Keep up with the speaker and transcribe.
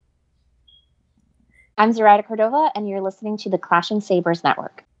I'm Zoraida Cordova, and you're listening to the Clashing Sabers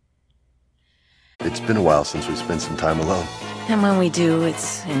Network. It's been a while since we spent some time alone. And when we do,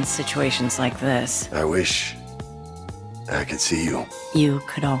 it's in situations like this. I wish I could see you. You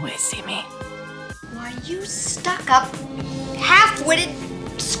could always see me. Why, you stuck-up, half-witted,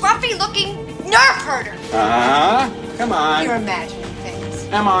 scruffy-looking nerve herder. Come on. You're imagining things.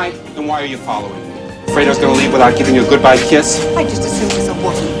 Am I? Then why are you following me? Afraid I was gonna leave without giving you a goodbye kiss? I just assumed it was a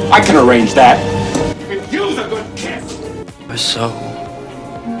woman. I can arrange that. Could use a good kiss. You're so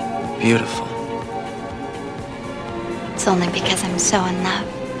beautiful. It's only because I'm so in love.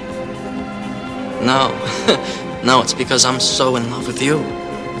 No. No, it's because I'm so in love with you.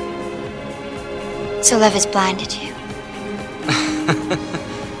 So love has blinded you.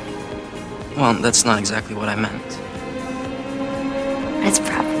 Well, that's not exactly what I meant. That's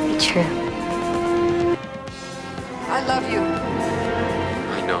probably true. I love you.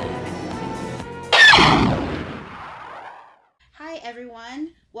 I know. Hi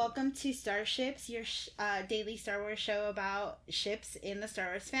everyone, welcome to Starships, your daily Star Wars show about ships in the Star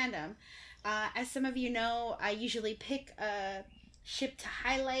Wars fandom. As some of you know, I usually pick a ship to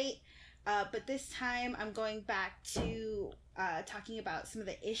highlight, but this time I'm going back to talking about some of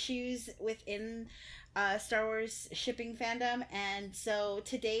the issues within Star Wars shipping fandom. And so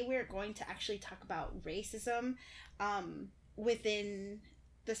today we're going to actually talk about racism within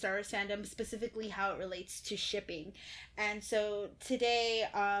the Star Wars fandom, specifically how it relates to shipping. And so today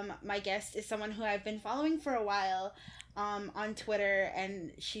my guest is someone who I've been following for a while on Twitter,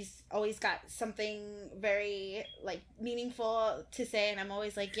 and she's always got something very meaningful to say, and I'm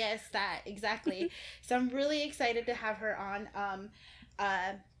always like, yes, that exactly. So I'm really excited to have her on.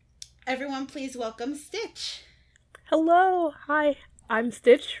 Everyone please welcome Stitch. Hello, hi, I'm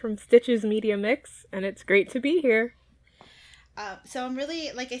Stitch from Stitch's Media Mix, and it's great to be here. So I'm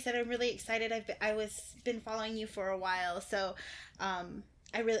really, like I said, I'm really excited. I've been following you for a while, so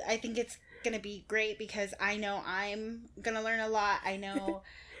I think it's gonna be great because I know I'm gonna learn a lot. I know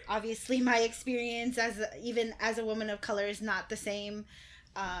obviously my experience even as a woman of color is not the same.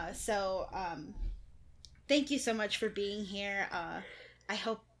 So thank you so much for being here. I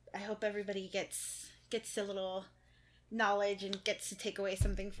hope everybody gets a little knowledge and gets to take away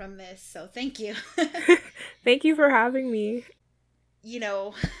something from this. So thank you. Thank you for having me. You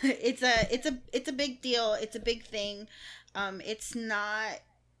know, it's a big deal. It's a big thing. It's not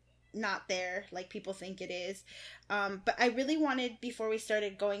there like people think it is. But I really wanted, before we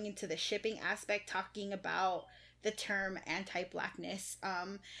started going into the shipping aspect, talking about the term anti-blackness,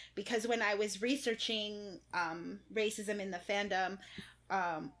 because when I was researching racism in the fandom,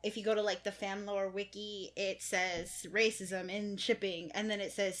 if you go to the FanLore wiki, it says racism in shipping, and then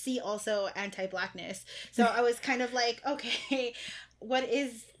it says see also anti-blackness. So I was kind of like, okay, what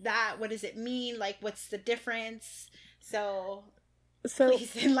is that? What does it mean? What's the difference? So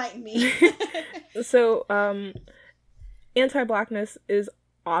please enlighten me. So anti-blackness is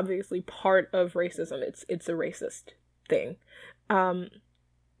obviously part of racism. It's a racist thing.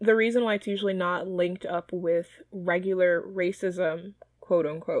 The reason why it's usually not linked up with regular racism, quote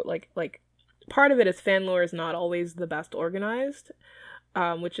unquote, like part of it is FanLore is not always the best organized,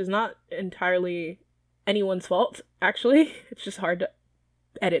 which is not entirely anyone's fault, actually. It's just hard to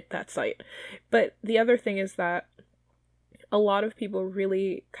edit that site. But the other thing is that a lot of people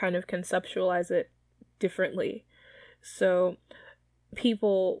really kind of conceptualize it differently. So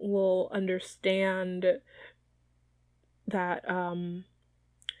people will understand that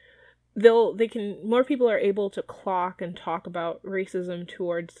more people are able to clock and talk about racism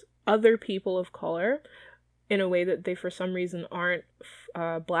towards other people of color in a way that they for some reason aren't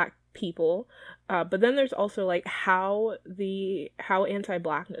black people. But then there's also how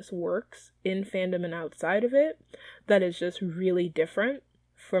anti-blackness works in fandom and outside of it that is just really different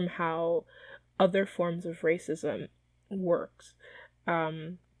from how other forms of racism works.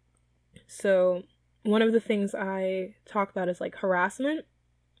 So one of the things I talk about is harassment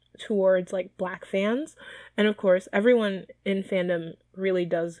towards black fans, and of course everyone in fandom really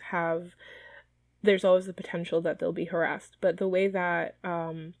does have, there's always the potential that they'll be harassed, but the way that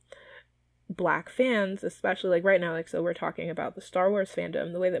black fans, especially right now, so we're talking about the Star Wars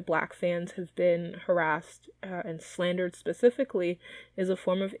fandom, the way that black fans have been harassed and slandered specifically is a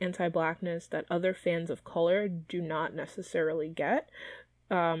form of anti-blackness that other fans of color do not necessarily get.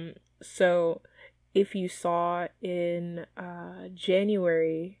 So if you saw in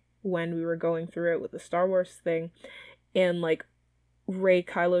January when we were going through it with the Star Wars thing, and Rey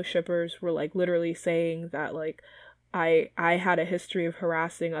Kylo shippers were literally saying that I had a history of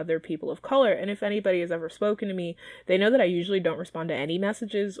harassing other people of color, and if anybody has ever spoken to me, they know that I usually don't respond to any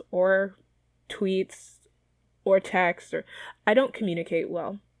messages or tweets or text, or I don't communicate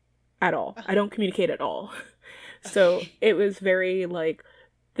well at all. I don't communicate at all. So it was very like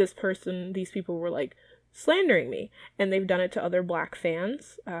these people were like slandering me, and they've done it to other Black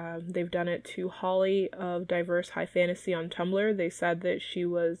fans. They've done it to Holly of Diverse High Fantasy on Tumblr. They said that she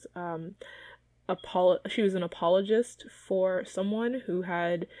was an apologist for someone who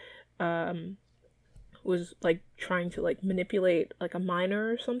had was like trying to like manipulate like a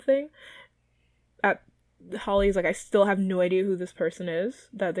minor or something. Holly's like, I still have no idea who this person is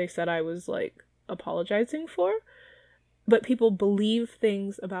that they said I was like apologizing for. But people believe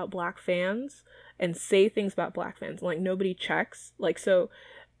things about Black fans and say things about Black fans, like nobody checks. Like, so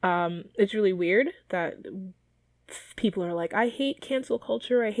it's really weird that people are like, I hate cancel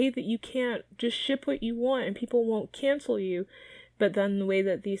culture, I hate that you can't just ship what you want and people won't cancel you. But then the way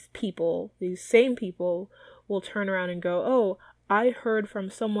that these same people will turn around and go, oh, I heard from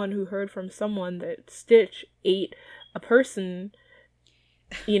someone who heard from someone that Stitch ate a person,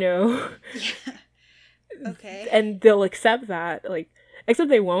 you know. Yeah. Okay. And they'll accept that, like, except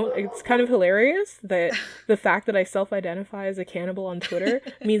they won't. It's kind of hilarious that the fact that I self-identify as a cannibal on Twitter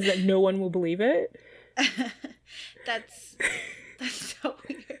means that no one will believe it. That's so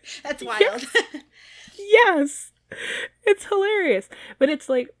weird. That's wild. Yes. It's hilarious. But it's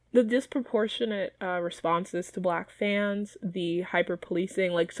like the disproportionate responses to Black fans, the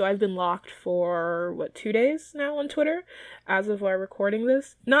hyper-policing. Like, so I've been locked for, 2 days now on Twitter as of our recording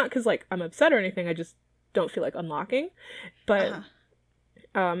this. Not because, like, I'm upset or anything. I just don't feel like unlocking. But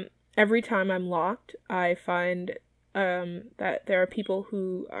every time I'm locked, I find that there are people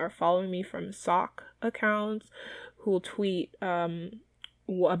who are following me from sock accounts who will tweet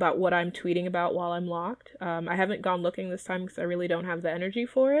about what I'm tweeting about while I'm locked. I haven't gone looking this time because I really don't have the energy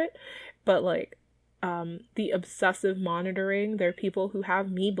for it. But like the obsessive monitoring, there are people who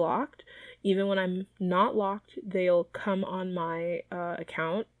have me blocked. Even when I'm not locked, they'll come on my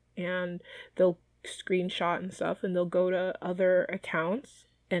account and they'll screenshot and stuff, and they'll go to other accounts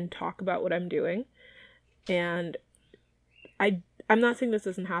and talk about what I'm doing. And I'm not saying this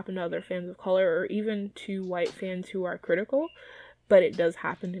doesn't happen to other fans of color or even to white fans who are critical, but it does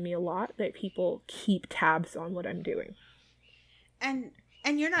happen to me a lot that people keep tabs on what I'm doing. And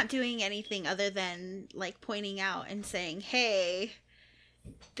you're not doing anything other than like pointing out and saying, hey,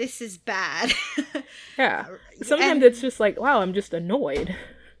 this is bad. Yeah. Sometimes it's just like, wow, I'm just annoyed.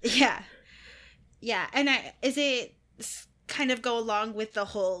 Yeah. Yeah. And is it kind of go along with the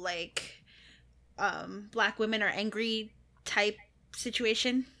whole like Black women are angry type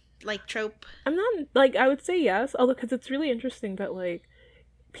situation, like trope? I'm not, like, I would say yes, although because it's really interesting that like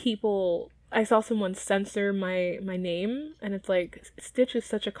people, I saw someone censor my name, and it's like Stitch is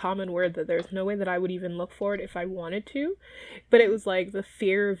such a common word that there's no way that I would even look for it if I wanted to. But it was like the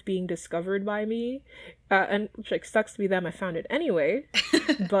fear of being discovered by me, and which like sucks to be them, I found it anyway.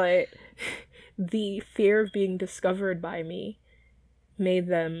 But the fear of being discovered by me made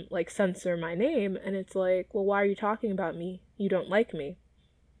them like censor my name, and it's like, well, why are you talking about me? You don't like me,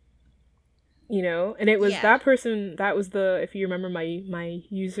 you know? And it was that person, that was the, if you remember,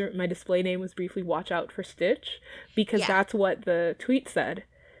 my display name was briefly Watch Out for Stitch, because that's what the tweet said,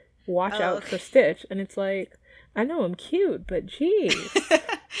 watch out for Stitch. And it's like, I know I'm cute, but geez.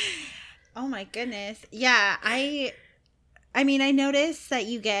 Oh my goodness. Yeah, I mean, I noticed that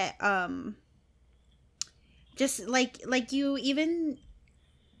you get just like you even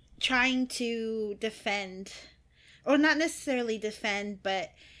trying to defend, or not necessarily defend,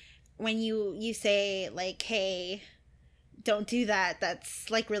 but when you say like, hey, don't do that, that's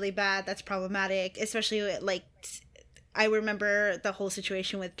like really bad, that's problematic, especially like I remember the whole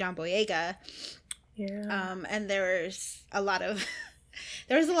situation with John Boyega. Yeah. And there's a lot of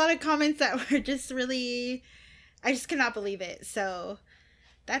comments that were just really, I just cannot believe it. So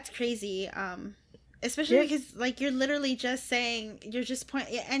that's crazy. Especially because like you're literally just saying, you're just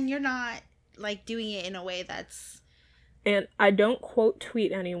and you're not like doing it in a way that's. And I don't quote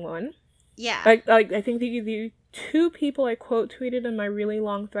tweet anyone. Yeah. I think the two people I quote tweeted in my really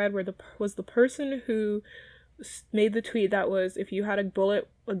long thread was the person who made the tweet that was, if you had a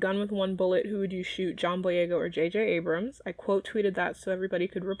gun with one bullet, who would you shoot, John Boyega or J.J. Abrams? I quote tweeted that so everybody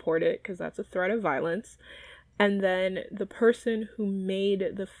could report it, because that's a threat of violence. And then the person who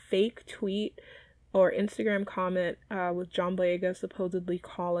made the fake tweet or Instagram comment with John Boyega supposedly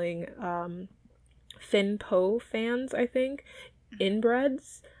calling Finn Poe fans, I think,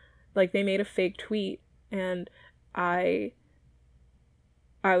 inbreds. Like, they made a fake tweet, and I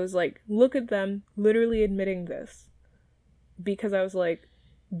was like, look at them literally admitting this. Because I was like,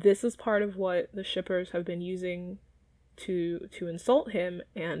 this is part of what the shippers have been using to insult him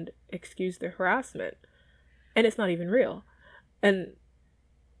and excuse their harassment, and it's not even real. And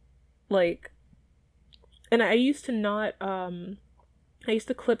like, and I used to not I used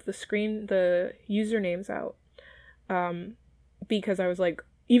to clip the usernames out, because I was like,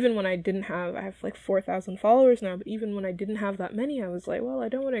 even when I have like 4,000 followers now, but even when I didn't have that many, I was like, well, I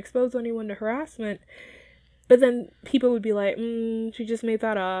don't want to expose anyone to harassment. But then people would be like, she just made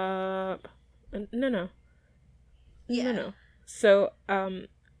that up. And no. So,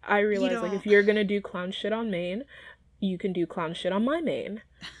 I realized, like, if you're gonna do clown shit on Maine, you can do clown shit on my Maine.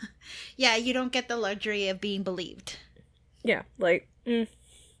 Yeah, you don't get the luxury of being believed. Yeah, like,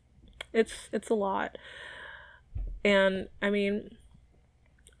 it's a lot. And, I mean,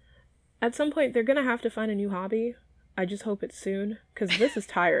 at some point, they're gonna have to find a new hobby. I just hope it's soon, because this is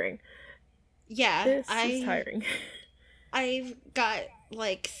tiring. Yeah, this is tiring. I've got,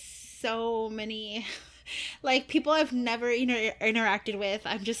 like, so many, like, people I've never interacted with.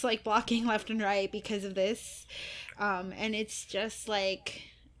 I'm just, like, blocking left and right because of this. And it's just, like,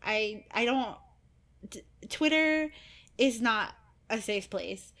 I don't... Twitter is not a safe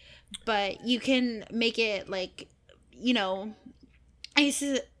place, but you can make it, like, you know... I used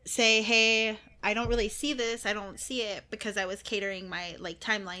to say, hey, I don't really see this. I don't see it, because I was catering my, like,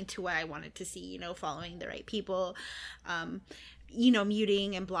 timeline to what I wanted to see, you know, following the right people, you know,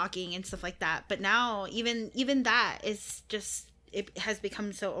 muting and blocking and stuff like that. But now even that is just, it has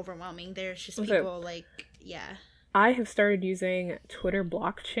become so overwhelming. There's just people like, yeah. I have started using Twitter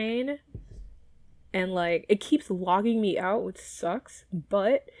blockchain, and, like, it keeps logging me out, which sucks.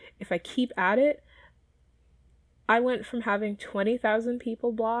 But if I keep at it, I went from having 20,000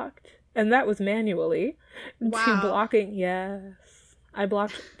 people blocked, and that was manually, to blocking, yes. I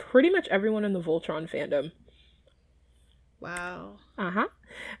blocked pretty much everyone in the Voltron fandom. Wow.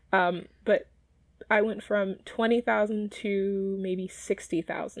 But I went from 20,000 to maybe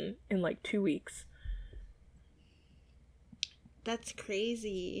 60,000 in, like, 2 weeks. That's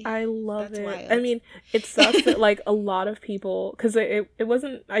crazy. I love it. Wild. I mean, it sucks that, like, a lot of people, because it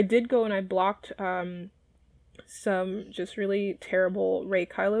wasn't, I did go and I blocked, some just really terrible Rey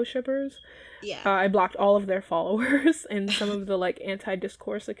Kylo shippers. Yeah. I blocked all of their followers, and some of the, like,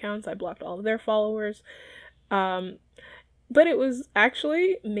 anti-discourse accounts, I blocked all of their followers. But it was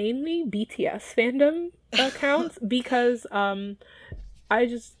actually mainly BTS fandom accounts, because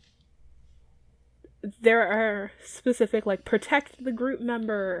there are specific, like, protect the group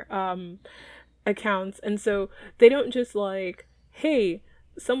member accounts, and so they don't just, like, hey,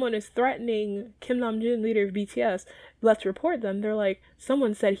 someone is threatening Kim Namjoon, leader of BTS, let's report them. They're like,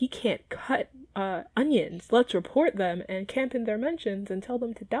 someone said he can't cut onions, let's report them and camp in their mentions and tell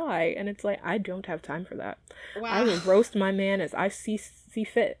them to die. And it's like, I don't have time for that. Wow. I will roast my man as I see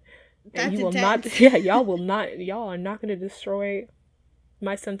fit. That's and you will intense. y'all are not going to destroy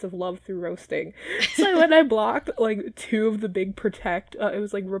my sense of love through roasting. So when I blocked, like, 2 of the big protect, it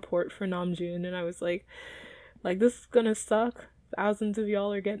was like report for Namjoon, and I was like, this is gonna suck. Thousands of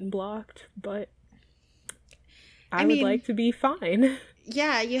y'all are getting blocked, but I would like to be fine.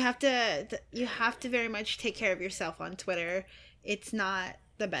 Yeah, you have to very much take care of yourself on Twitter. It's not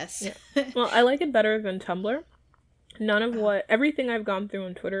the best. Yeah. Well, I like it better than Tumblr. Everything I've gone through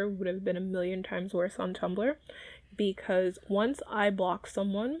on Twitter would have been a million times worse on Tumblr, because once I block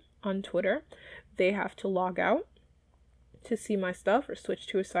someone on Twitter, they have to log out to see my stuff or switch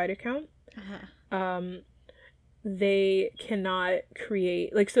to a side account. They cannot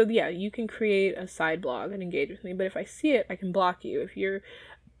create, like, so yeah, you can create a side blog and engage with me, but if I see it, I can block you. If you're,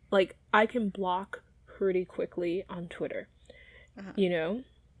 like, I can block pretty quickly on Twitter, you know?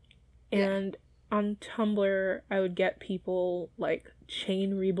 And on Tumblr, I would get people, like,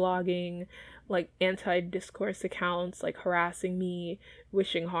 chain reblogging, like, anti-discourse accounts, like, harassing me,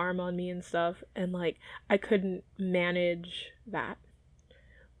 wishing harm on me and stuff, and, like, I couldn't manage that.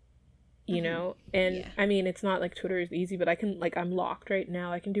 You know? And I mean, it's not like Twitter is easy, but I can, like, I'm locked right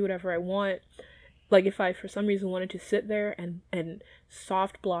now. I can do whatever I want. Like, if I for some reason wanted to sit there and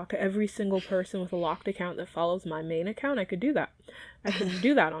soft block every single person with a locked account that follows my main account, I could do that. I couldn't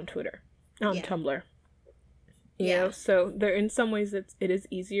do that on Twitter, on Tumblr. You know? So there, in some ways, it is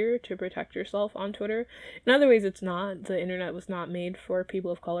easier to protect yourself on Twitter. In other ways, it's not. The internet was not made for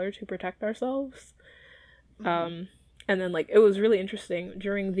people of color to protect ourselves. And then, like, it was really interesting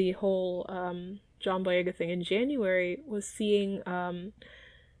during the whole John Boyega thing in January, was seeing some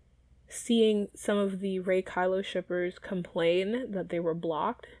of the Rey Kylo shippers complain that they were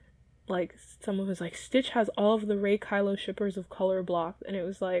blocked. Like, someone was like, Stitch has all of the Rey Kylo shippers of color blocked, and it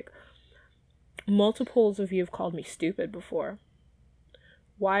was like, multiples of you have called me stupid before.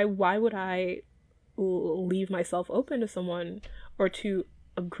 Why would I leave myself open to someone or to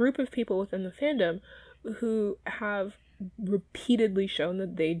a group of people within the fandom who have repeatedly shown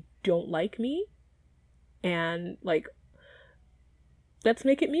that they don't like me, and like, let's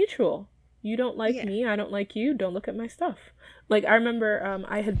make it mutual. You don't like me, I don't like you, don't look at my stuff. Like, I remember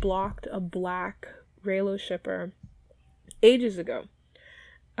I had blocked a black Reylo shipper ages ago.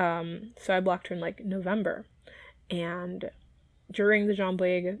 So I blocked her in like November, and during the John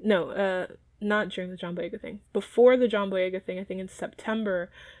Boyega, not during the John Boyega thing, before the John Boyega thing, I think in September,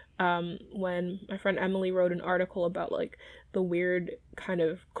 when my friend Emily wrote an article about like the weird kind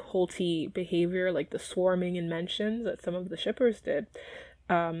of culty behavior, like the swarming and mentions that some of the shippers did,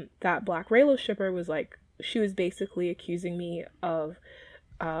 that black Reylo shipper was like, she was basically accusing me of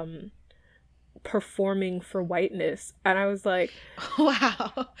performing for whiteness, and I was like,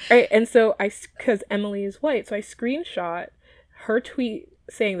 wow. Right, and so because Emily is white, so I screenshot her tweet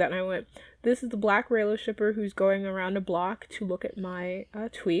saying that, and I went, this is the black Reylo shipper who's going around a block to look at my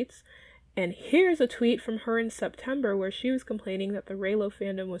tweets, and here's a tweet from her in September where she was complaining that the Reylo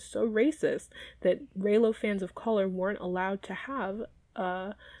fandom was so racist that Reylo fans of color weren't allowed to have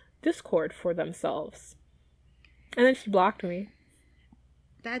a Discord for themselves, and then she blocked me.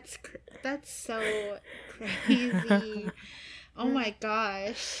 That's so crazy. Oh my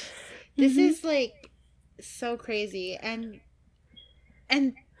gosh. This is like so crazy, and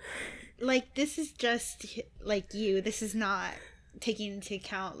like, this is just like you. This is not taking into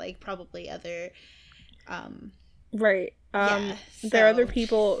account like probably other right. There are other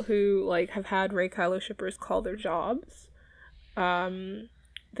people who like have had Rey Kylo shippers call their jobs.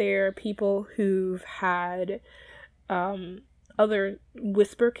 There are people who've had other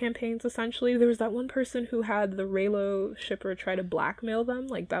whisper campaigns, essentially. There was that one person who had the Reylo shipper try to blackmail them,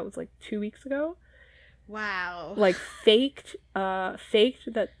 like that was like 2 weeks ago. Wow. Like faked that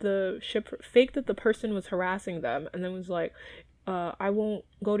the person was harassing them, and then was like, I won't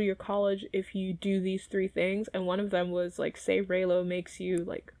go to your college if you do these 3 things, and one of them was like, say Reylo makes you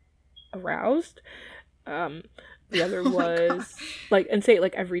like aroused. The other was like, and say it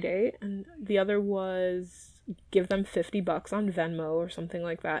like every day, and the other was give them $50 on Venmo or something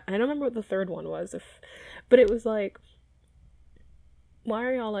like that. And I don't remember what the third one was, but it was like, why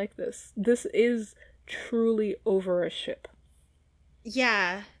are y'all like this? This is truly over a ship.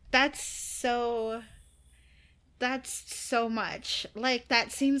 Yeah, that's so much. Like,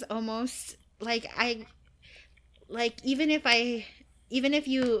 that seems almost like even if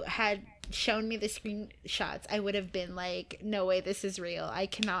you had shown me the screenshots, I would have been like, no way, this is real. I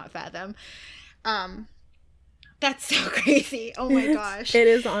cannot fathom. That's so crazy. Oh my gosh. It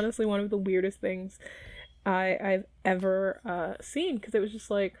is honestly one of the weirdest things I've ever seen, because it was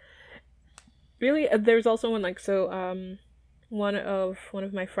just like, really. There's also one like, so one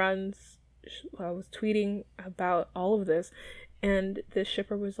of my friends was tweeting about all of this, and this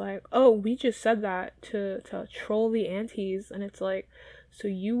shipper was like, oh, we just said that to troll the antis, and it's like, so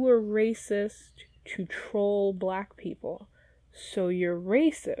you were racist to troll black people, so you're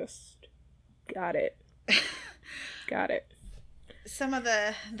racist. Got it. Got it. Some of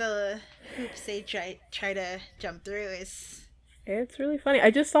the hoops they try to jump through it's really funny.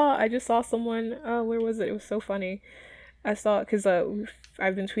 I just saw someone, where was it? It was so funny. I saw it because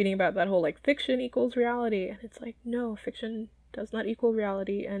I've been tweeting about that whole like fiction equals reality, and it's like, no, fiction does not equal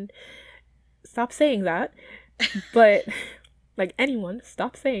reality, and stop saying that. But like, anyone,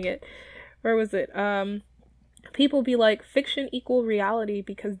 stop saying it. Where was it? People be like, fiction equal reality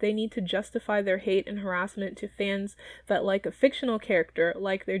because they need to justify their hate and harassment to fans that like a fictional character,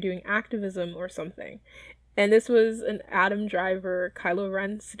 like they're doing activism or something. And this was an Adam Driver Kylo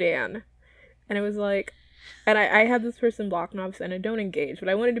Ren stan, and it was like, and I had this person blocked, and obviously, and I don't engage, but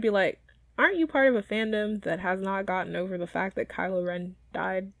I wanted to be like, aren't you part of a fandom that has not gotten over the fact that Kylo Ren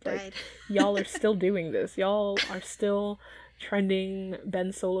died? Like, y'all are still doing this. Y'all are still trending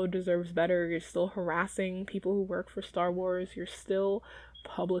Ben Solo deserves better. You're still harassing people who work for Star Wars. You're still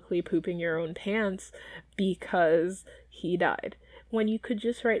publicly pooping your own pants because he died, when you could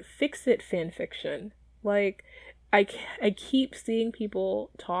just write fix-it fanfiction. Like, I keep seeing people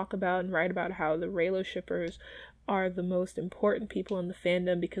talk about and write about how the Reylo shippers are the most important people in the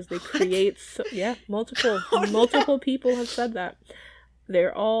fandom because they create multiple people have said that.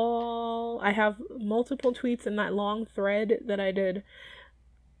 They're all, I have multiple tweets in that long thread that I did,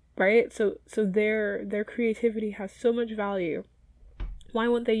 right? So their creativity has so much value. Why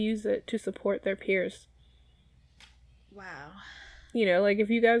won't they use it to support their peers? Wow. You know, like, if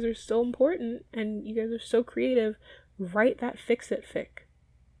you guys are so important and you guys are so creative, write that fix-it fic.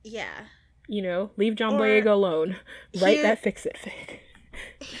 Yeah. You know, leave John Boyega alone. Write that fix-it fic.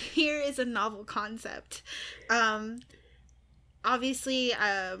 here is a novel concept. Obviously,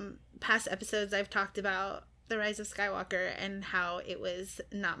 past episodes I've talked about The Rise of Skywalker and how it was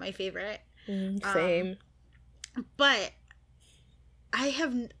not my favorite. Same. But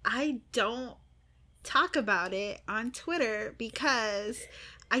I don't talk about it on Twitter because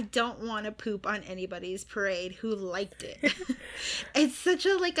I don't want to poop on anybody's parade who liked it. It's such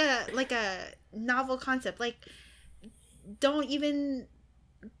a like a novel concept. Like, don't even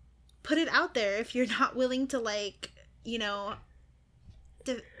put it out there if you're not willing to, like, you know,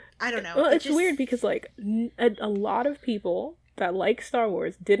 I don't know. Well, it's just weird because, like, a lot of people that like Star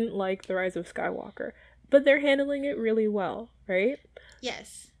Wars didn't like The Rise of Skywalker, but they're handling it really well, right?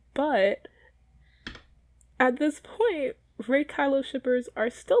 Yes. But at this point, Rey Kylo shippers are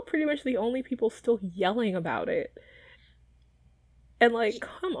still pretty much the only people still yelling about it. And, like,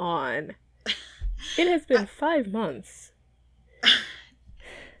 come on. It has been 5 months.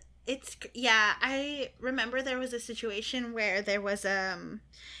 Yeah, I remember there was a situation where there was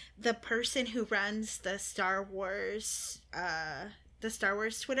the person who runs the Star Wars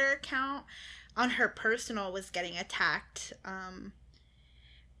Twitter account on her personal was getting attacked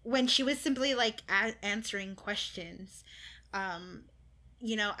when she was simply like answering questions.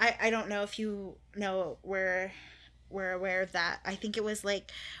 You know, I don't know if you know we're aware of that. I think it was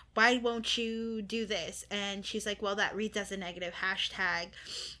like, why won't you do this? And she's like, well, that reads as a negative hashtag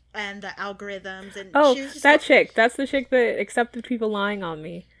and the algorithms. And oh, she was just that chick. That's the chick that accepted people lying on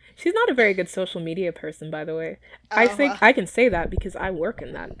me. She's not a very good social media person, by the way. I think I can say that because I work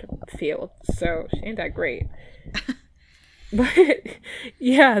in that field, so she ain't that great. But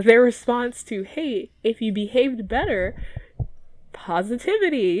yeah, their response to, hey, if you behaved better,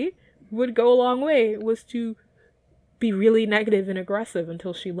 positivity would go a long way, was to be really negative and aggressive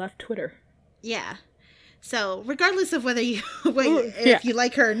until she left Twitter. Yeah. So regardless of whether you if you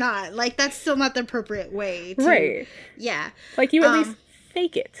like her or not, like, that's still not the appropriate way to, right. Yeah. Like, you at least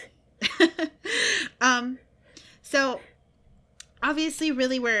fake it. So obviously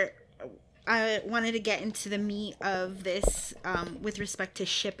really I wanted to get into the meat of this with respect to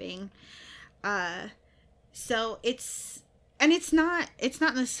shipping. So it's not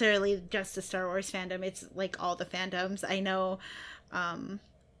necessarily just the Star Wars fandom, it's like all the fandoms. I know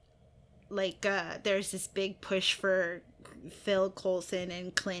there's this big push for Phil Coulson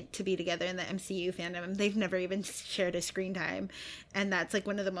and Clint to be together in the MCU fandom. They've never even shared a screen time, and that's like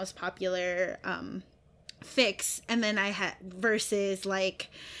one of the most popular fics. And then I had versus, like,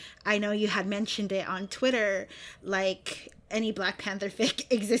 I know you had mentioned it on Twitter, like, any Black Panther fic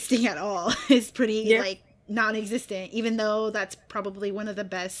existing at all is pretty like non-existent, even though that's probably one of the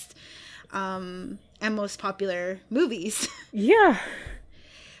best and most popular movies. Yeah.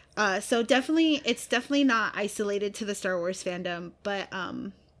 So it's definitely not isolated to the Star Wars fandom, but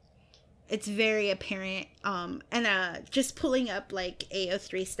it's very apparent. And just pulling up like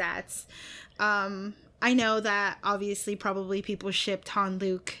AO3 stats, I know that obviously probably people shipped Han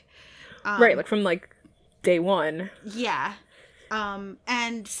Luke, right, like from like day one. Yeah.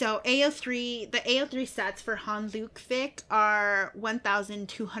 And so the AO3 stats for Han Luke fic are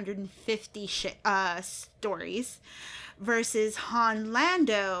 1,250 stories versus Han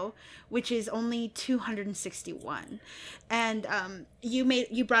Lando, which is only 261. And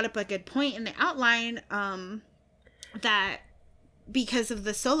you brought up a good point in the outline, that because of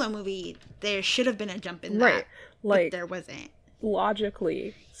the Solo movie, there should have been a jump in that, right? Like, but there wasn't.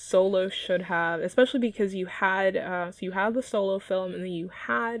 Logically, Solo should have, especially because you had you had the Solo film, and then you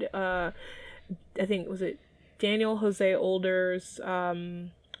had I think, was it Daniel Jose Older's novel?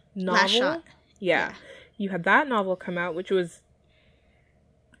 Last Shot. Yeah. You had that novel come out, which was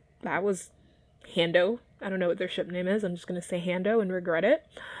Hando. I don't know what their ship name is. I'm just gonna say Hando and regret it.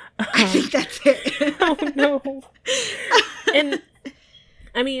 I think that's it. Oh no. And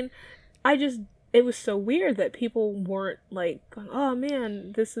I mean, it was so weird that people weren't like, oh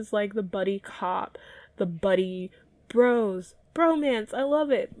man, this is like the buddy cop, the buddy bromance. I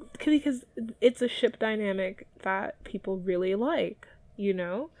love it. Because it's a ship dynamic that people really like, you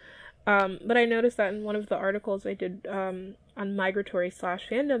know? But I noticed that in one of the articles I did on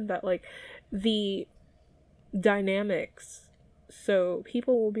migratory/fandom, that like the dynamics, so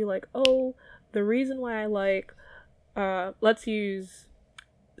people will be like, oh, the reason why I like, let's use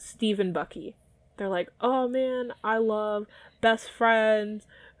Steve and Bucky. They're like, oh man, I love best friends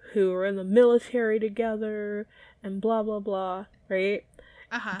who are in the military together and blah blah blah, right?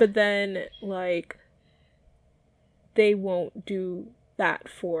 But then, like, they won't do that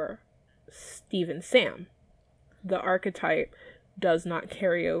for Steve and Sam. The archetype does not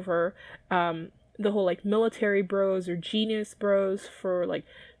carry over. the whole like military bros or genius bros for like,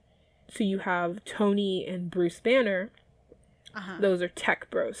 so you have Tony and Bruce Banner. Those are tech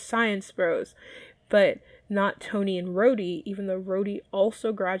bros, science bros, but not Tony and Rhodey, even though Rhodey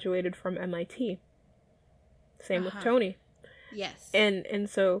also graduated from MIT. Same with Tony. Yes. And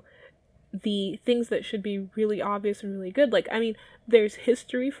so the things that should be really obvious and really good, like, I mean, there's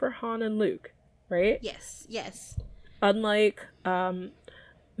history for Han and Luke, right? Yes, yes. Unlike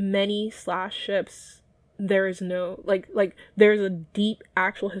many slash ships, there is no, like there's a deep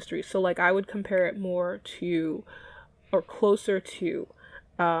actual history. So, like, I would compare it more to, or closer to,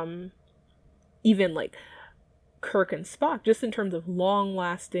 even, like, Kirk and Spock, just in terms of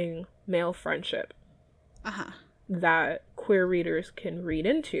long-lasting male friendship. That queer readers can read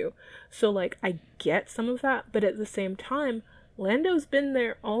into. So, like, I get some of that, but at the same time, Lando's been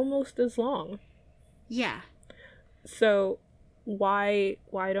there almost as long. Yeah. So why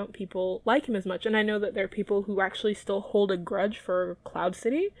don't people like him as much? And I know that there are people who actually still hold a grudge for Cloud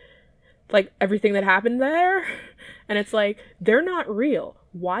City, like everything that happened there, and it's like, they're not real.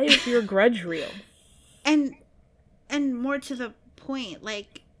 Why is your grudge real? And more to the point,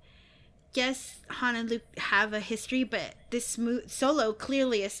 like, yes, Han and Luke have a history, but this Solo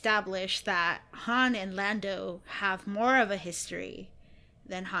clearly established that Han and Lando have more of a history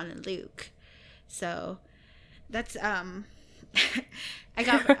than Han and Luke. So that's I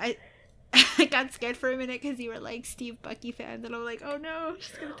got scared for a minute because you were like Steve Bucky fan, and I'm like, oh no,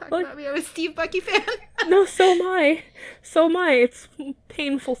 she's gonna talk about me. I'm a Steve Bucky fan. No, so am I. It's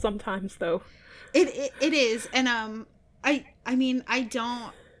painful sometimes, though. It is, and I mean, I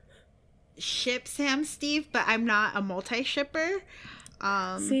don't ship Sam Steve, but I'm not a multi-shipper.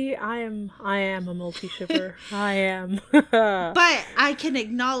 See, I am a multi-shipper. I am. But I can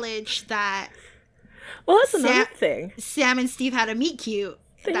acknowledge that. Well, that's another thing. Sam and Steve had a meet cute.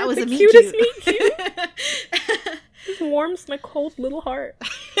 That was the cutest meet cute. Just warms my cold little heart.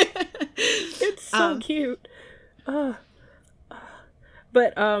 It's so cute. But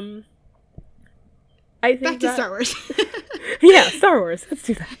I think back to Star Wars. Yeah, Star Wars. Let's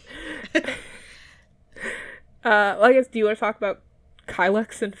do that. Well, I guess, do you want to talk about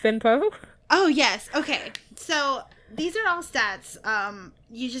Kylux and Finpo? Oh, yes. Okay. So these are all stats.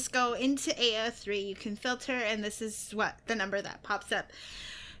 You just go into AO3, you can filter, and this is what the number that pops up.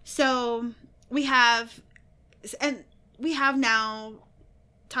 So we have now,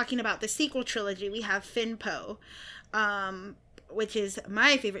 talking about the sequel trilogy, we have Finpo, which is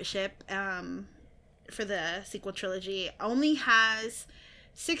my favorite ship for the sequel trilogy, only has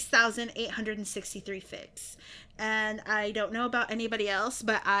 6,863 fix. And I don't know about anybody else,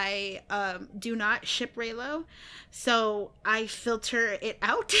 but I do not ship Reylo, so I filter it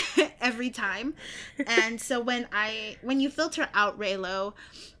out every time. And so when you filter out Reylo,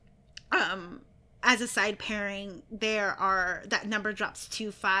 as a side pairing, that number drops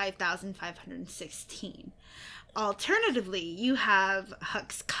to 5,516. Alternatively, you have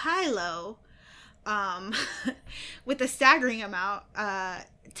Hux Kylo, with a staggering amount,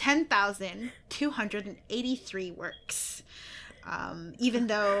 10,283 works. Even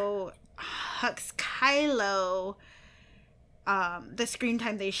though Hux Kylo, the screen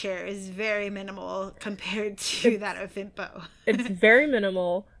time they share is very minimal compared to that of Finpo. It's very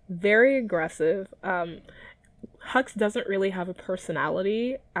minimal, very aggressive. Hux doesn't really have a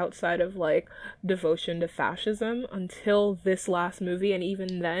personality outside of, like, devotion to fascism until this last movie, and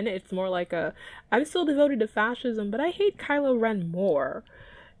even then, it's more like I'm still devoted to fascism, but I hate Kylo Ren more,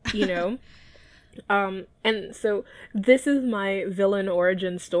 you know? And so this is my villain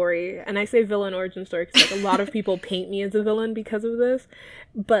origin story, and I say villain origin story because, like, a lot of people paint me as a villain because of this,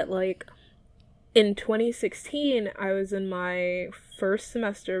 but, like, in 2016, I was in my first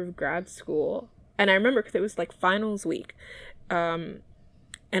semester of grad school. And I remember because it was like finals week, and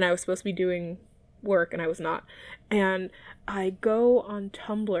I was supposed to be doing work and I was not. And I go on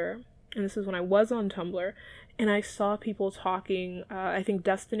Tumblr, and this is when I was on Tumblr, and I saw people talking, I think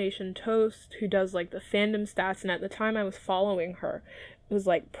Destination Toast, who does like the fandom stats, and at the time I was following her, was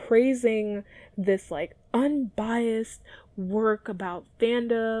like praising this like unbiased work about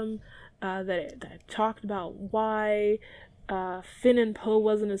fandom, that talked about why Finn and Poe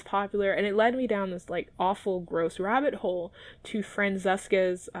wasn't as popular, and it led me down this like awful gross rabbit hole to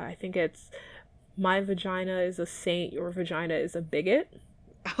Franzesca's, I think it's My Vagina is a Saint, Your Vagina is a Bigot.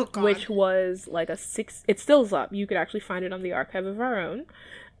 Oh, God. Which was like it still is up, you could actually find it on the Archive of Our Own,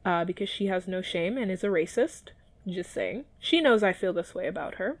 because she has no shame and is a racist, just saying. She knows I feel this way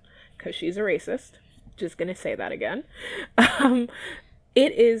about her because she's a racist, just gonna say that again.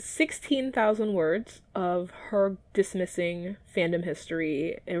 It is 16,000 words of her dismissing fandom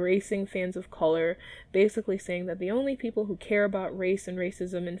history, erasing fans of color, basically saying that the only people who care about race and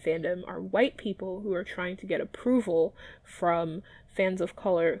racism in fandom are white people who are trying to get approval from fans of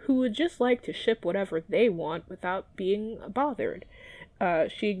color who would just like to ship whatever they want without being bothered.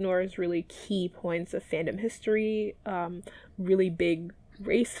 She ignores really key points of fandom history, really big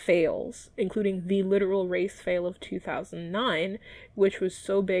race fails, including the literal race fail of 2009, which was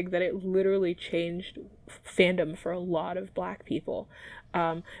so big that it literally changed fandom for a lot of Black people.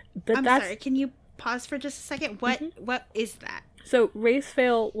 I'm sorry, can you pause for just a second? What is that? So race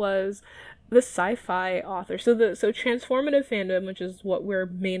fail was the sci-fi author. So transformative fandom, which is what we're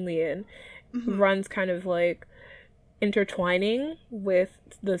mainly in, runs kind of like intertwining with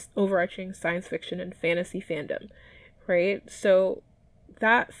this overarching science fiction and fantasy fandom, right? So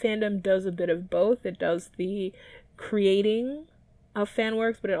that fandom does a bit of both. It does the creating of fan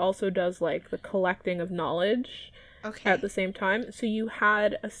works, but it also does like the collecting of knowledge at the same time. So you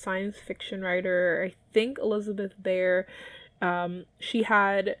had a science fiction writer, I think Elizabeth Bear. She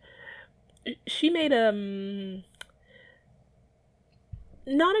made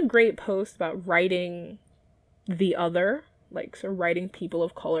not a great post about writing the other, like, so writing people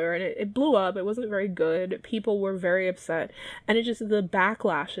of color, and it blew up. It wasn't very good. People were very upset, and it just, the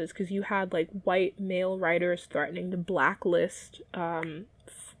backlashes, because you had like white male writers threatening to blacklist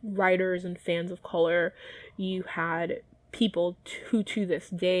writers and fans of color. You had people who to this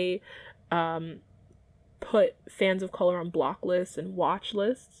day put fans of color on block lists and watch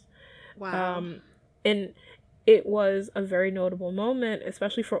lists. Wow. And it was a very notable moment,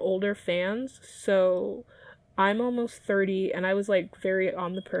 especially for older fans. So I'm almost 30, and I was like very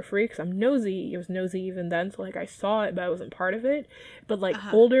on the periphery because I'm nosy. I was nosy even then, so like I saw it, but I wasn't part of it. But like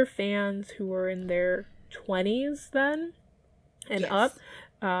older fans who were in their 20s then and up,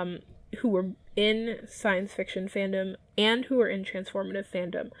 who were in science fiction fandom and who were in transformative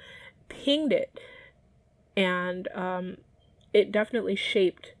fandom, pinged it, and it definitely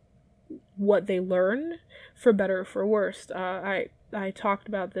shaped what they learned, for better or for worse. I talked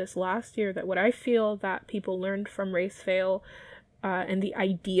about this last year, that what I feel that people learned from race fail, and the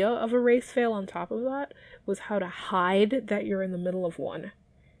idea of a race fail on top of that, was how to hide that you're in the middle of one.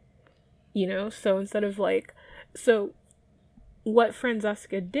 You know, so instead of like, so what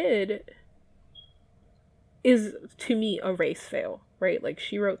Francesca did is, to me, a race fail, right? Like,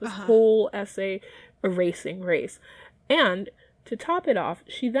 she wrote this whole essay erasing race. And to top it off,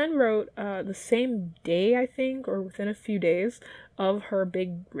 she then wrote, the same day, I think, or within a few days of her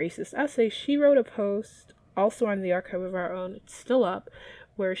big racist essay, she wrote a post, also on the Archive of Our Own, it's still up,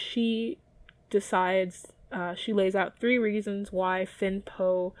 where she decides, she lays out 3 reasons why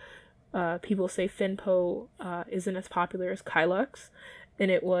Finpo, people say Finpo isn't as popular as Kylux. And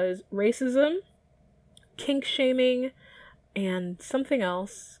it was racism, kink shaming, and something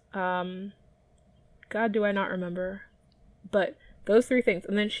else. God, do I not remember. But those 3 things.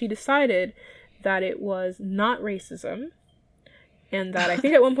 And then she decided that it was not racism, and that I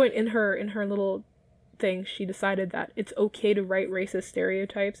think at one point in her little thing, she decided that it's okay to write racist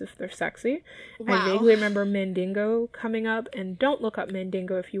stereotypes if they're sexy. Wow. I vaguely remember Mandingo coming up, and don't look up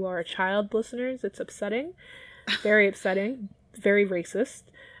Mandingo if you are a child, listeners. It's upsetting. Very upsetting. Very racist.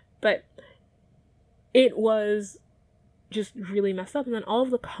 But it was just really messed up. And then all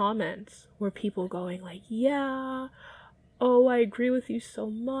of the comments were people going like, yeah, oh, I agree with you so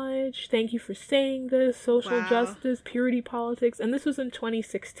much. Thank you for saying this. Social justice, purity politics. And this was in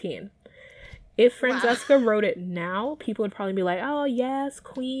 2016. If Francesca wrote it now, people would probably be like, oh, yes,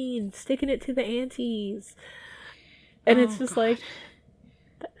 queen, sticking it to the aunties. And it's just like,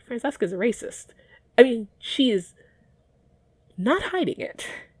 Francesca's a racist. I mean, she is not hiding it.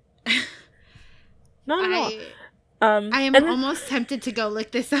 Not at all. I am almost tempted to go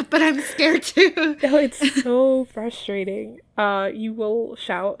look this up, but I'm scared too. No, it's so frustrating. You will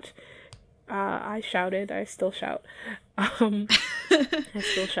shout. I shouted. I still shout. I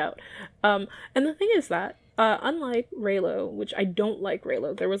still shout. And the thing is that, unlike Reylo, which I don't like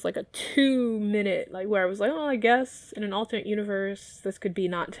Reylo, there was like a 2-minute, like, where I was like, oh, I guess in an alternate universe, this could be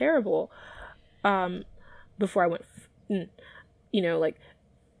not terrible. Before I went, you know, like,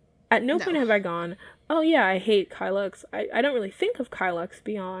 at no point have I gone, oh yeah, I hate Kylux. I don't really think of Kylux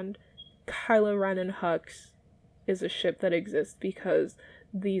beyond Kylo Ren and Hux is a ship that exists because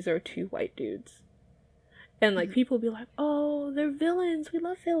these are 2 white dudes. And like, people be like, oh, they're villains, we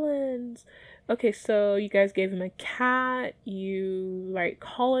love villains. Okay, so you guys gave him a cat, you write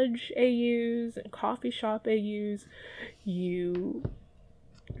college AUs and coffee shop AUs, you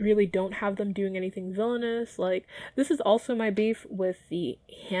really don't have them doing anything villainous. Like, this is also my beef with the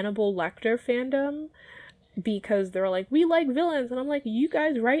Hannibal Lecter fandom, because they're like, we like villains, and I'm like, you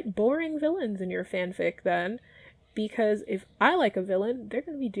guys write boring villains in your fanfic then, because if I like a villain, they're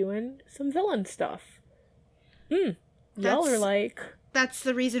gonna be doing some villain stuff. Y'all are like... That's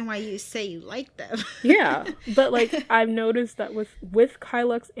the reason why you say you like them. Yeah, but like, I've noticed that with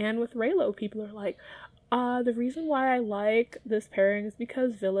Kylux and with Reylo, people are like, the reason why I like this pairing is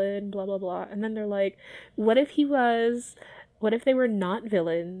because villain, blah blah blah, and then they're like, what if they were not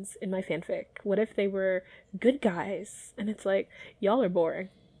villains in my fanfic? What if they were good guys? And it's like, y'all are boring.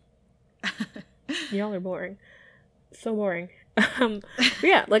 Y'all are boring. So boring.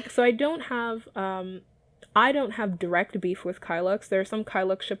 Yeah, like, so I don't have direct beef with Kylux. There are some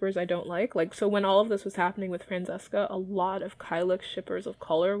Kylux shippers I don't like. Like, so when all of this was happening with Francesca, a lot of Kylux shippers of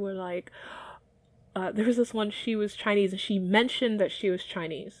color were like, there was this one, she was Chinese, and she mentioned that she was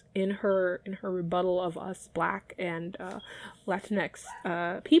Chinese in her rebuttal of us Black and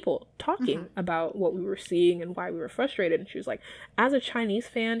Latinx people talking about what we were seeing and why we were frustrated. And she was like, as a Chinese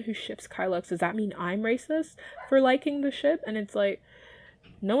fan who ships Kylux, does that mean I'm racist for liking the ship? And it's like,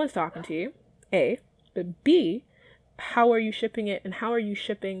 no one's talking to you, A. But B, how are you shipping it, and how are you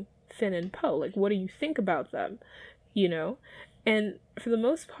shipping Finn and Poe? Like, what do you think about them? You know? And for the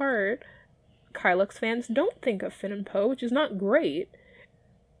most part, Kylux fans don't think of Finn and Poe, which is not great.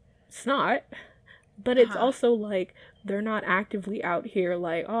 It's not. But it's also like, they're not actively out here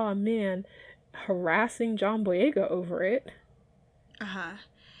like, oh man, harassing John Boyega over it.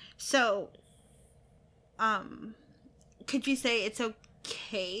 So, could you say it's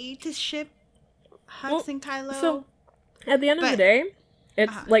okay to ship Hux and Kylo? So, at the end of the day,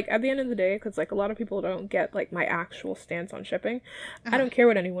 it's like, at the end of the day, because like a lot of people don't get like my actual stance on shipping, I don't care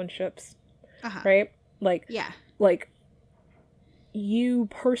what anyone ships. Right? Like, yeah. Like, you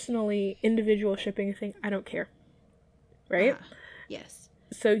personally, individual shipping thing, I don't care. Right? Yes.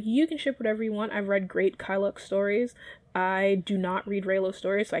 So you can ship whatever you want. I've read great Kylux stories. I do not read Reylo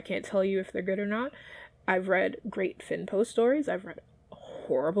stories, so I can't tell you if they're good or not. I've read great Finn Poe stories. I've read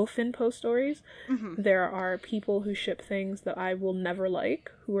horrible Finn Poe stories. There are people who ship things that I will never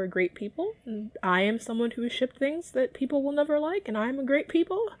like, who are great people. And I am someone who has shipped things that people will never like, and I'm a great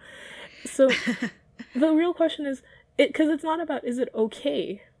people. So the real question is, because it's not about, is it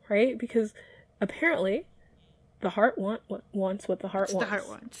okay, right? Because apparently the heart wants what the heart wants. The heart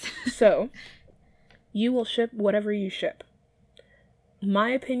wants. So you will ship whatever you ship. My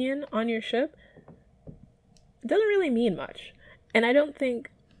opinion on your ship doesn't really mean much. And I don't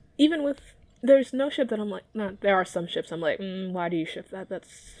think, even with, there's no ship that I'm like, no, there are some ships I'm like, why do you ship that?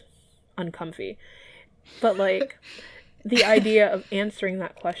 That's uncomfy. But like, the idea of answering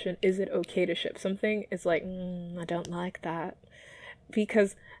that question, is it okay to ship something, is like, I don't like that.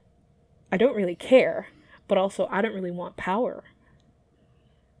 Because I don't really care, but also I don't really want power.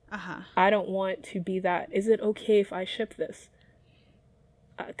 I don't want to be that, is it okay if I ship this?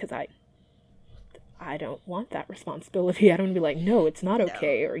 Because I don't want that responsibility. I don't want to be like, no, it's not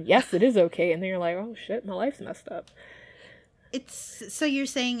okay, or yes, it is okay, and then you're like, oh shit, my life's messed up. So you're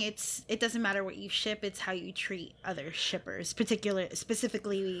saying it doesn't matter what you ship, it's how you treat other shippers,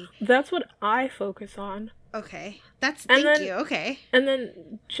 specifically. That's what I focus on. Okay, thank you. Okay. And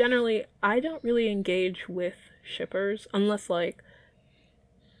then generally, I don't really engage with shippers unless like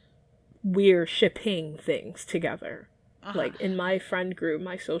we're shipping things together. Like in my friend group,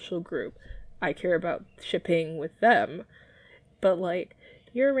 my social group, I care about shipping with them. But like,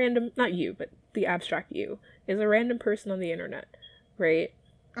 you're a random, not you, but the abstract you is a random person on the internet, right?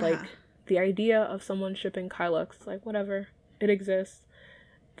 Like, the idea of someone shipping Kylux, like, whatever, it exists.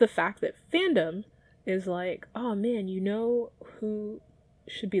 The fact that fandom is like, oh man, you know who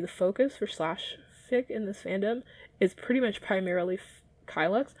should be the focus for slash fic in this fandom is pretty much primarily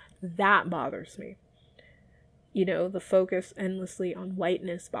Kylux. That bothers me. You know, the focus endlessly on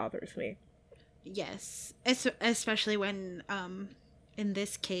whiteness bothers me. Yes, especially when, in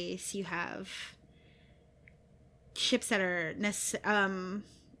this case, you have ships that are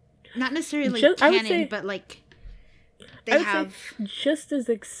not necessarily canon, but like they have just as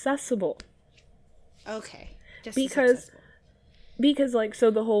accessible. Okay, just because like, so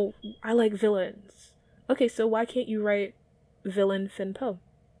the whole, I like villains. Okay, so why can't you write villain Finn Poe?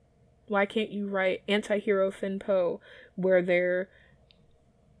 Why can't you write anti-hero Finn Poe where they're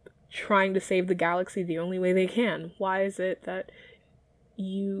trying to save the galaxy the only way they can? Why is it that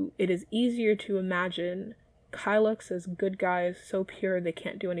it is easier to imagine Kylux as good guys so pure they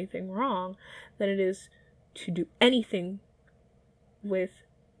can't do anything wrong than it is to do anything with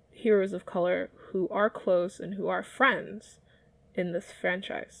heroes of color who are close and who are friends in this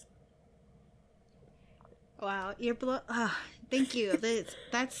franchise. Wow, thank you.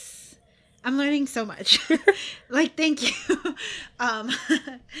 That's I'm learning so much. Like, thank you.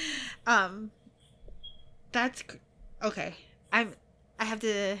 That's okay. I have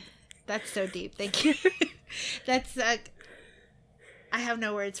to. That's so deep. Thank you. That's I have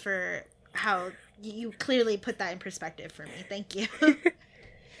no words for how you clearly put that in perspective for me. Thank you.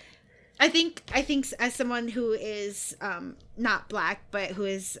 I think as someone who is not Black but who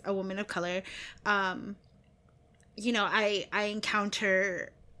is a woman of color, you know, I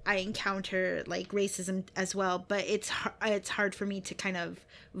encounter like racism as well, but it's hard for me to kind of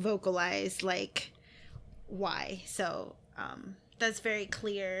vocalize like why. So that's very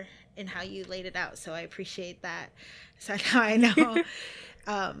clear in how you laid it out, so I appreciate that. So now I know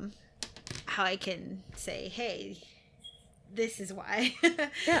how I can say, hey, this is why.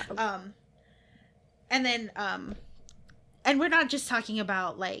 Yeah. And then and we're not just talking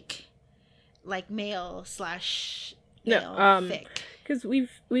about like male / male fic, because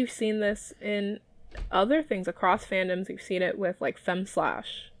we've seen this in other things across fandoms. We've seen it with like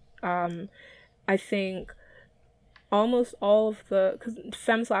Femslash. I think almost all of because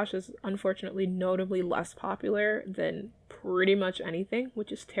Femslash is unfortunately notably less popular than pretty much anything,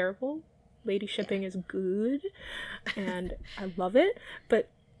 which is terrible. Lady shipping is good, and I love it. But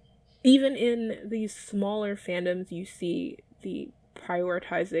even in these smaller fandoms, you see the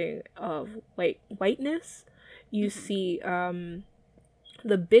prioritizing of like whiteness. You see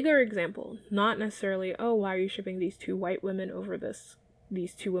the bigger example, not necessarily, oh, why are you shipping these two white women over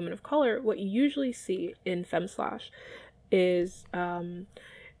these two women of color? What you usually see in Femslash is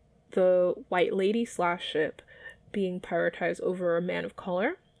the white lady / ship being prioritized over a man of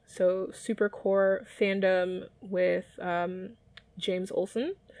color. So Supercore fandom with James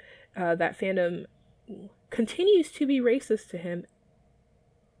Olsen, that fandom continues to be racist to him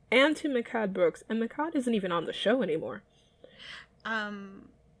and to Mehcad Brooks, and Mehcad isn't even on the show anymore. I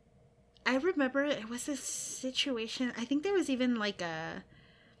remember it was a situation, I think there was even like a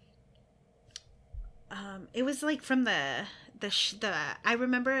it was like from the I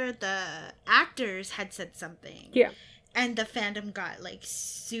remember the actors had said something. Yeah. And the fandom got like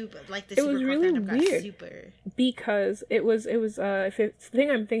super, like the it was really fandom weird got super, because it was if it's the thing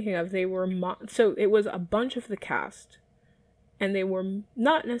I'm thinking of, they were so it was a bunch of the cast, and they were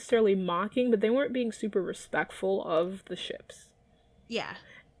not necessarily mocking, but they weren't being super respectful of the ships. Yeah.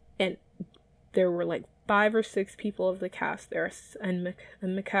 And there were like 5 or 6 people of the cast there, and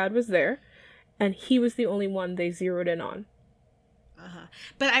Mehcad was there, and he was the only one they zeroed in on.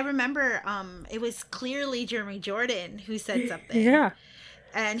 But I remember it was clearly Jeremy Jordan who said something. Yeah.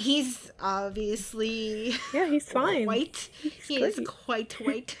 And he's obviously he's fine. White. He is quite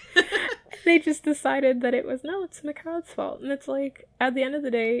white. They just decided that it's Mehcad's fault. And it's like, at the end of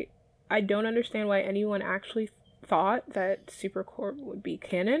the day, I don't understand why anyone actually thought that Supercorp would be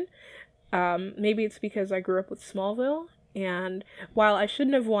canon. Maybe it's because I grew up with Smallville, and while I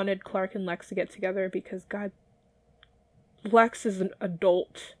shouldn't have wanted Clark and Lex to get together because, God, Lex is an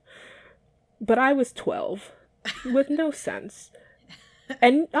adult, but I was 12 with no sense.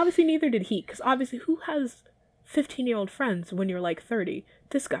 And obviously neither did he, because obviously who has 15-year-old friends when you're like 30?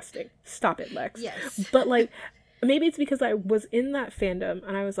 Disgusting. Stop it, Lex. Yes. But like, maybe it's because I was in that fandom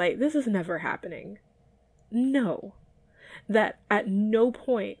and I was like, this is never happening. No. That at no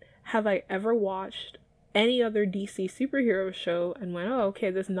point have I ever watched any other DC superhero show and went, oh,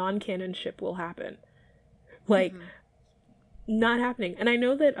 okay, this non-canon ship will happen. Like, not happening. And I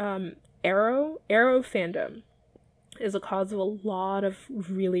know that Arrow fandom is a cause of a lot of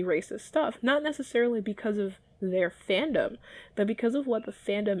really racist stuff. Not necessarily because of their fandom, but because of what the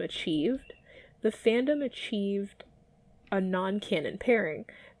fandom achieved. The fandom achieved a non-canon pairing.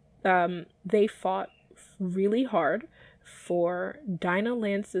 They fought really hard for Dinah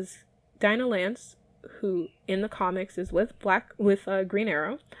Lance, who in the comics is with Green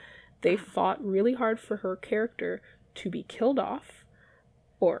Arrow. They fought really hard for her character to be killed off,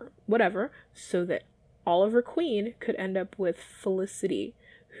 or whatever, so that Oliver Queen could end up with Felicity,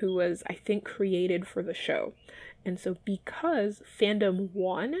 who was, I think, created for the show. And so because fandom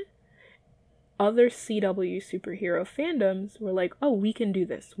won, other CW superhero fandoms were like, oh, we can do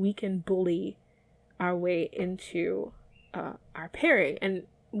this. We can bully our way into our pairing. And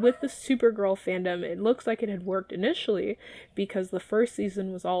with the Supergirl fandom, it looks like it had worked initially because the first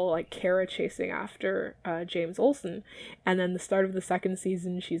season was all like Kara chasing after James Olsen, and then the start of the second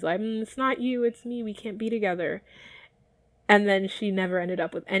season she's like, it's not you, it's me, we can't be together. And then she never ended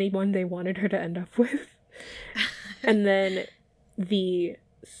up with anyone they wanted her to end up with. And then the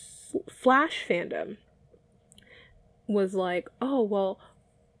Flash fandom, was like, oh, well,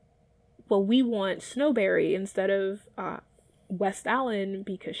 we want Snowberry instead of West Allen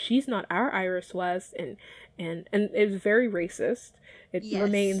because she's not our Iris West, and it's very racist. It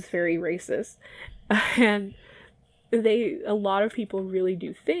remains very racist. And a lot of people really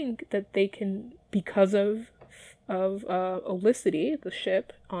do think that they can, because of Olicity, the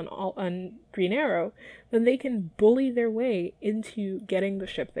ship on Green Arrow, then they can bully their way into getting the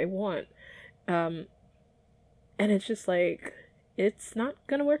ship they want. And it's just like, it's not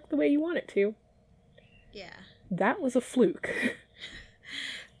gonna work the way you want it to. Yeah. That was a fluke.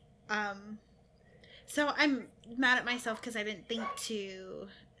 So I'm mad at myself because I didn't think to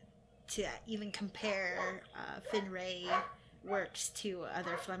even compare Finn Ray works to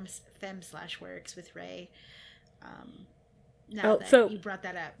other fem/works with Ray. Now that you brought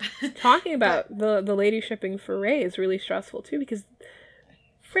that up. Talking about the lady shipping for Ray is really stressful too, because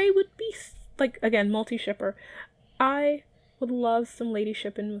Ray would be, like, again, multi-shipper. I would love some lady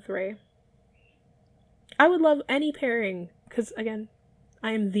shipping with Ray. I would love any pairing, because, again,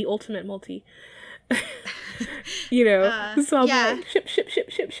 I am the ultimate multi. You know? So I'll be like,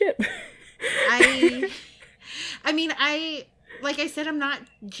 ship. I mean, like I said, I'm not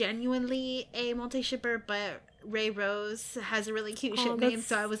genuinely a multi-shipper, but Ray Rose has a really cute ship name,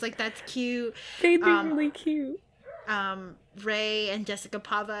 so I was like, that's cute. They'd be really cute. Ray and Jessica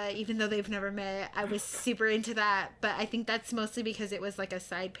Pava, even though they've never met, I was super into that, but I think that's mostly because it was like a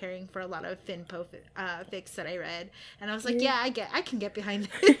side pairing for a lot of Finpo fics that I read, and I was like, I can get behind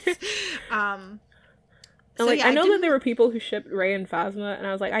this. So, I know that there were people who shipped Ray and Phasma, and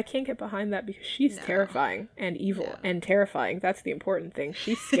I was like, I can't get behind that because she's terrifying and evil and terrifying. That's the important thing.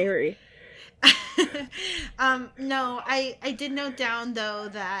 She's scary. No, I did note down though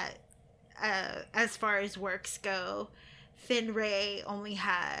that as far as works go, Finn Ray only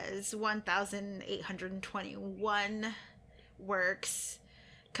has 1,821 works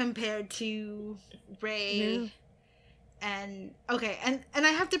compared to Ray. Yeah. And okay, and I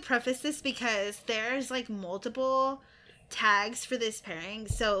have to preface this because there's like multiple tags for this pairing.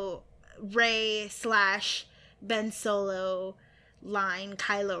 So Ray / Ben Solo line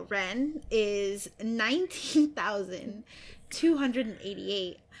Kylo Ren is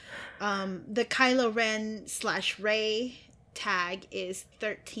 19,288. The Kylo Ren / Ray tag is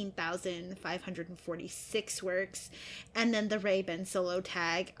 13,546 works, and then the Ray Ben Solo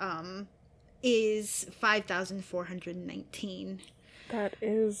tag is 5,419. That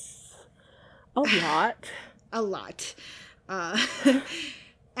is a lot. A lot. And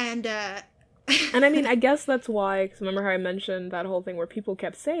I mean, I guess that's why, because remember how I mentioned that whole thing where people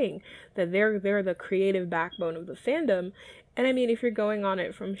kept saying that they're the creative backbone of the fandom. And I mean, if you're going on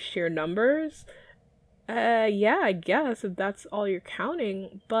it from sheer numbers, yeah, I guess if that's all you're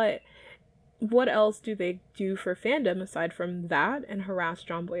counting, but what else do they do for fandom aside from that and harass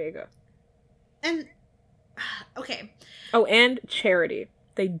John Boyega? And okay. Oh, and charity.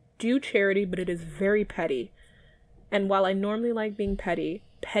 They do charity, but it is very petty. And while I normally like being petty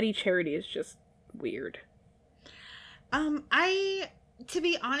charity is just weird. To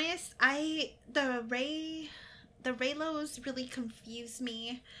be honest, the Raylos really confuse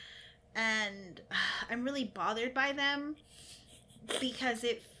me, and I'm really bothered by them because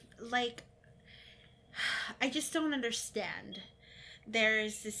I just don't understand.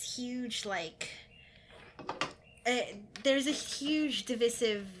 There's this huge there's a huge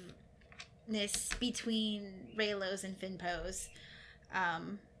divisiveness between Raylos and Finpos.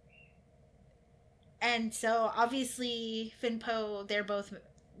 And so obviously Finpo, they're both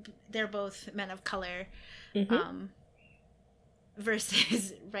men of color,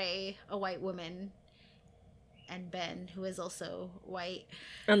 versus Ray, a white woman, and Ben, who is also white.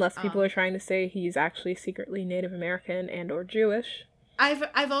 Unless people are trying to say he's actually secretly Native American and or Jewish.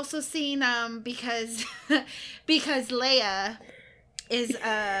 I've also seen because Leia is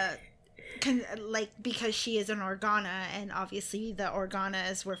because she is an Organa, and obviously the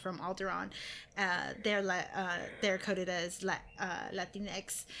Organas were from Alderaan. They're coded as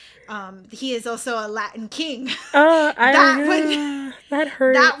Latinx. He is also a Latin king. That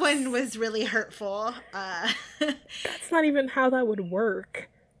hurts. That one was really hurtful. That's not even how that would work.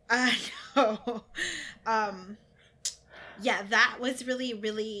 No. Yeah, that was really,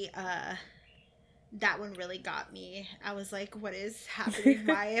 really, that one really got me. I was like, what is happening?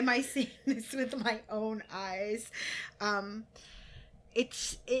 Why am I seeing this with my own eyes?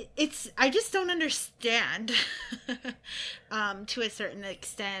 It's I just don't understand, to a certain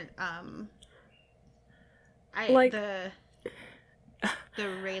extent. The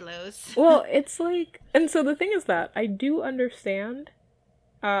Raylos. Well, it's like, and so the thing is that I do understand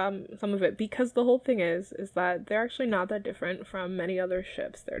some of it, because the whole thing is that they're actually not that different from many other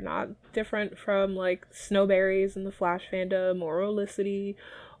ships. They're not different from like Snowberries in the Flash fandom, or Olicity,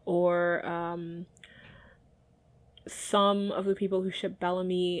 or some of the people who ship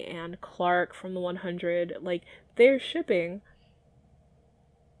Bellamy and Clark from the 100. Like, they're shipping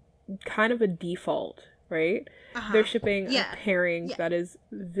kind of a default, right? They're shipping a pairing that is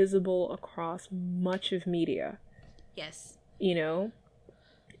visible across much of media. Yes. You know?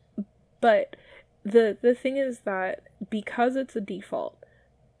 But the thing is that because it's a default,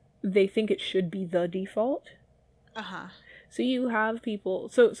 they think it should be the default. So you have people,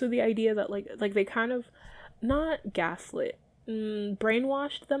 so the idea that like they kind of not gaslit,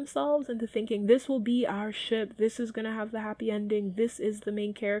 brainwashed themselves into thinking this will be our ship, this is gonna have the happy ending, this is the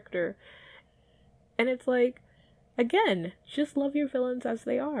main character. And it's like, again, just love your villains as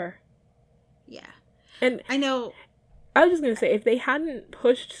they are. Yeah. And I know, I was just gonna say, if they hadn't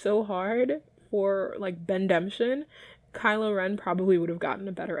pushed so hard for like Bendemption, Kylo Ren probably would have gotten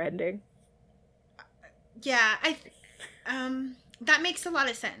a better ending. Yeah, that makes a lot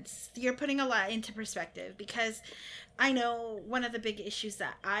of sense. You're putting a lot into perspective, because I know one of the big issues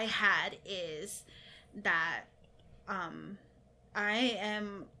that I had is that I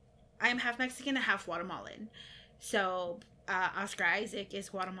am half Mexican and half Guatemalan. So Oscar Isaac is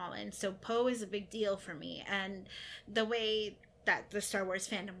Guatemalan. So Poe is a big deal for me. And the way that the Star Wars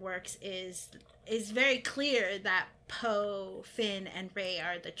fandom works is very clear that Poe, Finn, and Rey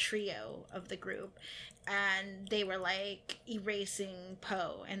are the trio of the group. And they were like erasing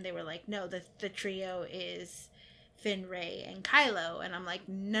Poe, and they were like, no, the trio is Finn, Rey, and Kylo. And I'm like,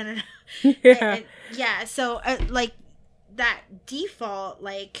 no. Yeah. So like that default,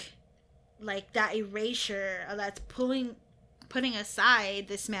 like that erasure that's putting aside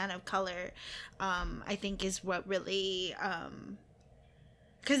this man of color, I think is what really,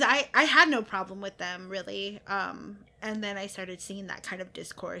 because I had no problem with them, really, and then I started seeing that kind of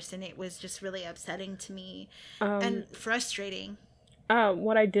discourse, and it was just really upsetting to me and frustrating.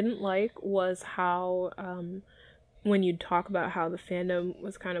 What I didn't like was how when you talk about how the fandom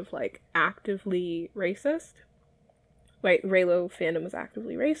was kind of like actively racist, like Reylo fandom was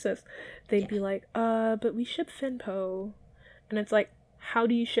actively racist, they'd be like, but we ship Finn Poe. And it's like, how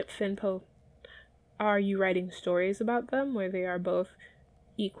do you ship Finn Poe? Are you writing stories about them where they are both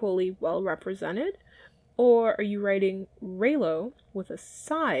equally well represented? Or are you writing Reylo with a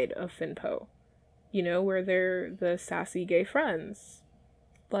side of Finn Poe? You know, where they're the sassy gay friends.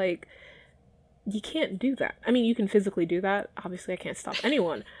 Like, you can't do that. I mean, you can physically do that. Obviously, I can't stop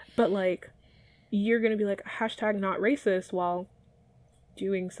anyone. But, like, you're gonna be like, hashtag not racist, while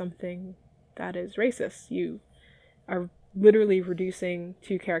doing something that is racist. You are literally reducing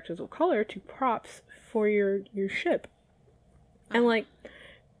two characters of color to props for your ship. And, like,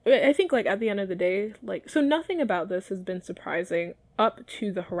 I think, like, at the end of the day, like, so nothing about this has been surprising up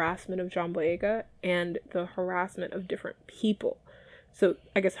to the harassment of John Boyega and the harassment of different people. So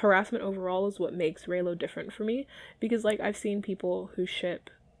I guess harassment overall is what makes Reylo different for me, because, like, I've seen people who ship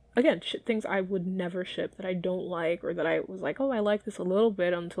things I would never ship, that I don't like, or that I was like, oh, I like this a little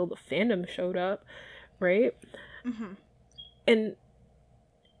bit, until the fandom showed up, right? Mm-hmm. And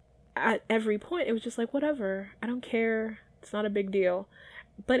at every point, it was just like, whatever, I don't care, it's not a big deal.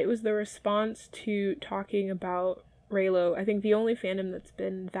 But it was the response to talking about Reylo. I think the only fandom that's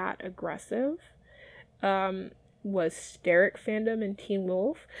been that aggressive was Steric fandom and Teen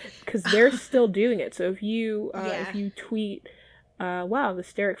Wolf, because they're still doing it. So if you tweet, wow, the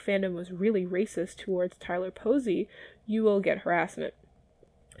Steric fandom was really racist towards Tyler Posey, you will get harassment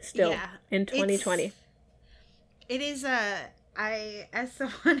still in 2020. It is as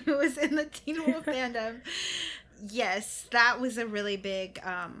someone who was in the Teen Wolf fandom, yes, that was a really big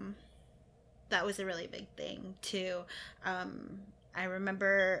thing too. I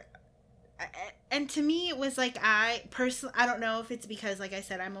remember, and to me it was like, I don't know if it's because, like I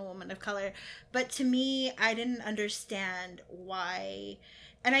said, I'm a woman of color, but to me, I didn't understand why,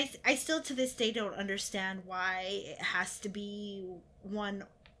 and I still to this day don't understand why it has to be one.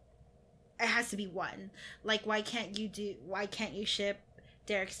 It has to be one. Like, why can't you ship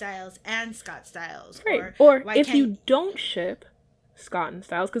Derek Styles and Scott Styles? Right. Or if you don't ship Scott and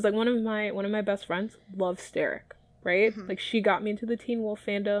Styles, because, like, one of my best friends loves Steric, right? Mm-hmm. Like, she got me into the Teen Wolf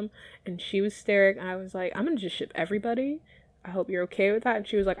fandom, and she was Steric, and I was like, I'm gonna just ship everybody. I hope you're okay with that. And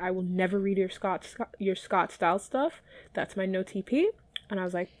she was like, I will never read your Scott Styles stuff. That's my no TP. And I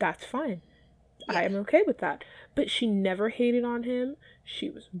was like, that's fine. Yeah. I am okay with that. But she never hated on him.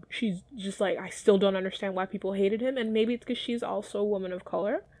 She's just like, I still don't understand why people hated him. And maybe it's because she's also a woman of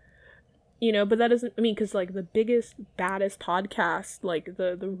color. You know, but that doesn't, I mean, because, like, the biggest, baddest podcast, like,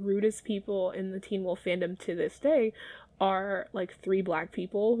 the rudest people in the Teen Wolf fandom to this day are, like, 3 black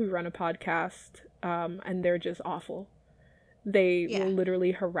people who run a podcast, and they're just awful. They will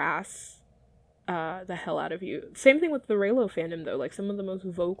literally harass the hell out of you. Same thing with the Reylo fandom, though. Like, some of the most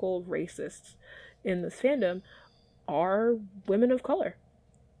vocal racists in this fandom are women of color.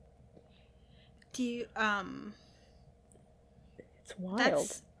 Do you, It's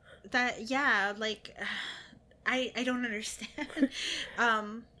wild. I don't understand.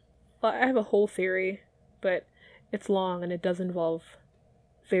 Well, I have a whole theory, but it's long and it does involve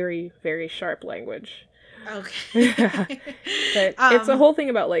very, very sharp language. Okay. But it's a whole thing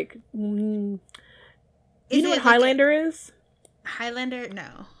about, like, you know what Highlander is? Highlander?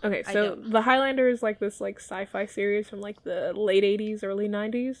 No. Okay, so the Highlander is, like, this, like, sci-fi series from, like, the late 80s, early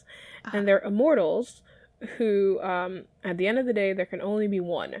 90s, and they're immortals who, at the end of the day, there can only be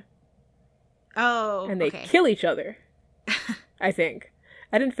one. Oh, and they kill each other, I think.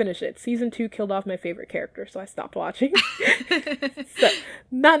 I didn't finish it. Season 2 killed off my favorite character, so I stopped watching. So,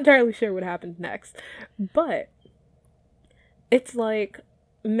 not entirely sure what happened next. But it's like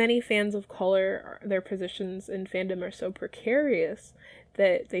many fans of color, their positions in fandom are so precarious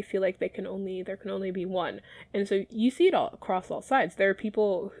that they feel like there can only be one. And so you see it all across all sides. There are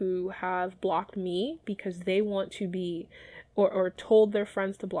people who have blocked me because they want to be, or told their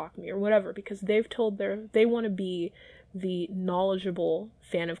friends to block me or whatever, because they want to be the knowledgeable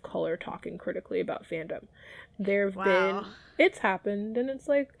fan of color talking critically about fandom. It's happened, and it's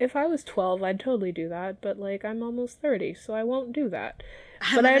like, if I was 12, I'd totally do that, but, like, I'm almost 30, so I won't do that.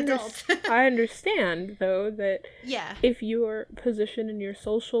 But I understand, though, that if your position in your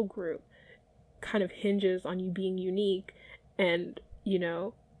social group kind of hinges on you being unique, and, you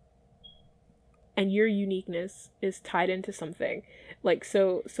know, and your uniqueness is tied into something, like,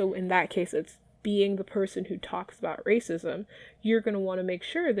 so in that case, it's being the person who talks about racism, you're going to want to make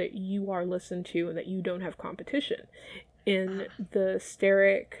sure that you are listened to and that you don't have competition. In the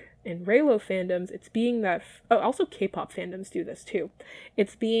Steric and Reylo fandoms, it's being that... also K-pop fandoms do this too.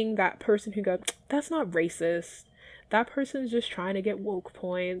 It's being that person who goes, that's not racist. That person is just trying to get woke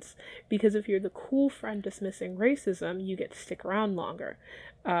points. Because if you're the cool friend dismissing racism, you get to stick around longer.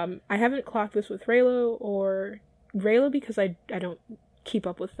 I haven't clocked this with Reylo because I don't keep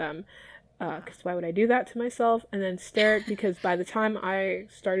up with them. Because why would I do that to myself? And then Steric, because by the time I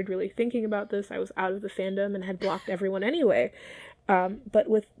started really thinking about this, I was out of the fandom and had blocked everyone anyway. But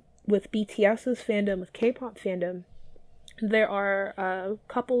with BTS's fandom, with K-pop fandom, there are a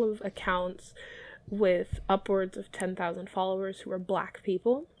couple of accounts with upwards of 10,000 followers who are black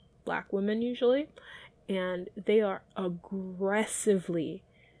people, black women usually, and they are aggressively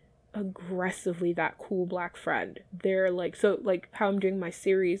that cool black friend. They're like, so like how I'm doing my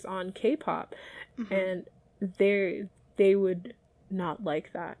series on K-pop, and they would not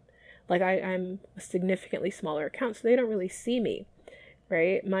like that. Like I'm a significantly smaller account, so they don't really see me,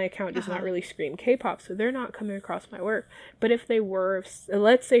 right? My account does not really scream K-pop, so they're not coming across my work. But if they were,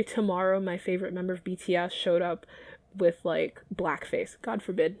 let's say tomorrow my favorite member of BTS showed up with, like, blackface, God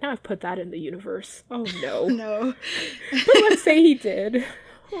forbid, now I've put that in the universe. Oh no. No. But let's say he did.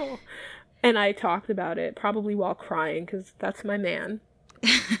 Oh. And I talked about it, probably while crying, because that's my man.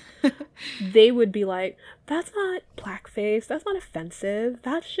 They would be like, that's not blackface, that's not offensive,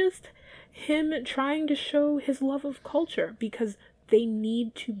 that's just him trying to show his love of culture, because they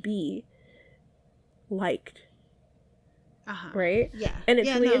need to be liked. Right? Yeah. And it's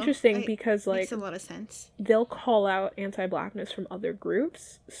really interesting because, like, makes a lot of sense. They'll call out anti-blackness from other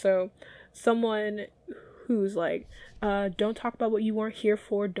groups. So someone who's like, don't talk about what you weren't here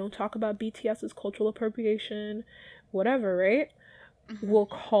for, don't talk about BTS's cultural appropriation, whatever, right? Will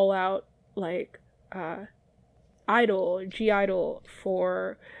call out, like, G-Idol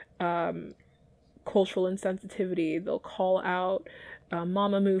for cultural insensitivity. They'll call out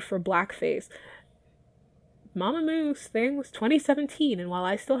Mamamoo for blackface. Mamamoo's thing was 2017, and while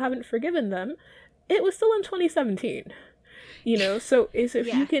I still haven't forgiven them, it was still in 2017. You know, so if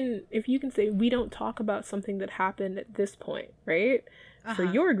you can say, we don't talk about something that happened at this point, right? For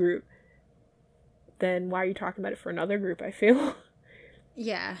your group, then why are you talking about it for another group, I feel?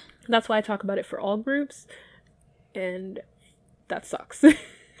 Yeah. That's why I talk about it for all groups, and that sucks.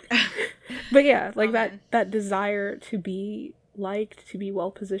 But yeah, like that desire to be liked, to be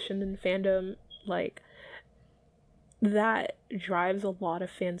well positioned in fandom, like, that drives a lot of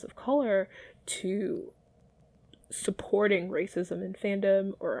fans of color to supporting racism in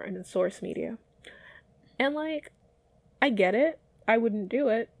fandom or in source media. And, like, I get it. I wouldn't do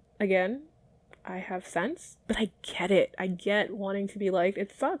it. Again, I have sense, but I get it. I get wanting to be liked.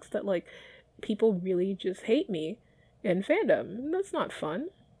 It sucks that, like, people really just hate me in fandom. That's not fun.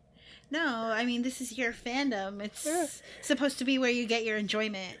 No, I mean, this is your fandom. It's supposed to be where you get your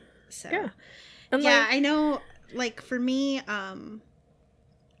enjoyment. So Yeah. And yeah, like, I know, like, for me,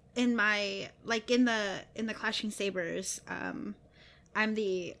 in my, like, in the Clashing Sabers, I'm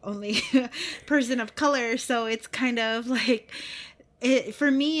the only person of color, so it's kind of like, for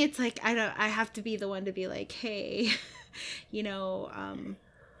me, it's like, I have to be the one to be like, hey, you know,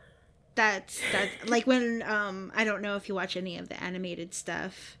 that's like when, I don't know if you watch any of the animated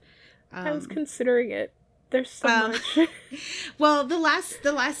stuff. I was considering it. There's so much. Well, the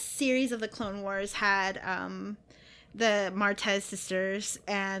last series of the Clone Wars had the Martez sisters,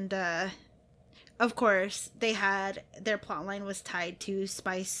 and of course they had their plotline was tied to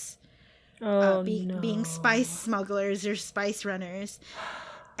spice, being spice smugglers or spice runners,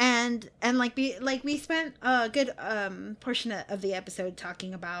 and like we spent a good portion of the episode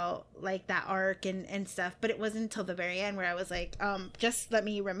talking about like that arc and stuff, but it wasn't until the very end where I was like, just let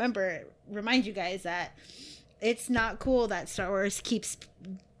me remind you guys that it's not cool that Star Wars keeps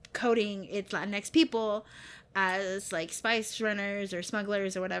coding its Latinx people as like spice runners or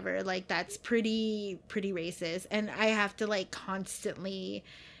smugglers or whatever. Like, that's pretty racist, and I have to like constantly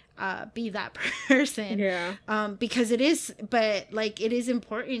be that person. Yeah. Because it is, but like, it is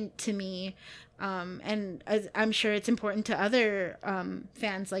important to me, and I'm sure it's important to other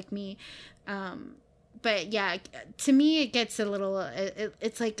fans like me. But yeah, to me, it gets a little,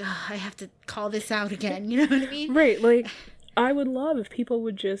 it's like, I have to call this out again. You know what I mean? Right. Like, I would love if people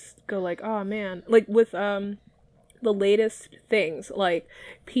would just go like, oh man, like with the latest things, like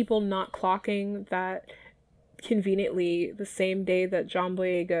people not clocking that conveniently the same day that John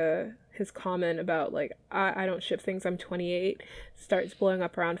Boyega, his comment about like, I don't ship things, I'm 28, starts blowing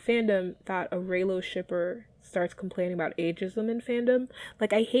up around fandom, that a Reylo shipper starts complaining about ageism in fandom.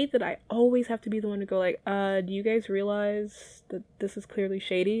 Like, I hate that I always have to be the one to go like, do you guys realize that this is clearly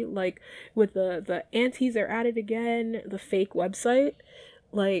shady? Like, with the aunties are at it again, the fake website,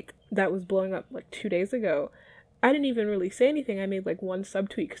 like, that was blowing up like 2 days ago. I didn't even really say anything. I made like one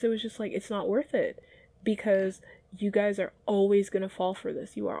subtweet because it was just like, it's not worth it, because you guys are always going to fall for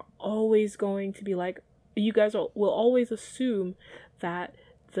this. You are always going to be like, you guys will always assume that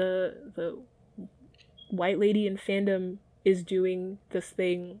the white lady in fandom is doing this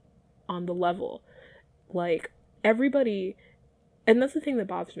thing on the level. Like, everybody, and that's the thing that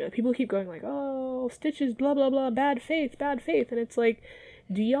bothers me. People keep going like, oh, Stitches, blah, blah, blah, bad faith. And it's like,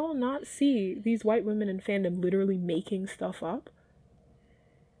 do y'all not see these white women in fandom literally making stuff up?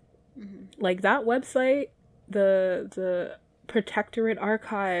 Mm-hmm. Like, that website, the Protectorate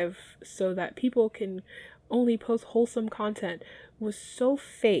archive, so that people can only post wholesome content, was so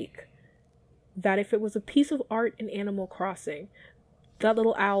fake that if it was a piece of art in Animal Crossing, that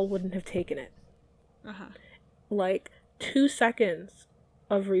little owl wouldn't have taken it. Like, 2 seconds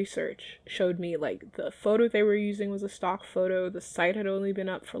of research showed me like the photo they were using was a stock photo. The site had only been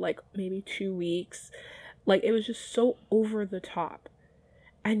up for like maybe 2 weeks. Like, it was just so over the top.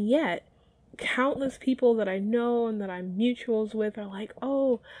 And yet, countless people that I know and that I'm mutuals with are like,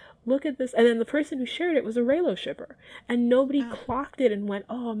 oh, look at this. And then the person who shared it was a Reylo shipper. And nobody clocked it and went,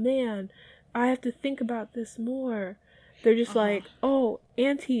 oh man, I have to think about this more. They're just like, oh,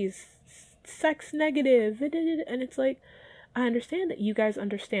 aunties, sex negative. And it's like, I understand that you guys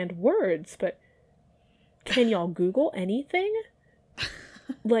understand words, but can y'all Google anything?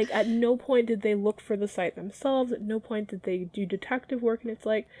 Like, at no point did they look for the site themselves. At no point did they do detective work. And it's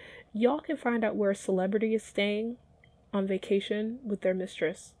like, y'all can find out where a celebrity is staying on vacation with their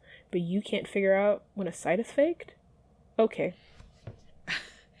mistress, but you can't figure out when a site is faked? Okay.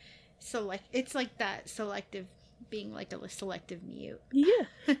 So, like, it's like that selective, being like a selective mute. Yeah.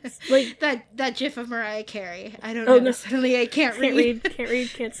 Like that gif of Mariah Carey. I don't know. No. Suddenly I can't read.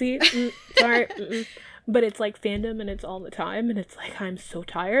 Can't see. Sorry. But it's like fandom and it's all the time, and it's like, I'm so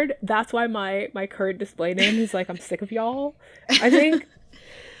tired. That's why my current display name is like, I'm sick of y'all. I think.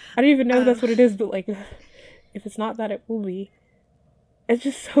 I don't even know if that's what it is, but like, if it's not that, it will be. It's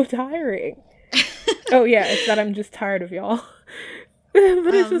just so tiring. Oh yeah, it's that I'm just tired of y'all. But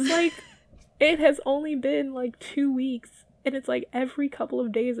it's just like, it has only been like 2 weeks, and it's like every couple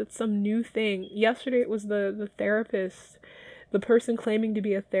of days it's some new thing. Yesterday it was the therapist, the person claiming to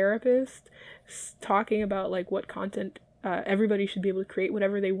be a therapist, talking about like what content everybody should be able to create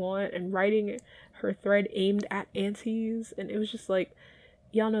whatever they want, and writing her thread aimed at aunties. And it was just like,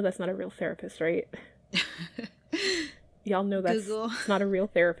 y'all know that's not a real therapist, right? Y'all know that's not a real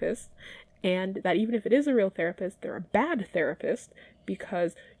therapist. and that even if it is a real therapist, they're a bad therapist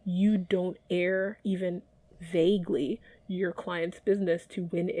because you don't air even vaguely your client's business to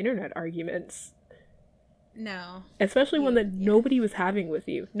win internet arguments. No. Especially one that nobody was having with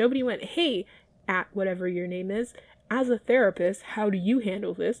you. Nobody went, hey, at whatever your name is, as a therapist, how do you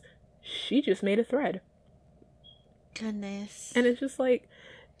handle this? She just made a thread. Goodness. And it's just like,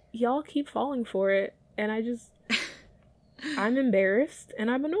 y'all keep falling for it, and I'm embarrassed, and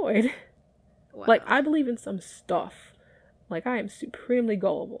I'm annoyed. Wow. Like, I believe in some stuff. Like, I am supremely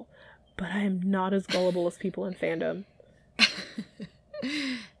gullible, but I am not as gullible as people in fandom.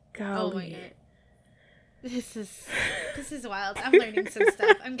 Golly. Oh my god. This is wild. I'm learning some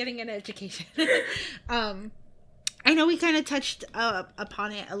stuff. I'm getting an education. I know we kind of touched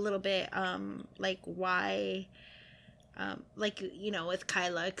upon it a little bit, like why, like, you know, with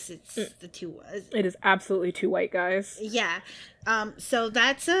Kylux, it's the two. It is absolutely two white guys. Yeah. So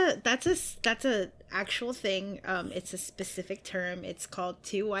that's a actual thing. It's a specific term. It's called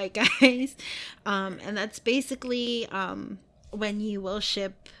two white guys, and that's basically when you will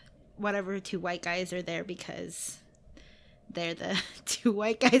ship whatever two white guys are there because they're the two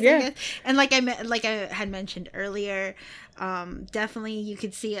white guys, yeah. I guess. And like I had mentioned earlier, definitely you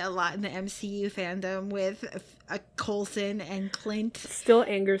could see it a lot in the MCU fandom with Coulson and Clint. Still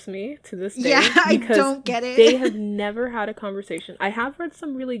angers me to this day. Yeah, I don't get it. They have never had a conversation. I have read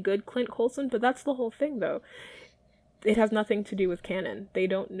some really good Clint Coulson, but that's the whole thing, though. It has nothing to do with canon. They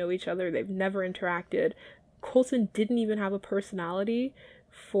don't know each other. They've never interacted. Coulson didn't even have a personality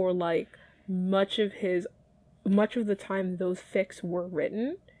for like much of the time those fics were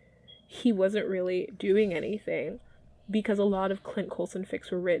written. He wasn't really doing anything because a lot of Clint Coulson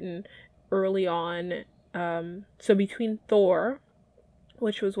fics were written early on. So between Thor,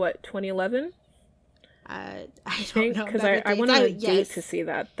 which was what, 2011? I don't know, because I went on a date to see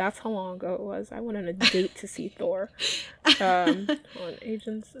that. That's how long ago it was. I went on a date to see Thor. On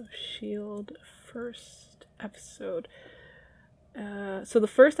Agents of S.H.I.E.L.D. first episode. So the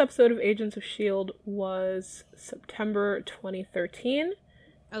first episode of Agents of S.H.I.E.L.D. was September 2013.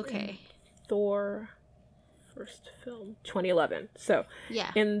 Okay. Thor first film 2011. So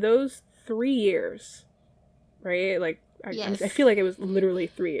yeah, in those 3 years, right? Like I feel like it was literally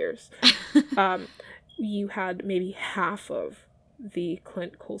 3 years. You had maybe half of the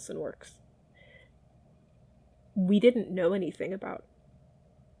Clint Coulson works. We didn't know anything about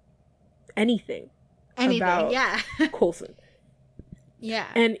anything about Coulson. Yeah.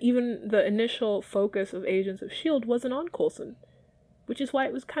 And even the initial focus of Agents of S.H.I.E.L.D. wasn't on Coulson, which is why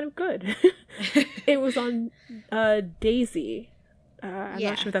it was kind of good. It was on Daisy. I'm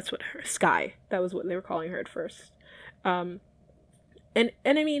not sure if that's what Sky. That was what they were calling her at first. And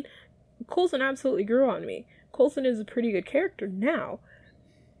I mean, Coulson absolutely grew on me. Coulson is a pretty good character now.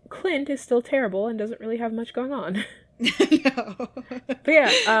 Clint is still terrible and doesn't really have much going on. No. But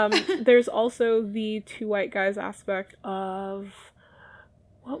yeah, there's also the two white guys aspect of,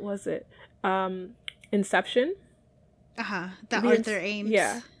 what was it? Inception. The Arthur Ames.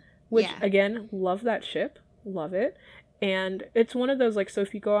 Yeah. Which, again, love that ship. Love it. And it's one of those, like, so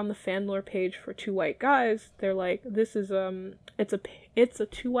if you go on the fan lore page for two white guys, they're like, this is, it's a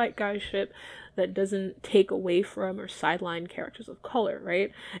two white guys ship that doesn't take away from or sideline characters of color,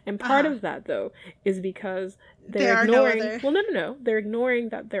 right? And part of that, though, is because they're ignoring, they're ignoring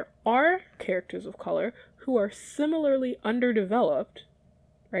that there are characters of color who are similarly underdeveloped,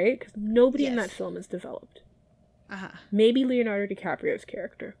 right? Because nobody in that film is developed. Maybe Leonardo DiCaprio's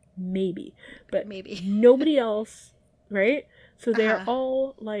character. Maybe. But nobody else, right? So they're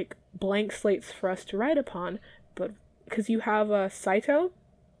all, like, blank slates for us to write upon. But because you have Saito,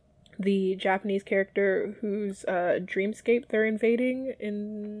 the Japanese character whose dreamscape they're invading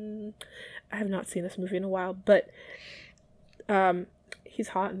in... I have not seen this movie in a while, but he's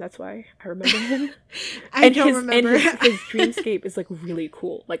hot, and that's why I remember him. I don't remember. And his dreamscape is, like, really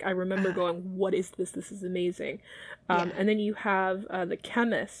cool. Like, I remember going, what is this? This is amazing. And then you have the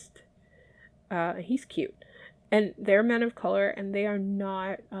chemist. He's cute. And they're men of color, and they are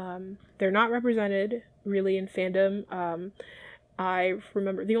not, they're not represented, really, in fandom. I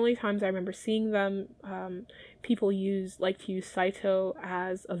remember, the only times I remember seeing them, people like to use Saito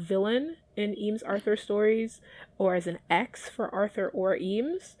as a villain in Eames Arthur stories, or as an X for Arthur or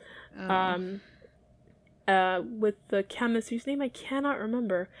Eames. With the chemist, whose name I cannot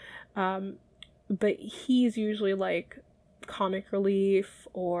remember, but he's usually like comic relief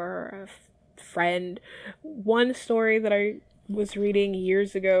or a friend. One story that I was reading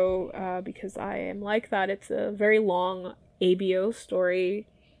years ago, because I am like that, it's a very long ABO story,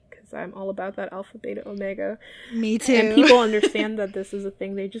 because because I'm all about that alpha, beta, omega. Me too. And people understand that this is a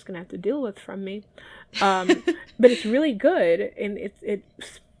thing they're just going to have to deal with from me. But it's really good, and it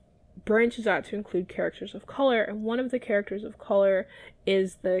branches out to include characters of color, and one of the characters of color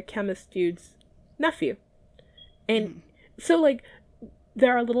is the chemist dude's nephew. And so, like,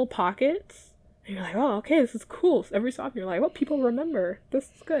 there are little pockets, and you're like, oh, okay, this is cool. So every so often you're like, well, people remember.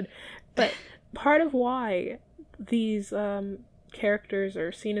 This is good. But part of why these characters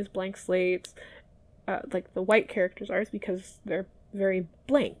are seen as blank slates, like the white characters are, is because they're very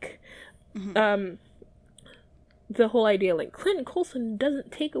blank. The whole idea, like, Clint Coulson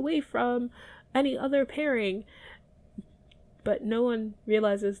doesn't take away from any other pairing, but no one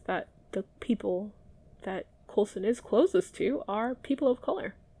realizes that the people that Coulson is closest to are people of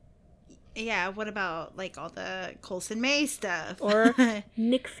color. Yeah, what about, like, all the Coulson May stuff? Or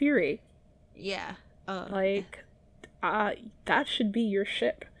Nick Fury. Yeah. Like, that should be your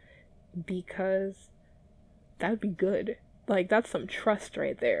ship, because that would be good. Like, that's some trust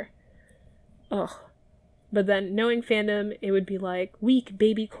right there. Ugh. But then, knowing fandom, it would be like weak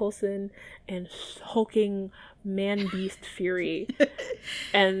baby Coulson and hulking man-beast Fury.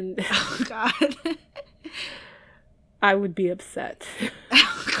 And oh, God. I would be upset.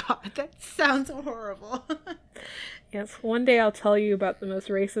 Oh, God, that sounds horrible. Yes, one day I'll tell you about the most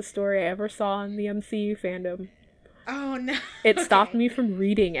racist story I ever saw in the MCU fandom. Oh, no. It stopped me from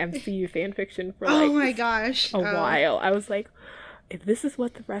reading MCU fanfiction for, like, oh my gosh, a while. I was like, if this is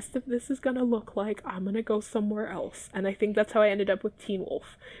what the rest of this is gonna look like, I'm gonna go somewhere else. And I think that's how I ended up with Teen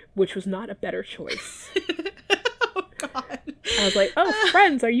Wolf, which was not a better choice. Oh, God. I was like, oh,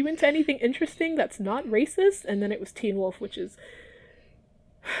 Friends, are you into anything interesting that's not racist? And then it was Teen Wolf, which is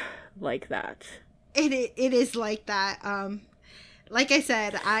like that. It is like that. Like I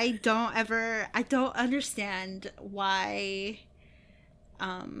said, I don't understand why,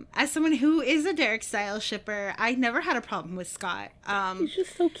 as someone who is a Derek Styles shipper, I never had a problem with Scott. He's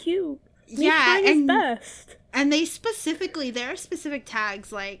just so cute. Yeah, and his best. And there are specific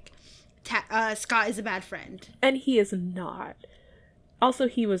tags like Scott is a bad friend, and he is not. Also,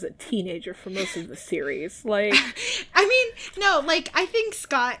 he was a teenager for most of the series. Like, I mean, no, like, I think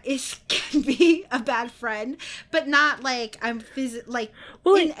Scott can be a bad friend, but not like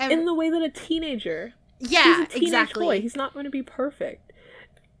well, in the way that a teenager. Yeah, he's a teenage exactly. boy. He's not going to be perfect.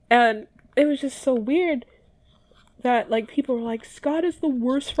 And it was just so weird that, like, people were like, Scott is the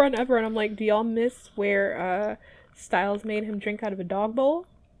worst friend ever. And I'm like, do y'all miss where Styles made him drink out of a dog bowl?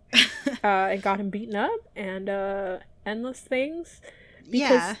 And got him beaten up? And endless things?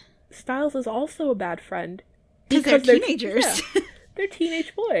 Because Styles is also a bad friend. Because they're teenagers. Yeah, they're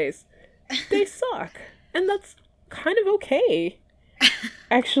teenage boys. They suck. And that's kind of okay.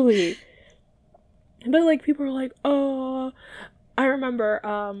 Actually. But, like, people were like, oh... I remember,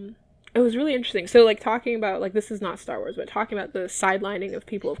 it was really interesting. So, like, talking about, like, this is not Star Wars, but talking about the sidelining of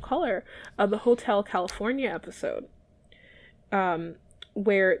people of color, the Hotel California episode, or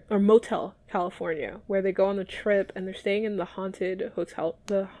Motel California, where they go on the trip and they're staying in the haunted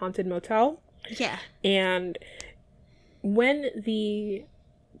motel. Yeah. And when the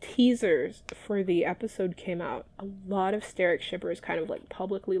teasers for the episode came out, a lot of Steric shippers kind of, like,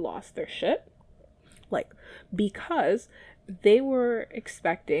 publicly lost their shit. Like, because they were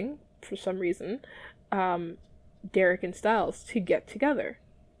expecting, for some reason, Derek and Styles to get together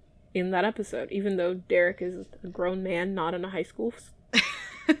in that episode, even though Derek is a grown man, not on a high school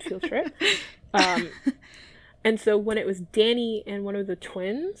field trip. And so when it was Danny and one of the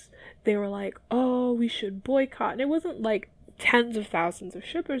twins, they were like, oh, we should boycott. And it wasn't like tens of thousands of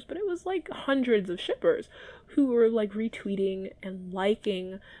shippers, but it was like hundreds of shippers who were like retweeting and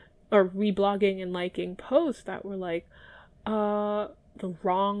liking or reblogging and liking posts that were like, the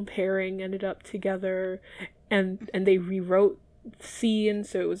wrong pairing ended up together, and they rewrote scenes,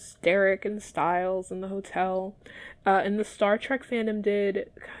 so it was Derek and Styles in the hotel. And the Star Trek fandom did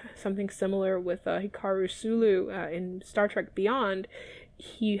something similar with Hikaru Sulu in Star Trek Beyond.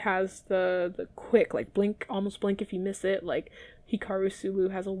 He has the quick, like, almost blink if you miss it, like, Hikaru Sulu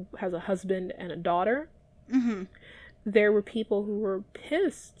has a husband and a daughter. Mm-hmm. There were people who were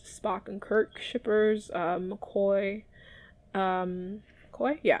pissed, Spock and Kirk shippers, McCoy, and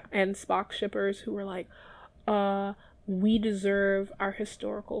Spock shippers who were like, we deserve our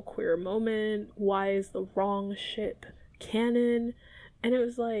historical queer moment. Why is the wrong ship canon? And it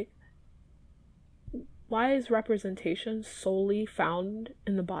was like, why is representation solely found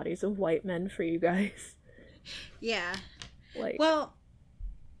in the bodies of white men for you guys? Yeah. Like, well,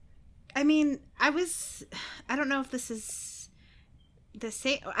 I mean, I don't know if this is the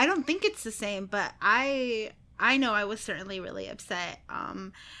same. I don't think it's the same, but I know I was certainly really upset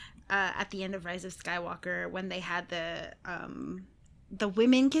at the end of Rise of Skywalker when they had the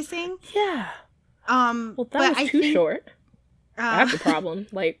women kissing. Yeah. Well, that was too short. That's the problem.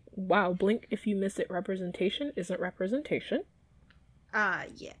 Like, wow, blink if you miss it. Representation isn't representation.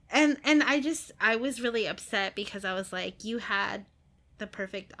 Yeah. And I was really upset because I was like, you had the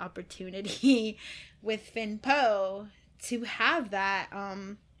perfect opportunity with Finn Poe to have that,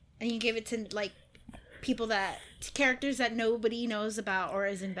 and you gave it to, like, characters that nobody knows about or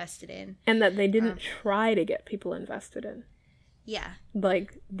is invested in. And that they didn't try to get people invested in. Yeah.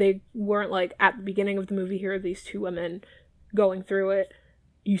 Like, they weren't like, at the beginning of the movie, here are these two women going through it.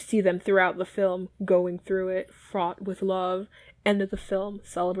 You see them throughout the film going through it, fraught with love. End of the film,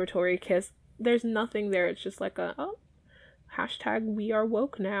 celebratory kiss. There's nothing there. It's just like hashtag we are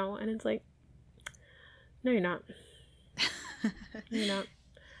woke now. And it's like, no, you're not. You're not.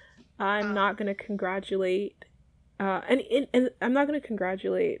 I'm not going to congratulate, and I'm not going to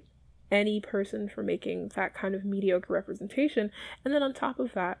congratulate any person for making that kind of mediocre representation. And then on top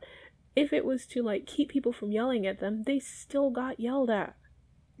of that, if it was to, like, keep people from yelling at them, they still got yelled at.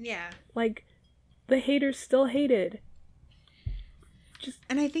 Yeah. Like, the haters still hated.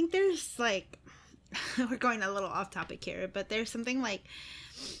 And I think there's, like, we're going a little off topic here, but there's something like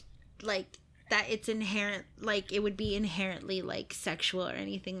that it's inherent, like, it would be inherently, like, sexual or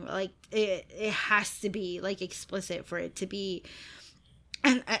anything, like, it has to be, like, explicit for it to be,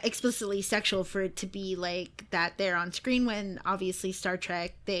 and explicitly sexual for it to be, like, that there on screen. When obviously Star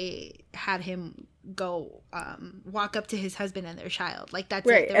Trek, they had him go walk up to his husband and their child, like, that's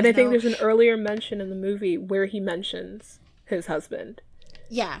right. it. And I think there's an earlier mention in the movie where he mentions his husband.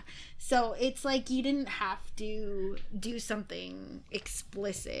 Yeah, so it's like you didn't have to do something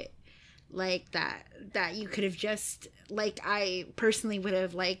explicit like that you could have just, like, I personally would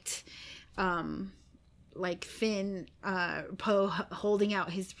have liked like Finn Poe holding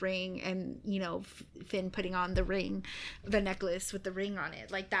out his ring, and, you know, Finn putting on the necklace with the ring on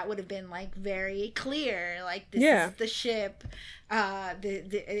it. Like, that would have been, like, very clear, like, this is the ship,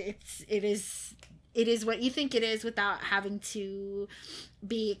 it is what you think it is, without having to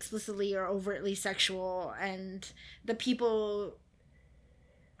be explicitly or overtly sexual. And the people,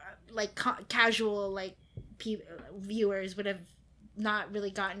 like, casual, like, viewers would have not really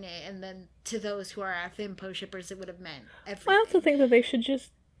gotten it, and then to those who are Finn Poe shippers, it would have meant everything. I also think that they should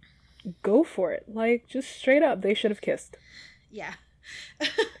just go for it. Like, just straight up, they should have kissed. Yeah.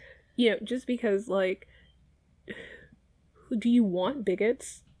 You know, just because, like, do you want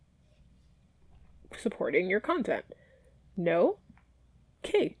bigots supporting your content? No?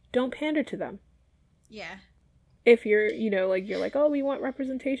 Okay, don't pander to them. Yeah. If you're, you know, like, you're like, oh, we want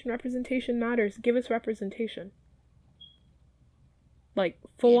representation matters, give us representation. Like,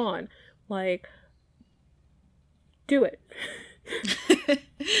 full on. Like, do it.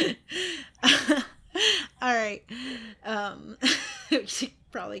 All right. We should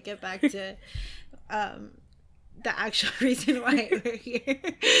probably get back to the actual reason why we're here.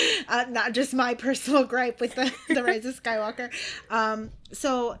 Not just my personal gripe with the Rise of Skywalker.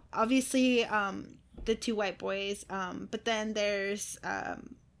 So obviously the two white boys, but then there's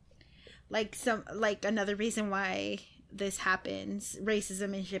another reason why this happens,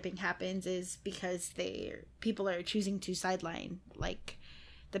 racism and shipping happens, is because people are choosing to sideline, like,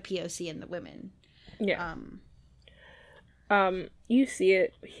 the POC and the women. Yeah. You see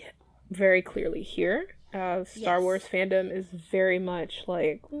it very clearly here. Star Wars fandom is very much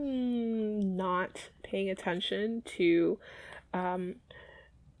like not paying attention to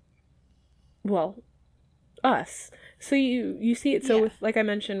us. So you see it. So with, like I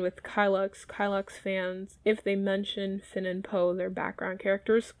mentioned, with Kylux fans, if they mention Finn and Poe, their background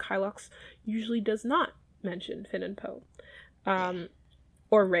characters, Kylux usually does not mention Finn and Poe,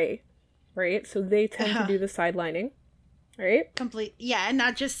 or Rey, right? So they tend to do the sidelining, right? And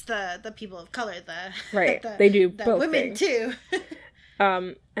not just the people of color, right. They do both women things too.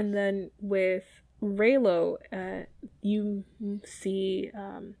 And then with Reylo, you see,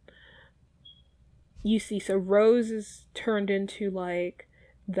 so Rose is turned into, like,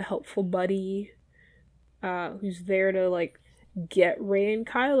 the helpful buddy, who's there to, like, get Rey and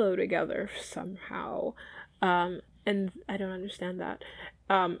Kylo together somehow. And I don't understand that.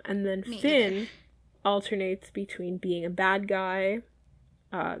 And then Finn alternates between being a bad guy,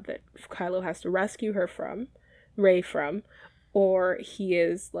 that Kylo has to rescue Rey from, or he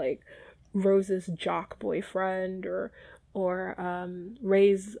is, like, Rose's jock boyfriend, or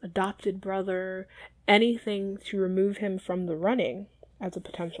Rey's adopted brother, anything to remove him from the running as a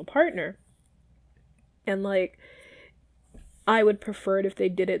potential partner. And, like, I would prefer it if they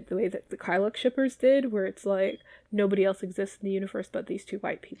did it the way that the Kylux shippers did, where it's like nobody else exists in the universe but these two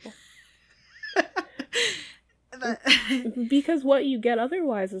white people. Because what you get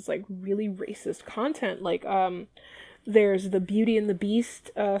otherwise is like really racist content. Like there's the Beauty and the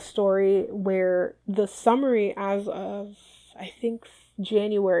Beast story where the summary as of I think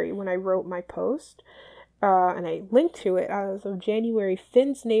January when I wrote my post, and I linked to it, as of January,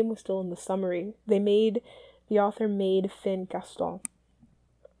 Finn's name was still in the summary. The author made Finn Gaston.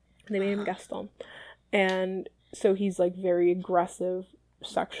 They made him Gaston. And so he's like very aggressive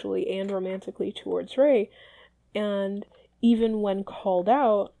sexually and romantically towards Rey. And even when called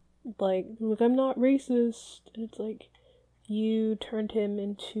out, like, I'm not racist. And it's like, you turned him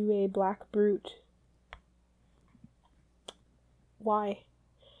into a black brute. Why?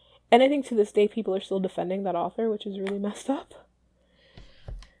 And I think to this day people are still defending that author, which is really messed up.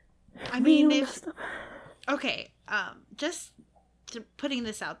 I mean, okay, just putting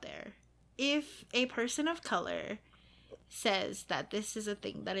this out there. If a person of color says that this is a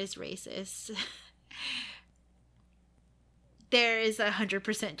thing that is racist, there is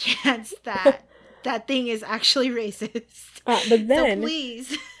 100% chance that that thing is actually racist. But then, so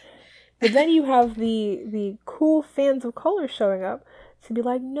please. But then you have the cool fans of color showing up to be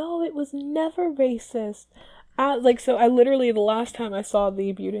like, no, it was never racist. So I literally, the last time I saw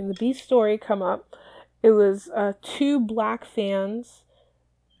the Beauty and the Beast story come up, it was two black fans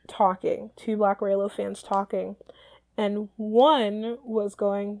talking, two black Reylo fans talking, and one was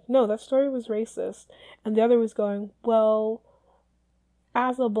going, no, that story was racist, and the other was going, well,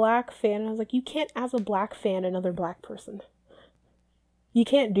 as a black fan, and I was like, you can't as a black fan another black person. You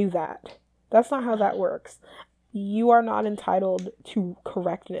can't do that. That's not how that works. You are not entitled to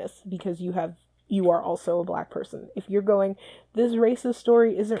correctness because you are also a black person. If you're going, this racist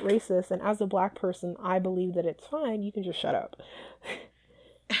story isn't racist, and as a black person, I believe that it's fine, you can just shut up.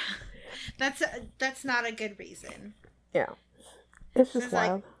 That's not a good reason. Yeah. It's just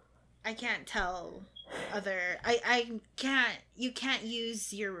wild. Like, I can't tell you can't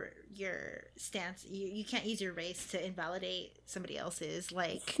use your stance, you can't use your race to invalidate somebody else's,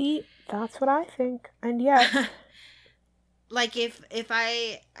 like. See, that's what I think. And yeah. Like if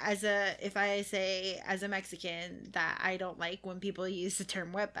I say as a Mexican that I don't like when people use the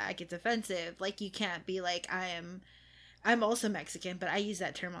term wetback, it's offensive. Like, you can't be like, I'm also Mexican, but I use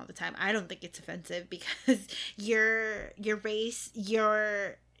that term all the time. I don't think it's offensive because your race,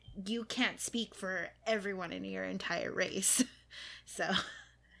 you can't speak for everyone in your entire race. So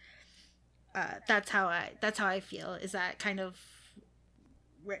that's how I feel. Is that kind of,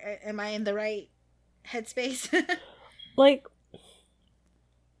 am I in the right headspace? Like,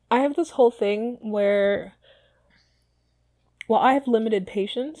 I have this whole thing where, well, I have limited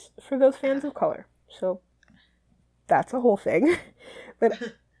patience for those fans of color, so that's a whole thing.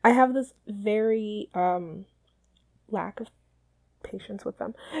 But I have this very lack of patience with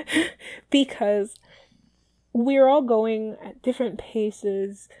them because we're all going at different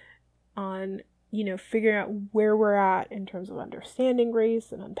paces on, figuring out where we're at in terms of understanding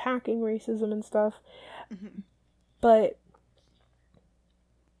race and unpacking racism and stuff. Mm-hmm. But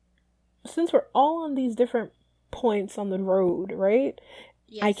since we're all on these different points on the road, right?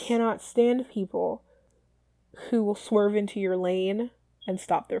 Yes. I cannot stand people who will swerve into your lane and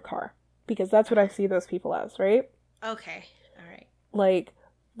stop their car. Because that's what I see those people as, right? Okay. All right. Like,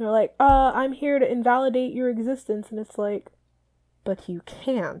 they're like, I'm here to invalidate your existence. And it's like, but you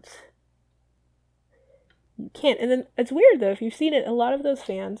can't. You can't. And then it's weird, though. If you've seen it, a lot of those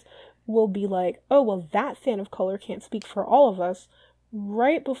fans will be like, oh, well, that fan of color can't speak for all of us,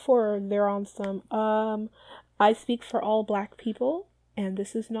 right before they're on some, I speak for all black people, and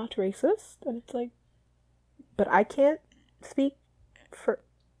this is not racist. And it's like, but I can't speak for,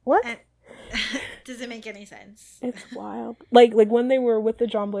 what? Does it make any sense? It's wild. Like when they were with the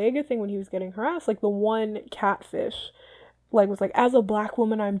John Boyega thing, when he was getting harassed, like the one catfish, like, was like, as a black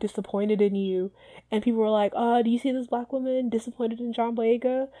woman, I'm disappointed in you. And people were like, do you see this black woman disappointed in John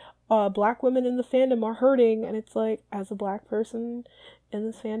Boyega? Black women in the fandom are hurting. And it's like, as a black person in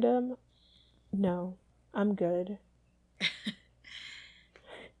this fandom, no, I'm good.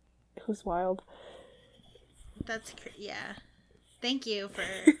 It was wild. Yeah. Thank you for,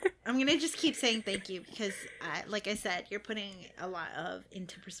 I'm going to just keep saying thank you because, like I said, you're putting a lot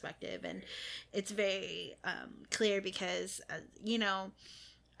into perspective, and it's very clear because,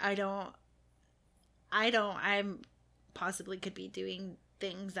 I'm possibly could be doing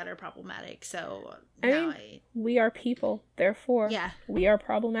things that are problematic. So we are people, therefore, yeah, we are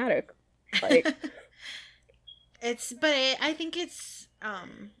problematic. Like, I think it's,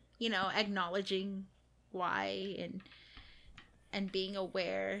 acknowledging why, and and being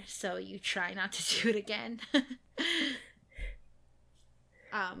aware, so you try not to do it again.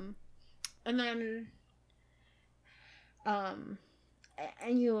 And then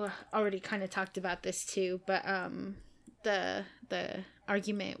and you already kind of talked about this too, but the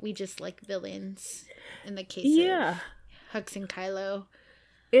argument, we just like villains in the case of Hux and Kylo.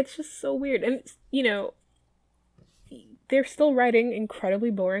 It's just so weird. And you know, they're still writing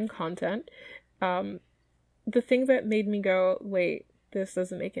incredibly boring content. The thing that made me go, wait, this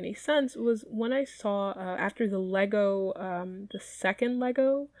doesn't make any sense, was when I saw after the Lego the second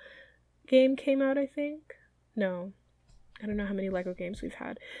Lego game came out, I think. No, I don't know how many Lego games we've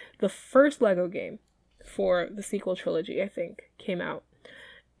had. The first Lego game for the sequel trilogy, I think, came out.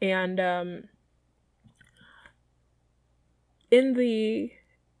 And in the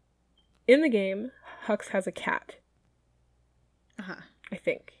game, Hux has a cat. I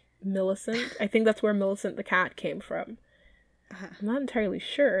think. Millicent. I think that's where Millicent the cat came from. I'm not entirely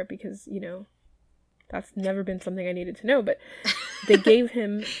sure because, you know, that's never been something I needed to know, but they gave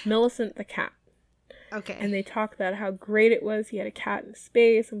him Millicent the cat. Okay. And they talked about how great it was. He had a cat in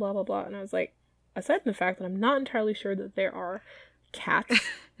space and blah, blah, blah. And I was like, aside from the fact that I'm not entirely sure that there are cats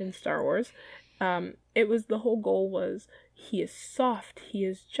in Star Wars, it was, the whole goal was, he is soft, he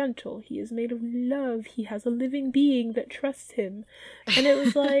is gentle, he is made of love, he has a living being that trusts him. And it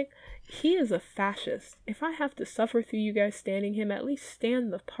was like, he is a fascist. If I have to suffer through you guys standing him, at least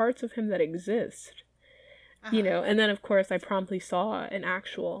stand the parts of him that exist. You know, and then of course I promptly saw an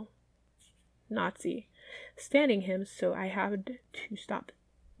actual Nazi standing him, so I had to stop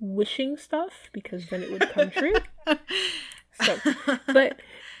wishing stuff because then it would come true. So, but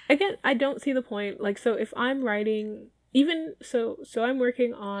again, I don't see the point. Like, so if I'm writing, even so I'm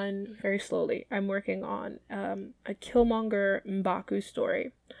working on, very slowly, I'm working on a Killmonger M'Baku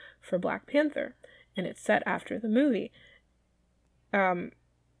story for Black Panther, and it's set after the movie.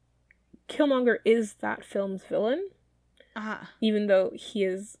 Killmonger is that film's villain, even though he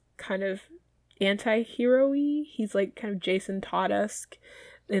is kind of anti-hero-y. He's like kind of Jason Todd-esque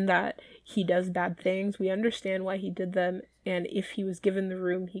in that he does bad things. We understand why he did them, and if he was given the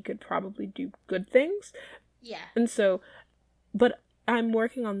room, he could probably do good things. Yeah. And so, but I'm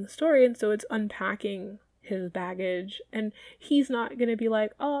working on the story, and so it's unpacking his baggage, and he's not gonna be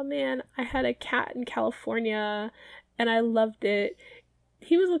like, oh man, I had a cat in California and I loved it.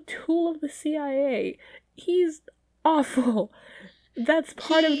 He was a tool of the CIA. He's awful. That's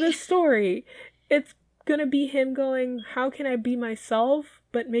part of the story. It's gonna be him going, how can I be myself,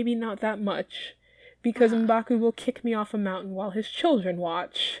 but maybe not that much, because M'Baku will kick me off a mountain while his children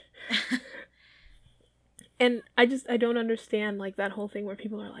watch. And I don't understand, like, that whole thing where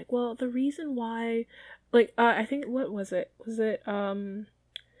people are like, well, the reason why, like, I think, what was it? Was it,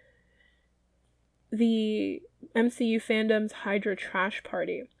 the MCU fandom's Hydra trash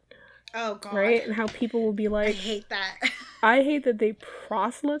party? Oh, God. Right? And how people will be like... I hate that. I hate that they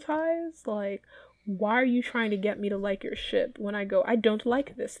proselytize, like, why are you trying to get me to like your ship when I go, I don't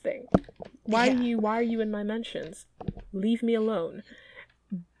like this thing. Why are you in my mentions? Leave me alone.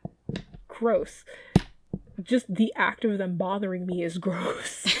 Gross. Just the act of them bothering me is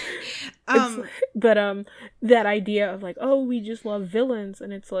gross. But that idea of like, oh, we just love villains,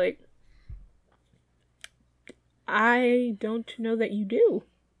 and it's like, I don't know that you do.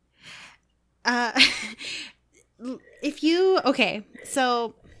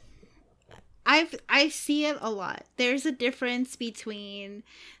 So I see it a lot. There's a difference between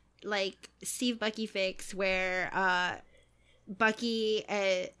like Steve Bucky Fix, where Bucky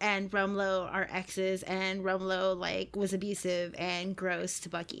and Rumlow are exes, and Rumlow like was abusive and gross to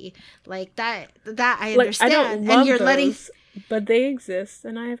Bucky. Like that I understand. I don't love and you're those, letting, but they exist,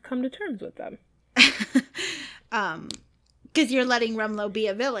 and I have come to terms with them. because you're letting Rumlow be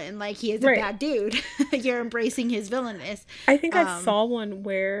a villain, like he is a bad dude. You're embracing his villainous. I think I saw one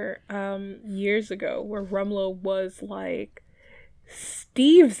where years ago where Rumlow was like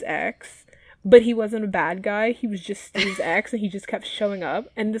Steve's ex, but he wasn't a bad guy. He was just Steve's ex, and he just kept showing up.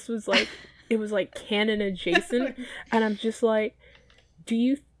 And this was like, it was like canon adjacent. And I'm just like,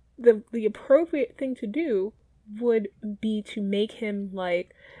 the appropriate thing to do would be to make him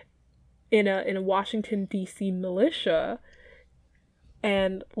like in a Washington DC militia,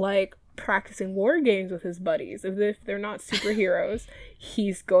 and like practicing war games with his buddies. If they're not superheroes,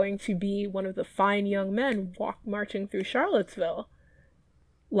 he's going to be one of the fine young men marching through Charlottesville.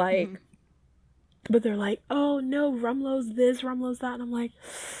 Like, but they're like, oh no, Rumlow's this, Rumlow's that, and I'm like,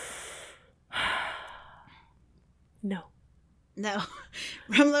 no,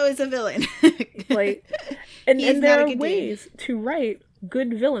 Rumlow is a villain. Like, and there are ways to write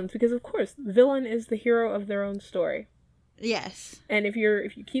good villains, because of course, villain is the hero of their own story. Yes. And if you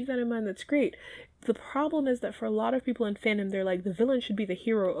keep that in mind, that's great. The problem is that for a lot of people in fandom, they're like, the villain should be the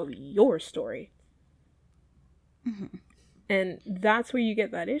hero of your story. Mm-hmm. And that's where you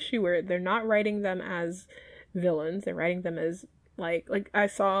get that issue where they're not writing them as villains. They're writing them as like I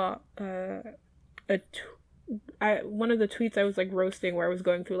saw one of the tweets I was like roasting where I was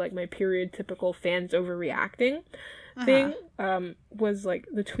going through like my period typical fans overreacting thing, was like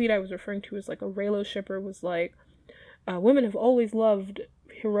the tweet I was referring to was like a Reylo shipper was like, women have always loved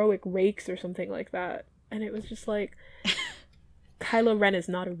heroic rakes or something like that. And it was just like, Kylo Ren is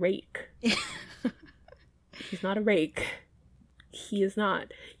not a rake. He's not a rake. He is not.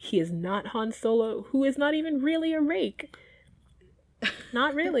 He is not Han Solo, who is not even really a rake.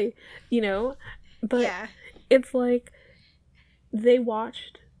 Not really, you know? But yeah. It's like, they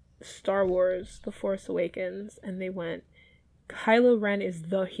watched Star Wars The Force Awakens, and they went, Kylo Ren is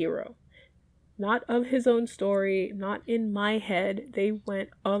the hero. Not of his own story, not in my head. They went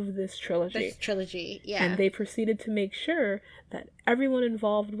of this trilogy. Yeah. And they proceeded to make sure that everyone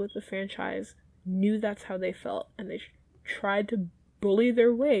involved with the franchise knew that's how they felt. And they tried to bully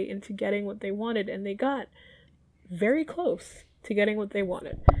their way into getting what they wanted. And they got very close to getting what they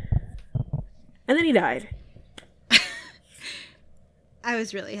wanted. And then he died. I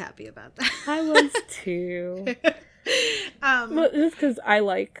was really happy about that. I was too. But just because I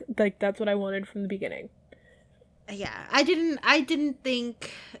like that's what I wanted from the beginning. Yeah, I didn't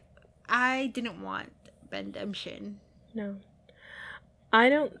want Bendemption. No, I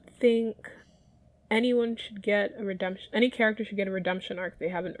don't think anyone should get a redemption. Any character should get a redemption arc they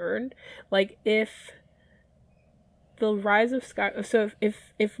haven't earned. Like if the Rise of Sky. So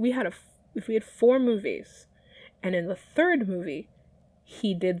if we had 4 movies, and in the 3rd movie,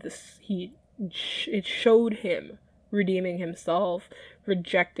 he did this. It showed him redeeming himself,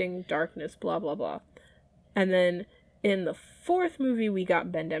 rejecting darkness, blah blah blah. And then in the 4th movie we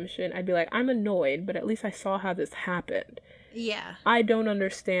got Bendemption. I'd be like, I'm annoyed, but at least I saw how this happened. Yeah. I don't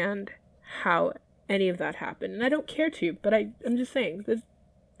understand how any of that happened, and I don't care to, but I'm just saying this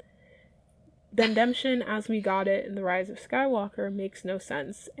Bendemption as we got it in The Rise of Skywalker makes no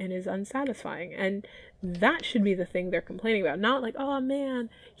sense and is unsatisfying, and that should be the thing they're complaining about. Not like, oh man,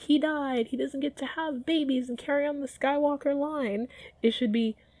 he died, he doesn't get to have babies and carry on the Skywalker line. It should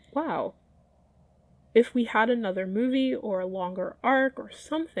be, wow, if we had another movie or a longer arc or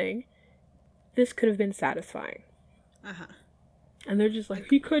something, this could have been satisfying. Uh-huh. And they're just like,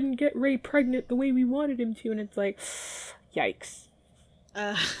 he couldn't get Rey pregnant the way we wanted him to, and it's like, yikes.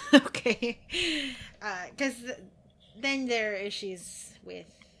 Okay. Because then there are issues with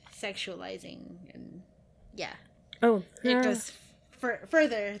sexualizing and yeah. Oh, it goes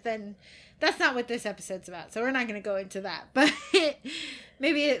further than that's not what this episode's about. So we're not going to go into that. But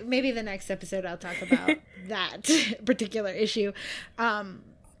maybe the next episode I'll talk about that particular issue.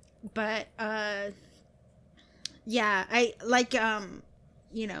 But yeah, I like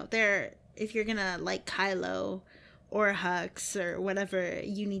you know, if you're going to like Kylo or Hux or whatever,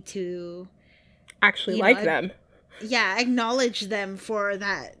 you need to actually like them. Yeah, acknowledge them for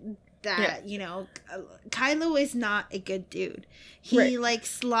that you know, Kylo is not a good dude. He like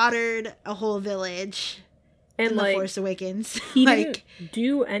slaughtered a whole village in The Force Awakens. He didn't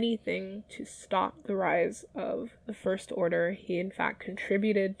do anything to stop the rise of the First Order. He in fact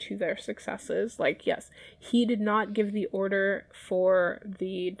contributed to their successes. Like, yes, he did not give the order for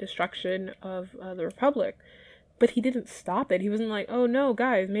the destruction of the Republic, but he didn't stop it. He wasn't like, oh no,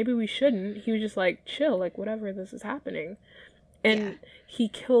 guys, maybe we shouldn't. He was just like, chill, like, whatever, this is happening. And he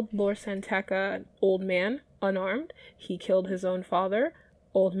killed Lor San Tekka, an old man, unarmed. He killed his own father,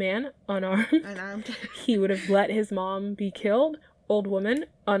 old man, unarmed. He would have let his mom be killed, old woman,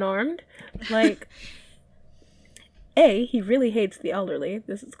 unarmed. Like, he really hates the elderly.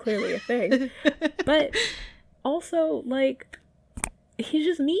 This is clearly a thing. But also, like, he's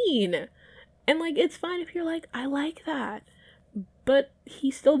just mean. And, like, it's fine if you're like, I like that. But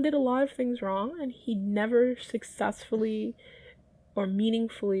he still did a lot of things wrong, and he never successfully or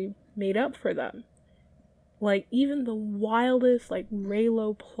meaningfully made up for them. Like, even the wildest, like,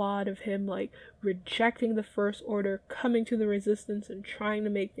 Reylo plot of him, like, rejecting the First Order, coming to the Resistance, and trying to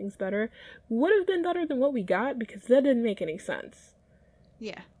make things better, would have been better than what we got, because that didn't make any sense.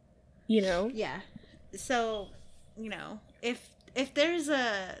 Yeah. You know? Yeah. So, you know, if there's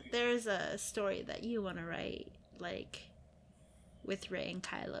a story that you want to write, like, with Rey and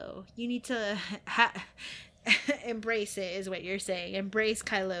Kylo, you need to embrace it, is what you're saying. Embrace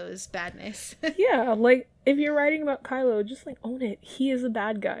Kylo's badness. Yeah, like, if you're writing about Kylo, just, like, own it. He is a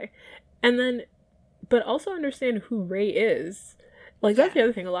bad guy. And then, but also understand who Rey is. Like, that's the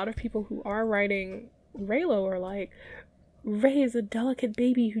other thing. A lot of people who are writing Reylo are like, Rey is a delicate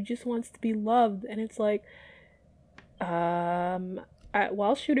baby who just wants to be loved. And it's like,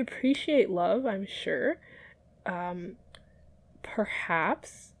 while she would appreciate love, I'm sure,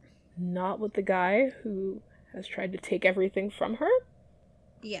 perhaps not with the guy who has tried to take everything from her.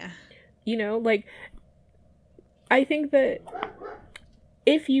 Yeah. You know, like, I think that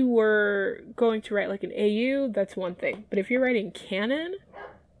if you were going to write like an AU, that's one thing. But if you're writing canon,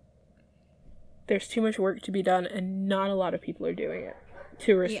 there's too much work to be done, and not a lot of people are doing it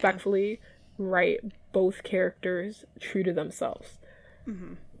to respectfully write both characters true to themselves.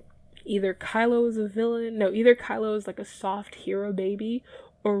 Mm-hmm. Either Kylo is a villain, either Kylo is like a soft hero baby,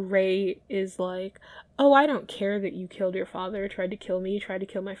 or Rey is like, oh, I don't care that you killed your father, tried to kill me, tried to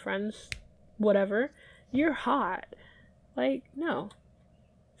kill my friends, whatever. You're hot. Like, no.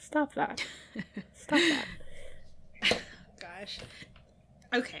 Stop that. Stop that. Gosh.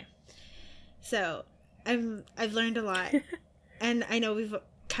 Okay. So, I've learned a lot. And I know we've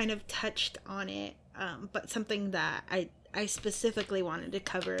kind of touched on it, but something that I specifically wanted to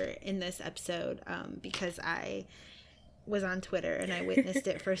cover in this episode, because I was on Twitter and I witnessed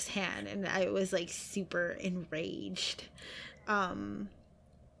it firsthand, and I was like super enraged.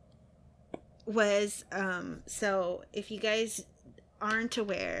 So if you guys aren't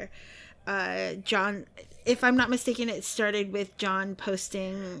aware, John, if I'm not mistaken, it started with John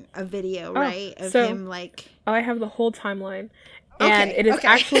posting a video, right? Of him like... I have the whole timeline. And it is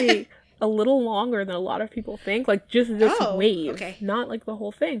actually a little longer than a lot of people think. Like, just this wave. Okay. Not like the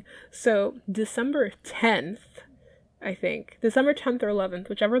whole thing. So, December 10th, I think. December 10th or 11th,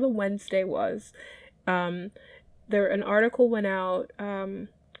 whichever the Wednesday was. An article went out.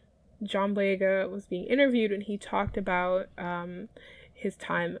 John Boyega was being interviewed, and he talked about his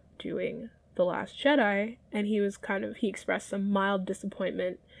time doing The Last Jedi, and he expressed some mild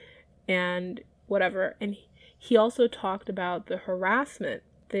disappointment and whatever, and he also talked about the harassment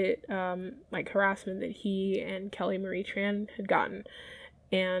that he and Kelly Marie Tran had gotten,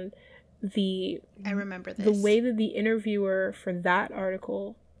 and I remember this. The way that the interviewer for that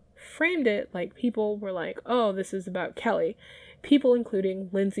article framed it, like, people were like, oh, this is about Kelly. People including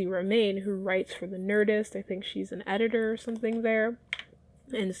Lindsay Romaine, who writes for The Nerdist. I think she's an editor or something there.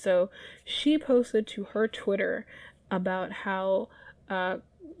 And so she posted to her Twitter about how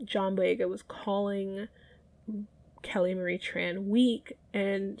John Boyega was calling Kelly Marie Tran weak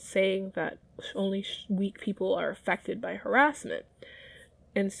and saying that only weak people are affected by harassment.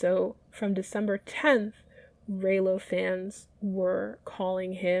 And so from December 10th, Reylo fans were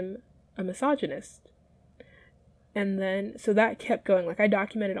calling him a misogynist. And then, so that kept going. Like, I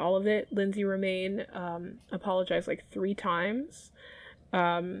documented all of it. Lindsay Romaine apologized like 3 times.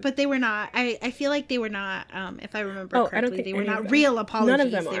 But they were not, I feel like they were not, if I remember correctly, they were not real apologies. None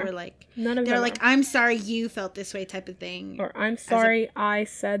of them they are. were like, they're like, I'm sorry you felt this way type of thing. Or, I'm sorry I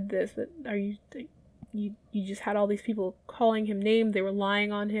said this. But you just had all these people calling him names. They were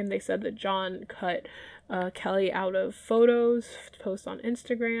lying on him. They said that John cut Kelly out of photos to post on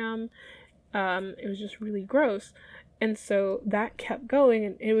Instagram. It was just really gross. And so that kept going,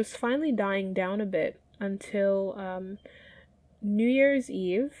 and it was finally dying down a bit until New Year's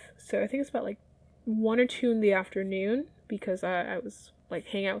Eve. So I think it's about like 1 or 2 in the afternoon, because I was like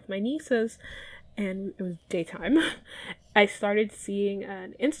hanging out with my nieces and it was daytime. I started seeing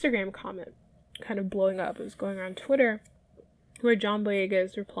an Instagram comment kind of blowing up. It was going around Twitter where John Boyega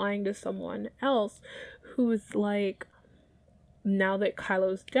is replying to someone else who was like, now that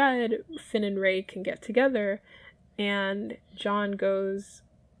Kylo's dead, Finn and Rey can get together. And John goes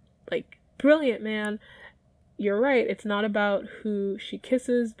like, brilliant, man. You're right. It's not about who she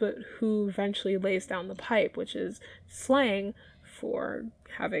kisses, but who eventually lays down the pipe, which is slang for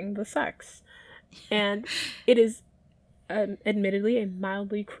having the sex. And it is admittedly a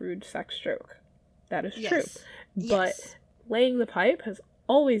mildly crude sex joke. That is true. But laying the pipe has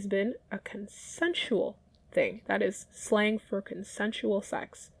always been a consensual thing. That is slang for consensual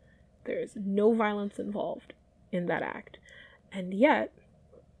sex. There is no violence involved in that act. And yet,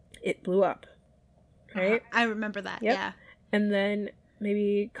 it blew up. Right? I remember that, yep. Yeah. And then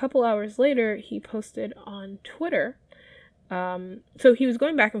maybe a couple hours later, he posted on Twitter. So he was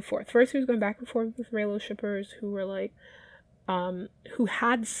going back and forth. First, he was going back and forth with Reylo shippers who were like, who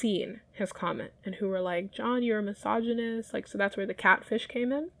had seen his comment and who were like, John, you're a misogynist. Like, so that's where the catfish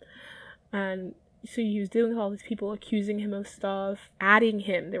came in. And so he was dealing with all these people accusing him of stuff, adding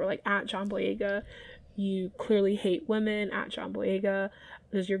him. They were like, at John Boyega, you clearly hate women. At John Boyega,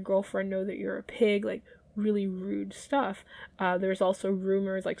 does your girlfriend know that you're a pig? Like, really rude stuff. There's also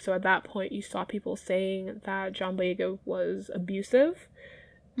rumors, like, so at that point you saw people saying that John Boyega was abusive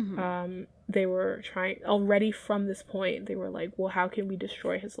They were trying already from this point. They were like, well, how can we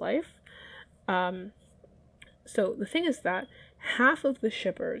destroy his life? So the thing is that half of the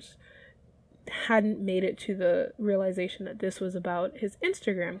shippers hadn't made it to the realization that this was about his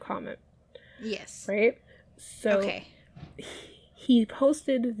Instagram comment. Yes. Right? So okay. He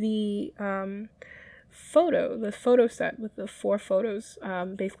posted the photo set with the 4 photos,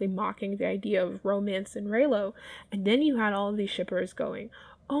 basically mocking the idea of romance in Reylo. And then you had all of these shippers going,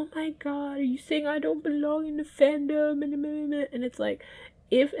 oh my god, are you saying I don't belong in the fandom? And it's like,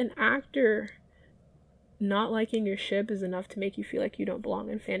 if an actor not liking your ship is enough to make you feel like you don't belong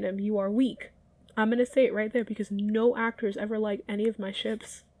in fandom, you are weak. I'm gonna say it right there, because no actors ever liked any of my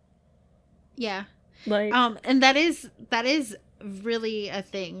ships. Yeah. Like, and that is really a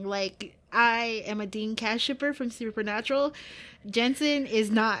thing. Like, I am a Dean Cash shipper from Supernatural. Jensen is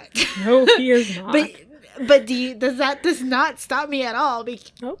not. No, he is not. but does not stop me at all,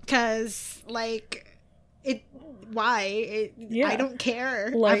 because like I don't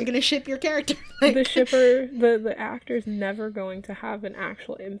care. Like, I'm gonna ship your character. The shipper, the actor's never going to have an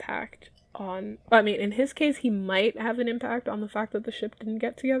actual impact on, I mean, in his case, he might have an impact on the fact that the ship didn't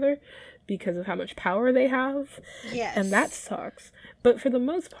get together because of how much power they have. Yes. And that sucks. But for the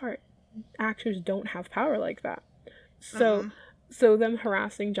most part, actors don't have power like that. So them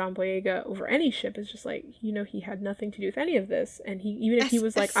harassing John Boyega over any ship is just like, he had nothing to do with any of this. And even if he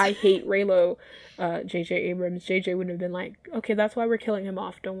was like, I hate Reylo, J.J. Abrams, J.J. wouldn't have been like, okay, that's why we're killing him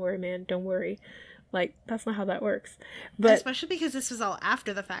off. Don't worry, man. Don't worry. Like, that's not how that works. But especially because this was all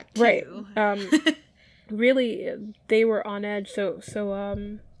after the fact, too. Right. Really, they were on edge. So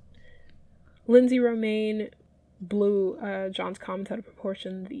Lindsay Romaine blew John's comment out of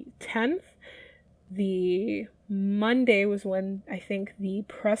proportion the 10th. The Monday was when I think the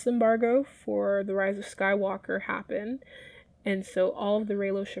press embargo for The Rise of Skywalker happened. And so all of the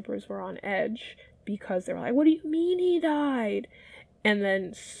Reylo shippers were on edge because they were like, what do you mean he died? And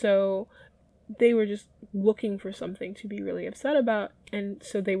then so they were just looking for something to be really upset about. And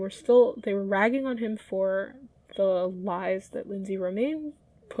so they were ragging on him for the lies that Lindsay Romaine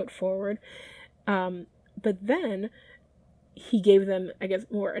put forward. But then he gave them, I guess,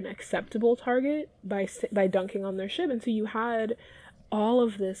 more an acceptable target by dunking on their ship. And so you had all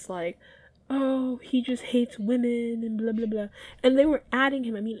of this, like, oh, he just hates women and blah, blah, blah. And they were adding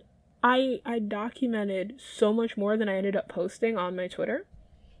him. I mean, I documented so much more than I ended up posting on my Twitter.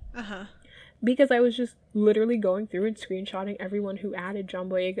 Uh-huh. Because I was just literally going through and screenshotting everyone who added John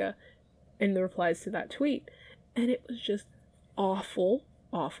Boyega in the replies to that tweet. And it was just awful,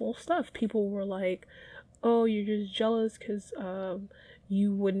 awful stuff. People were like, oh, you're just jealous because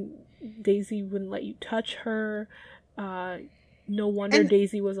Daisy wouldn't let you touch her. No wonder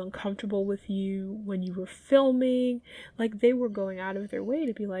Daisy was uncomfortable with you when you were filming. Like, they were going out of their way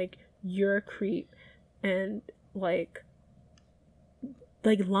to be like, you're a creep. And like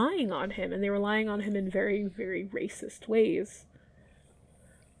lying on him. And they were lying on him in very, very racist ways.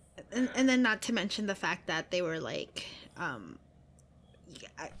 And then not to mention the fact that they were like, I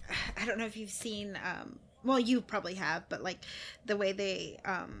don't know if you've seen, well, you probably have, but like the way they,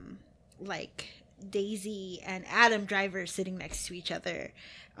 like Daisy and Adam Driver sitting next to each other.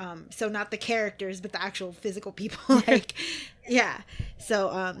 So not the characters, but the actual physical people. Like, yeah.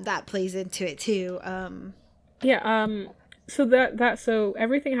 So, that plays into it too. So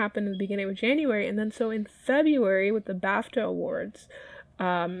everything happened in the beginning of January. And then so in February with the BAFTA awards,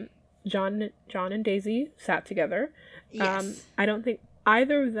 John and Daisy sat together. Yes. I don't think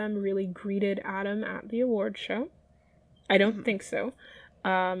either of them really greeted Adam at the award show. I don't think so.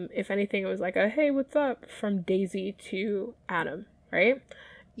 If anything, it was like a, hey, what's up, from Daisy to Adam, right?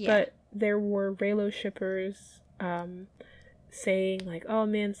 Yeah. But there were Reylo shippers saying like, oh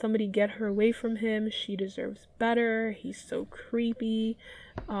man, somebody get her away from him. She deserves better. He's so creepy.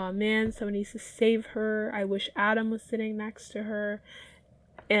 Oh man, somebody needs to save her. I wish Adam was sitting next to her.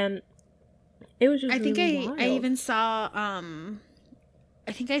 And it was just really wild. I even saw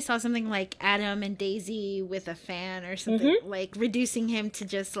I think I saw something like Adam and Daisy with a fan or something, like reducing him to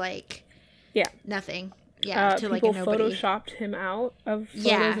just like nothing. Yeah, to like a nobody. People photoshopped him out of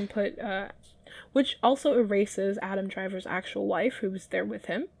photos and put which also erases Adam Driver's actual wife who was there with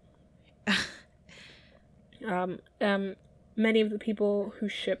him. Many of the people who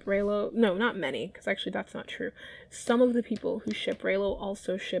ship Reylo, no, not many, because actually that's not true. Some of the people who ship Reylo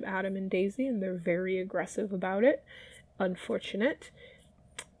also ship Adam and Daisy, and they're very aggressive about it. Unfortunate.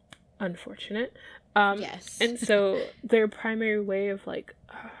 Yes. And so their primary way of like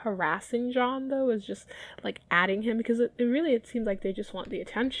harassing John though is just like adding him, because it seems like they just want the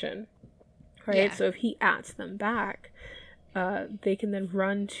attention, right? Yeah. So if he ats them back, they can then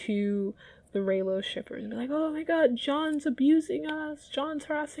run to the Reylo shippers and be like, oh my god, John's abusing us, John's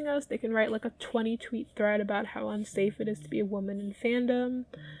harassing us. They can write like a 20 tweet thread about how unsafe it is to be a woman in fandom.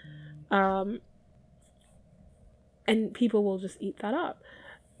 And people will just eat that up.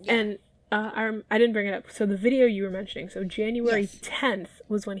 Yeah. And I didn't bring it up. So the video you were mentioning, so January 10th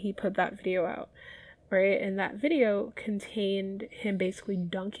was when he put that video out, right? And that video contained him basically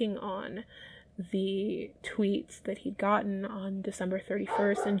dunking on the tweets that he'd gotten on December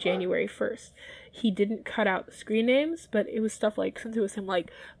 31st and January 1st. He didn't cut out the screen names, but it was stuff like, since it was him like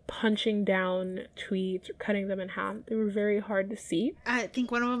punching down tweets or cutting them in half, they were very hard to see. I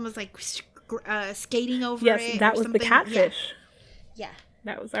think one of them was like skating over it. Yes, that was the catfish. Yeah.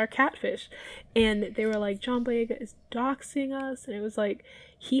 That was our catfish. And they were like, John Boyega is doxing us. And it was like,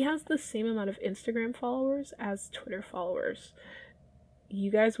 he has the same amount of Instagram followers as Twitter followers. You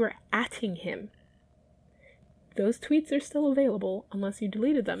guys were atting him. Those tweets are still available unless you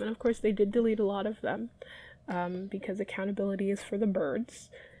deleted them. And of course, they did delete a lot of them because accountability is for the birds.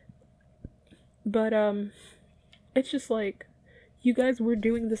 But it's just like, you guys were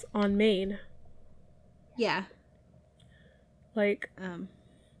doing this on Maine. Yeah. Like,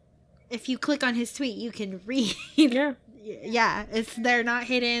 if you click on his tweet, you can read. Yeah. Yeah. They're not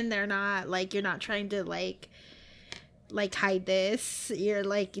hidden. They're not like, you're not trying to like hide this. You're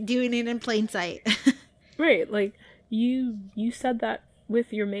like doing it in plain sight. Right. Like you said that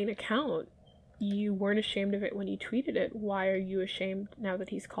with your main account. You weren't ashamed of it when you tweeted it. Why are you ashamed now that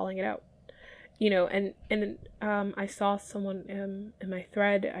he's calling it out? You know, and I saw someone in my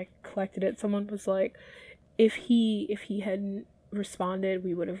thread, I collected it. Someone was like, if he hadn't responded,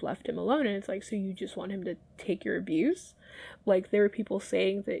 we would have left him alone. And it's like, so you just want him to take your abuse? Like, there were people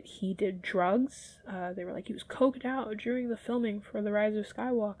saying that he did drugs. They were like, he was coked out during the filming for The Rise of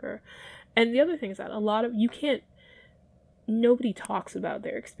Skywalker. And the other thing is that nobody talks about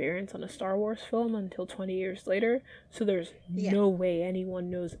their experience on a Star Wars film until 20 years later. So there's no way anyone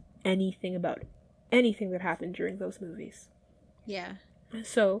knows anything about anything that happened during those movies. Yeah.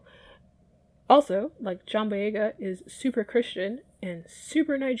 So, also, like, John Boyega is super Christian and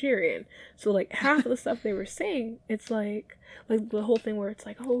super Nigerian. So, like, half of the stuff they were saying, it's like the whole thing where it's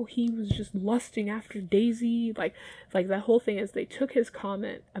like, oh, he was just lusting after Daisy. Like that whole thing is they took his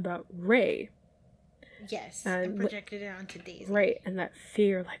comment about Rey. Yes, and projected it onto Daisy. Right, and that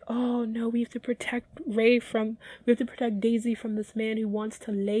fear, like, oh no, we have to protect Daisy from this man who wants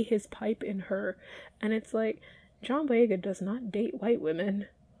to lay his pipe in her. And it's like, John Boyega does not date white women.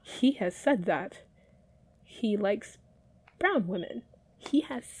 He has said that. He likes brown women. He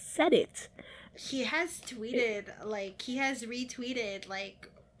has said it. He has tweeted, he has retweeted,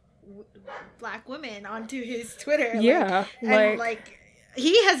 black women onto his Twitter. Yeah.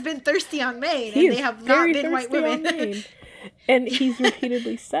 He has been thirsty on Maine, and they have not been white women. And he's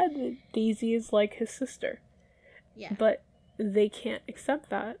repeatedly said that Daisy is like his sister. Yeah. But they can't accept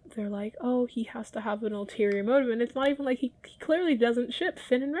that. They're like, oh, he has to have an ulterior motive. And it's not even like he clearly doesn't ship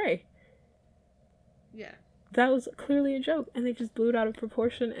Finn and Rey. Yeah. That was clearly a joke. And they just blew it out of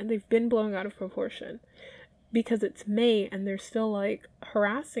proportion. And they've been blowing out of proportion. Because it's May, and they're still,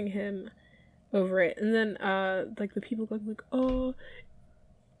 harassing him over it. And then, the people going, oh,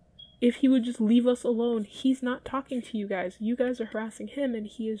 if he would just leave us alone, he's not talking to you guys. You guys are harassing him, and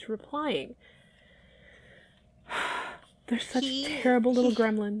he is replying. They're such terrible little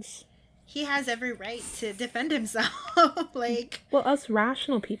gremlins. He has every right to defend himself. Well, us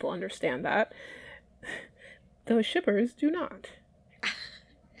rational people understand that. Those shippers do not.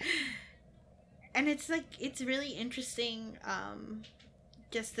 And it's really interesting,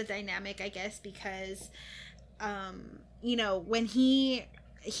 just the dynamic, I guess, because, when he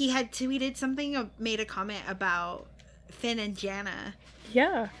had tweeted something, made a comment about Finn and Jannah.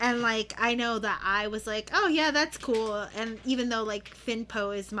 Yeah. And, I know that I was like, oh, yeah, that's cool. And even though, Finn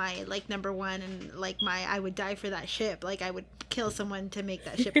Poe is my, number one and, I would die for that ship. I would kill someone to make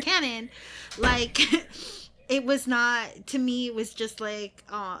that ship canon. It was not, to me, it was just I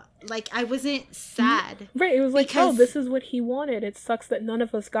wasn't sad. Right. It was like, oh, this is what he wanted. It sucks that none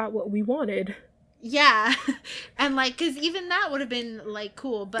of us got what we wanted. Yeah. And, because even that would have been,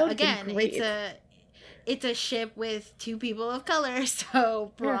 cool. But again, it's a ship with two people of color,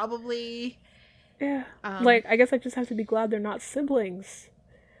 so probably... Yeah. I guess I just have to be glad they're not siblings.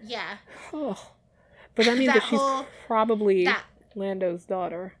 Yeah. Oh. But that means that she's probably Lando's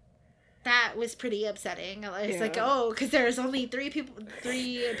daughter. That was pretty upsetting. It's because there's only three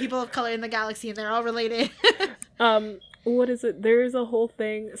people of color in the galaxy, and they're all related. What is it? There's a whole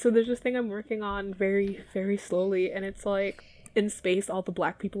thing. So there's this thing I'm working on very, very slowly, and it's in space, all the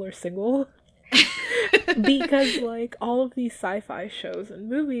black people are single. Because, like, all of these sci-fi shows and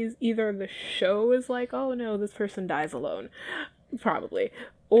movies, either the show is like, oh no, this person dies alone, probably,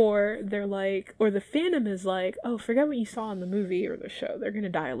 or they're like, or the fandom is like, oh, forget what you saw in the movie or the show, they're gonna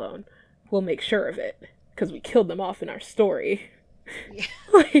die alone. We'll make sure of it, because we killed them off in our story. Yeah.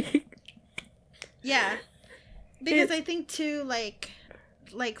 Like... Yeah. Because I think, too, like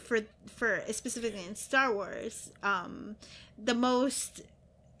for specifically in Star Wars, the most...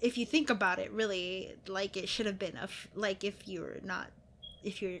 If you think about it, really, like, it should have been like, if you're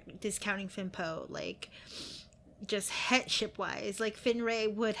discounting Finpo, like, just headship wise, like,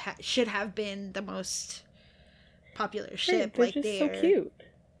 Finray should have been the most popular ship. They're like, just so cute.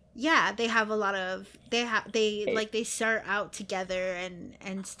 Yeah, they have a lot of they start out together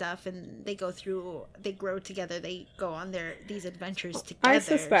and stuff, and they grow together, they go on these adventures together. I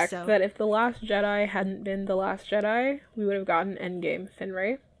suspect that if The Last Jedi hadn't been The Last Jedi, we would have gotten Endgame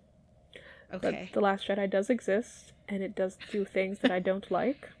Finray. Okay. But The Last Jedi does exist, and it does do things that I don't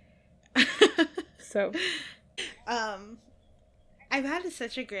like. So, I've had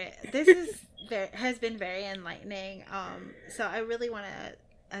such a great... has been very enlightening. So I really want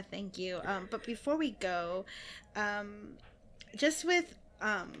to thank you. But before we go, just with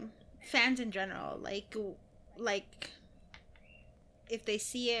fans in general, like if they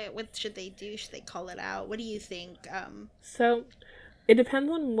see it, what should they do? Should they call it out? What do you think? So it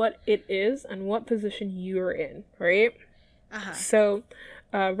depends on what it is and what position you're in, right? Uh-huh. So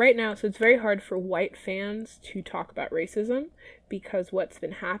right now, so it's very hard for white fans to talk about racism, because what's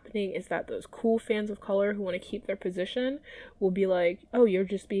been happening is that those cool fans of color who want to keep their position will be like, oh, you're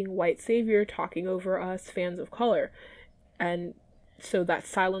just being white savior talking over us fans of color. And so that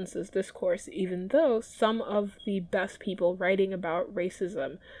silences discourse, even though some of the best people writing about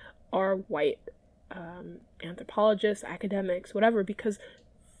racism are white anthropologists, academics, whatever, because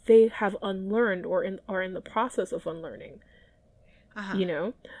they have unlearned or are in the process of unlearning. Uh-huh. You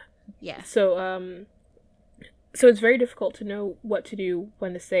know? Yeah. So so it's very difficult to know what to do,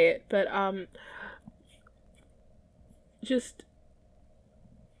 when to say it, but just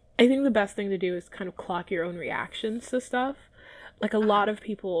I think the best thing to do is kind of clock your own reactions to stuff. Like, a lot of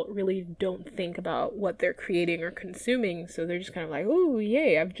people really don't think about what they're creating or consuming, so they're just kind of like, oh,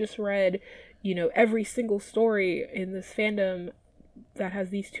 yay, I've just read, you know, every single story in this fandom that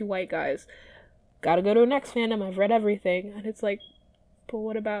has these two white guys. Gotta go to a next fandom, I've read everything. And it's like, but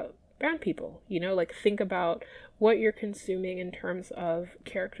what about brown people? You know, like, think about what you're consuming in terms of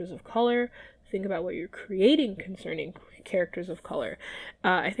characters of color. Think about what you're creating concerning characters of color.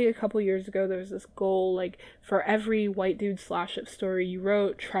 I think a couple years ago there was this goal, like, for every white dude /ship story you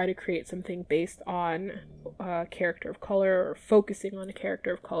wrote, try to create something based on a character of color, or focusing on a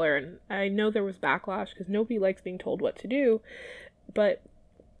character of color. And I know there was backlash because nobody likes being told what to do, but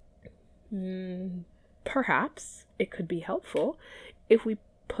perhaps it could be helpful if we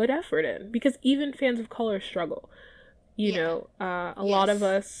put effort in, because even fans of color struggle. You know, a lot of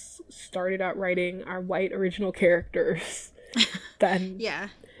us started out writing our white original characters. Then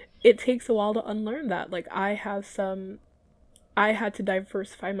it takes a while to unlearn that. Like, I had to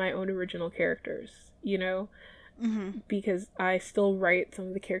diversify my own original characters, you know, because I still write some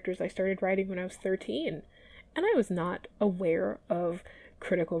of the characters I started writing when I was 13. And I was not aware of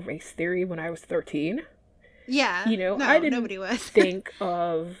critical race theory when I was 13. Yeah. You know, no, I didn't nobody was. think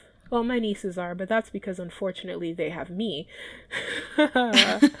of... Well, my nieces are, but that's because, unfortunately, they have me.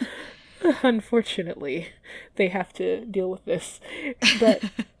 Unfortunately, they have to deal with this. But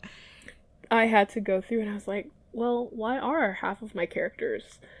I had to go through, and I was like, well, why are half of my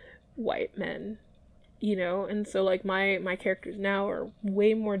characters white men? You know? And so, like, my characters now are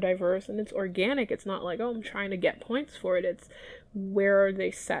way more diverse, and it's organic. It's not like, oh, I'm trying to get points for it. It's, where are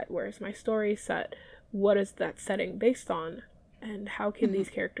they set? Where is my story set? What is that setting based on? And how can these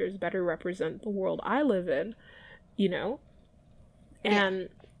characters better represent the world I live in, you know? And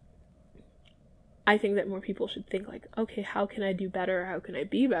I think that more people should think, like, okay, how can I do better? How can I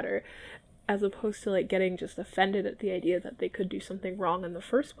be better? As opposed to, like, getting just offended at the idea that they could do something wrong in the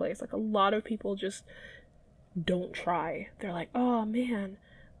first place. Like, a lot of people just don't try. They're like, oh, man,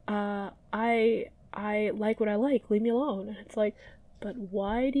 I like what I like. Leave me alone. And it's like, but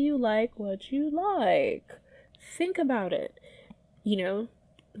why do you like what you like? Think about it. You know,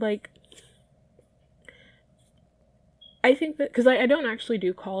 like, I think that, because I don't actually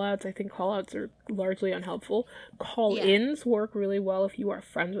do call-outs. I think call-outs are largely unhelpful. Call-ins work really well if you are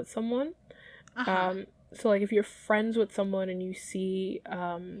friends with someone. So, like, if you're friends with someone and you see,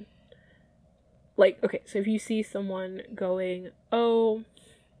 like, okay, so if you see someone going, oh,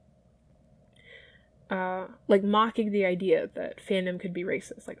 like mocking the idea that fandom could be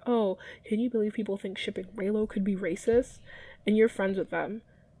racist. Like, oh, can you believe people think shipping Reylo could be racist? And you're friends with them,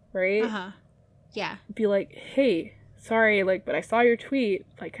 right? Yeah. Be like, hey, sorry, like, but I saw your tweet,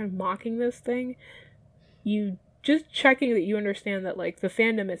 like, kind of mocking this thing. You just checking that you understand that, like, the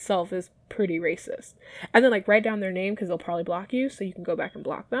fandom itself is pretty racist. And then, like, write down their name because they'll probably block you, so you can go back and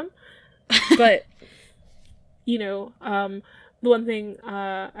block them. But, you know, the one thing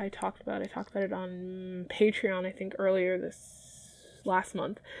I talked about it on Patreon, I think, earlier this last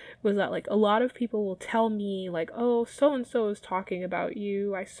month, was that, like, a lot of people will tell me, like, oh, so-and-so is talking about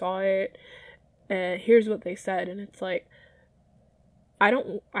you, I saw it, and here's what they said, and it's like, I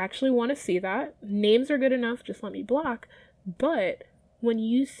don't actually want to see that. Names are good enough, just let me block. But when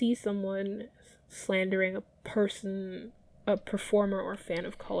you see someone slandering a person, a performer or fan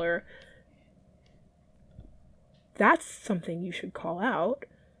of color, that's something you should call out.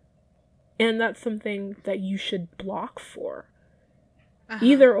 And that's something that you should block for.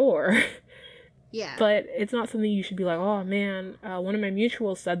 Either or. Yeah. But it's not something you should be like, oh man, one of my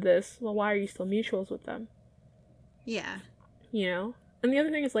mutuals said this. Well, why are you still mutuals with them? Yeah. You know? And the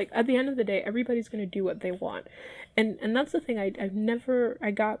other thing is, like, at the end of the day, everybody's going to do what they want. And that's the thing I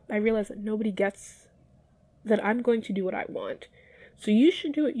realized that nobody gets that I'm going to do what I want. So you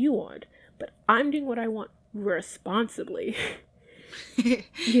should do what you want. But I'm doing what I want responsibly.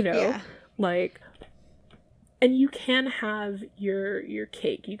 You know? Yeah. Like, and you can have your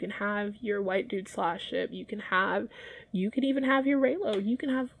cake. You can have your white dude slash ship. You can even have your Reylo. You can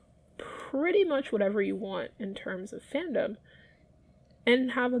have pretty much whatever you want in terms of fandom.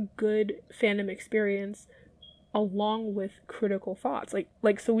 And have a good fandom experience along with critical thoughts.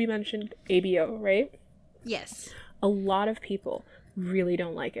 Like so we mentioned ABO, right? Yes. A lot of people really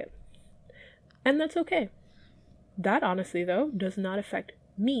don't like it. And that's okay. That honestly, though, does not affect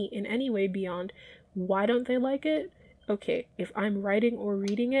me in any way beyond why don't they like it? Okay, if I'm writing or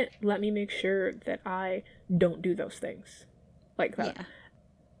reading it, let me make sure that I don't do those things like that. Yeah.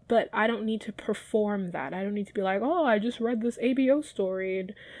 But I don't need to perform that. I don't need to be like, oh, I just read this ABO story.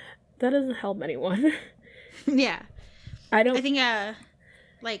 And that doesn't help anyone. Yeah. I think a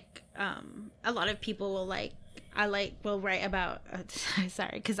lot of people will will write about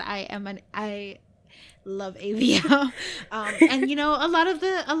sorry, because I love ABO. And you know, a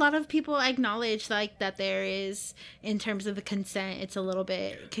lot of people acknowledge like that there is, in terms of the consent, it's a little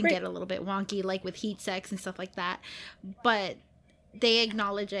bit get a little bit wonky, like with heat sex and stuff like that. But they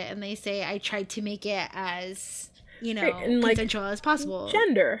acknowledge it and they say, I tried to make it as, you know, and consensual as possible.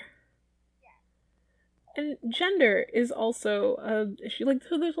 Gender. And gender is also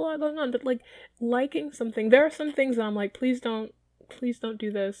so there's a lot going on, but like liking something, there are some things that I'm like, please don't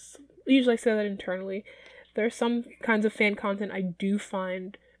do this. Usually I say that internally. There are some kinds of fan content I do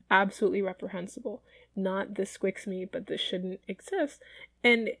find absolutely reprehensible. Not this squicks me, but this shouldn't exist.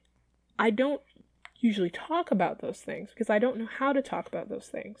 And I don't usually talk about those things because I don't know how to talk about those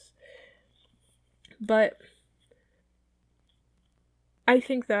things. But I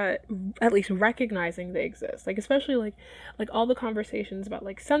think that at least recognizing they exist, like especially like all the conversations about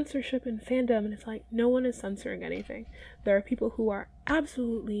like censorship and fandom, and it's like no one is censoring anything. There are people who are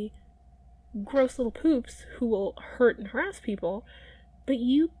absolutely gross little poops who will hurt and harass people, but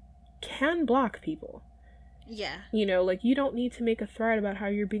you can block people. Yeah. You know, like, you don't need to make a thread about how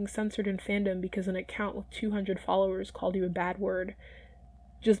you're being censored in fandom because an account with 200 followers called you a bad word.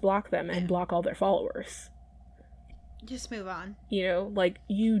 Just block them and block all their followers. Just move on. You know, like,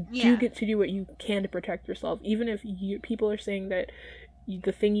 you do get to do what you can to protect yourself. Even if people are saying that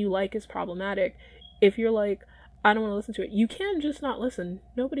the thing you like is problematic, if you're like, I don't want to listen to it, you can just not listen.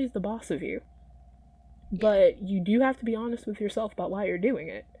 Nobody's the boss of you. But you do have to be honest with yourself about why you're doing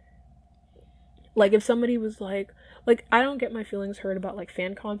it. Like, if somebody was like, I don't get my feelings hurt about, like,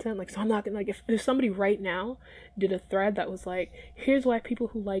 fan content. Like, so I'm not gonna, like, if somebody right now did a thread that was like, here's why people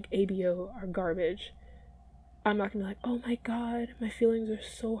who like ABO are garbage, I'm not gonna be like, oh my god, my feelings are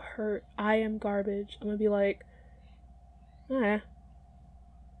so hurt, I am garbage. I'm gonna be like, there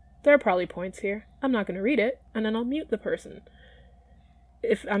are probably points here. I'm not gonna read it, and then I'll mute the person.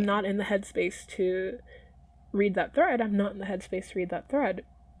 If I'm not in the headspace to read that thread, I'm not in the headspace to read that thread.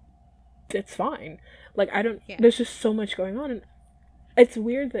 It's fine. Like, there's just so much going on, and it's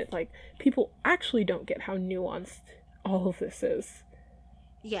weird that, like, people actually don't get how nuanced all of this is.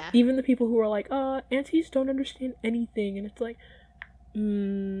 Yeah. Even the people who are like, aunties don't understand anything, and it's like,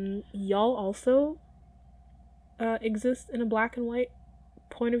 y'all also exist in a black and white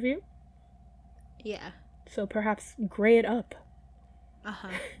point of view? Yeah. So perhaps gray it up. Uh-huh.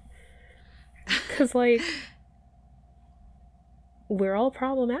 Because, like, we're all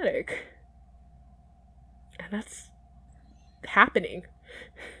problematic. and that's happening.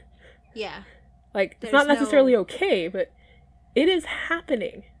 Yeah. Like, it's There's not necessarily no- okay, but it is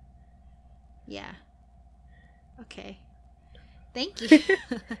happening. Yeah. Okay. Thank you.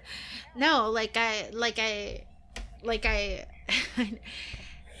 No,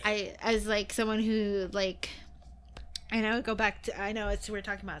 I as like someone who like, I know go back to, I know we're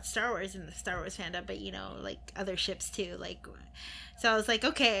talking about Star Wars and the Star Wars fandom, but you know, like other ships too, like, so I was like,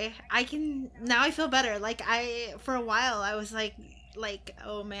 okay, now I feel better. Like for a while I was like,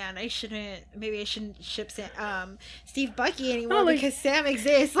 oh man, maybe I shouldn't ship Steve Bucky anymore because Sam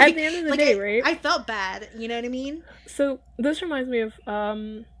exists. Like, at the end of the day, right? I felt bad, you know what I mean? So this reminds me of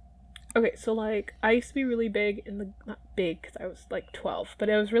okay, so like I used to be really big in the, not big because I was like 12, but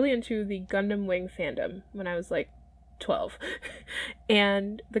I was really into the Gundam Wing fandom when I was like 12.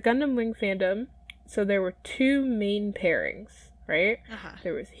 And the Gundam Wing fandom, so there were two main pairings, right?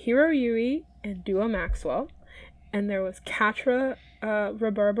 There was Hiro Yui and Duo Maxwell, and there was Catra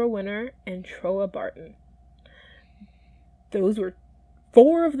Rabarba Winner and Troa Barton. Those were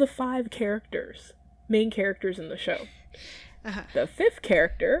 4 of the 5 main characters in the show. The 5th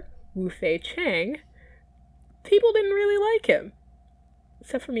character, Wu Fei Chang, people didn't really like him.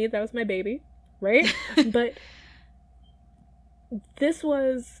 Except for me, that was my baby, right? But this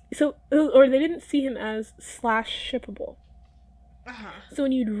was, or they didn't see him as /shippable. So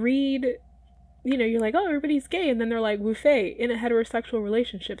when you'd read, you know, you're like, oh, everybody's gay, and then they're like, Wu Fei in a heterosexual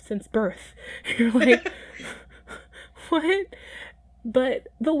relationship since birth. You're like, what? But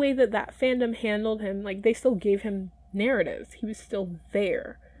the way that fandom handled him, like, they still gave him narratives. He was still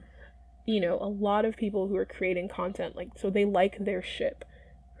there. You know, a lot of people who are creating content, like, so they like their ship,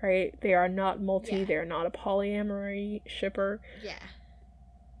 right? They are not they are not a polyamory shipper. Yeah.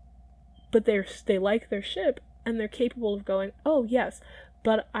 But they like their ship, and they're capable of going, oh, yes,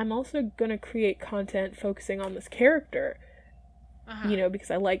 but I'm also going to create content focusing on this character, you know,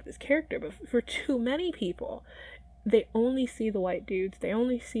 because I like this character. But for too many people, they only see the white dudes, they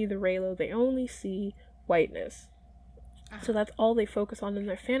only see the Reylo, they only see whiteness. So that's all they focus on in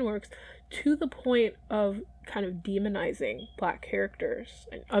their fan works, to the point of kind of demonizing black characters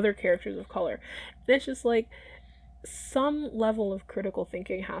and other characters of color. And it's just like, some level of critical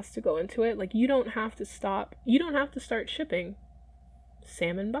thinking has to go into it. Like, you don't have to start shipping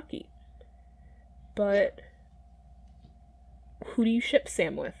Sam and Bucky. But who do you ship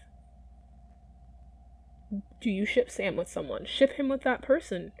Sam with? Do you ship Sam with someone? Ship him with that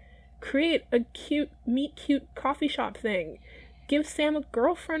person. Create a cute, meet cute coffee shop thing. Give Sam a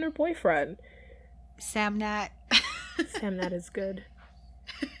girlfriend or boyfriend. Samnat. Samnat is good.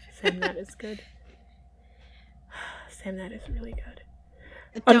 Samnat is good. Samnat is really good.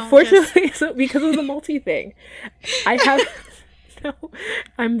 Unfortunately, so because of the multi thing, I have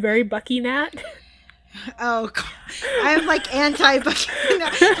I'm very Bucky Nat. Oh God. I'm like anti-Bucky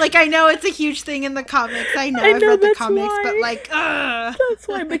Nat. Like, I know it's a huge thing in the comics. I've read the comics, but like, that's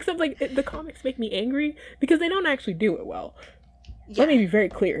why. Except like the comics make me angry because they don't actually do it well. Let me be very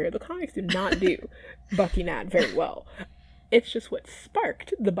clear here. The comics do not do Bucky Nat very well. It's just what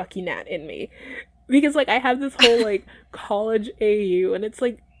sparked the Bucky Nat in me. Because, like, I have this whole, like, college AU, and it's,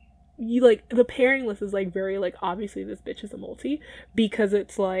 like, the pairing list is, like, very, like, obviously this bitch is a multi, because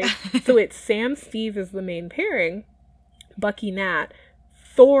it's, like, so it's Sam Steve is the main pairing, Bucky Nat,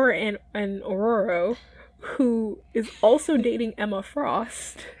 Thor and Ororo, who is also dating Emma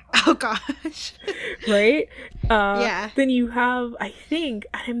Frost. Oh, gosh. Right? Yeah. Then you have, I think,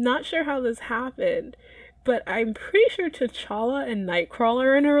 I'm not sure how this happened, but I'm pretty sure T'Challa and Nightcrawler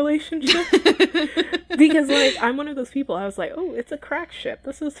are in a relationship. Because, like, I'm one of those people, I was like, oh, it's a crack ship.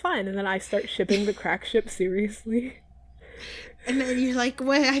 This is fine. And then I start shipping the crack ship seriously. And then you're like,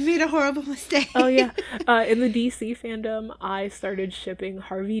 wait, I made a horrible mistake. Oh, yeah. In the DC fandom, I started shipping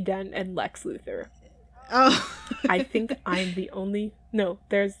Harvey Dent and Lex Luthor. Oh. I think I'm the only... No,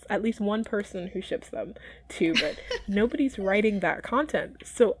 there's at least one person who ships them too, but nobody's writing that content.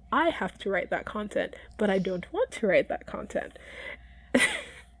 So I have to write that content, but I don't want to write that content.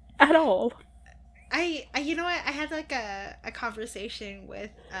 At all. I you know what? I had like a conversation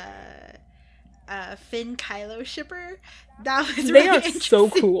with Finn Kylo shipper. That was they really are interesting. So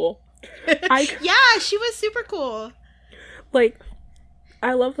cool. Yeah, she was super cool. Like,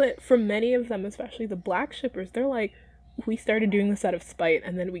 I love that for many of them, especially the black shippers, they're like, we started doing this out of spite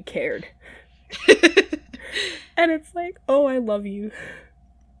and then we cared. And it's like, oh, I love you.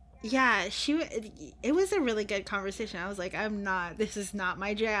 Yeah, it was a really good conversation. I was like, this is not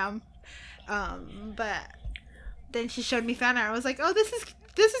my jam. But then she showed me fan art. I was like, oh, this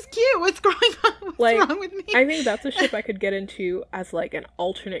this is cute. What's going on? What's Like, wrong with me? I think that's a ship I could get into as like an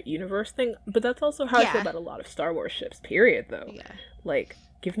alternate universe thing, but that's also how I feel Yeah. about a lot of Star Wars ships, period, though. Yeah. Like,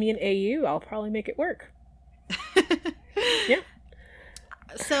 give me an AU, I'll probably make it work. Yeah.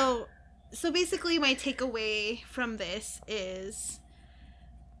 So basically my takeaway from this is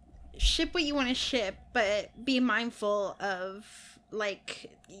ship what you want to ship, but be mindful of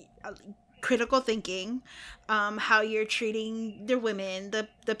like critical thinking, how you're treating the women,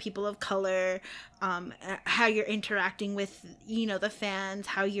 the people of color, how you're interacting with, you know, the fans,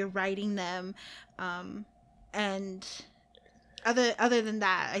 how you're writing them, and other than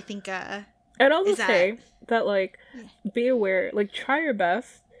that, I think I'd also say that, like, be aware, like, try your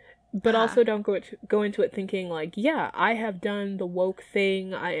best, but also don't go into it thinking, like, yeah, I have done the woke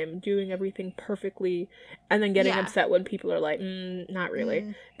thing, I am doing everything perfectly, and then getting upset when people are like, not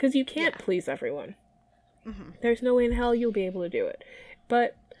really. Because you can't please everyone. Mm-hmm. There's no way in hell you'll be able to do it.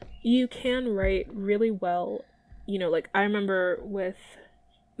 But you can write really well, you know, like, I remember with,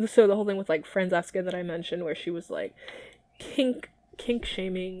 so the whole thing with, like, Francesca that I mentioned, where she was like, kink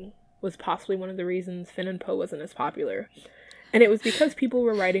shaming was possibly one of the reasons Finn and Poe wasn't as popular. And it was because people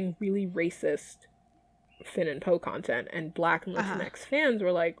were writing really racist Finn and Poe content, and Black and Latinx fans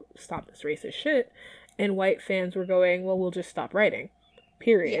were like, stop this racist shit. And white fans were going, well, we'll just stop writing.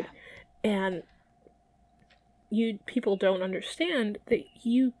 Period. Yeah. And people don't understand that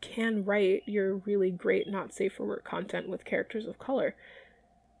you can write your really great not safe for work content with characters of color.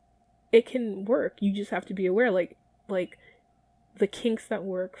 It can work. You just have to be aware, like the kinks that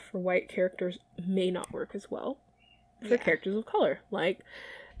work for white characters may not work as well for characters of color. Like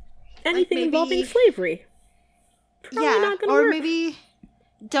anything like involving slavery. Probably not gonna or work. maybe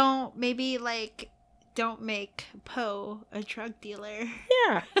don't make Poe a drug dealer.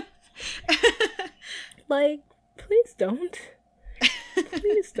 Yeah. Like, please don't.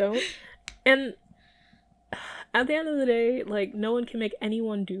 Please don't. And at the end of the day, like, no one can make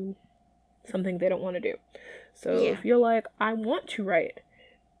anyone do something they don't want to do. So if you're like, I want to write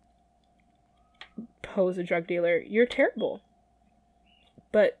Poe's a drug dealer, you're terrible.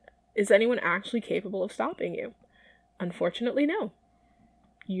 But is anyone actually capable of stopping you? Unfortunately, no.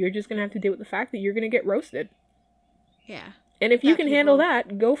 You're just going to have to deal with the fact that you're going to get roasted. Yeah. And if you can handle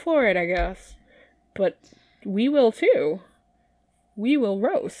that, go for it, I guess. But we will too. We will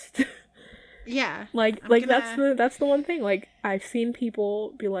roast. Yeah. That's the one thing. Like, I've seen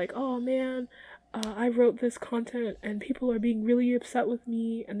people be like, oh man, I wrote this content and people are being really upset with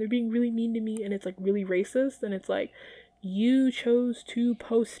me and they're being really mean to me and it's like really racist, and it's like, you chose to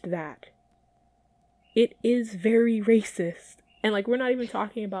post that. It is very racist. And like, we're not even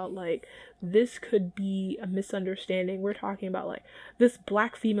talking about like, this could be a misunderstanding. We're talking about like, this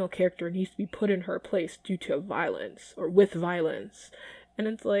Black female character needs to be put in her place due to violence or with violence. And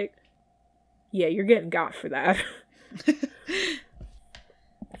it's like, yeah, you're getting got for that.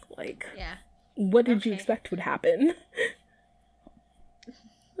 Like, yeah. What did you expect would happen?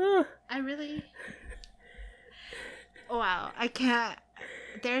 I really... Wow, I can't...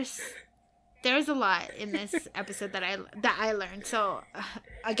 There's a lot in this episode that I learned. So,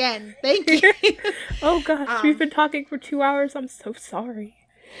 again, thank you. Oh gosh, we've been talking for 2 hours. I'm so sorry.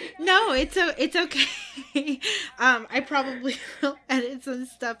 No, it's okay. I probably will edit some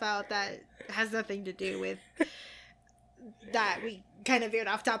stuff out that has nothing to do with that. We kind of veered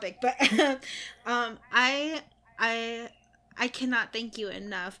off topic, but I cannot thank you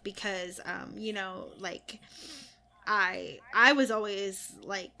enough because you know, like, I was always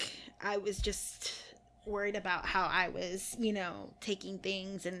like, I was just worried about how I was, you know, taking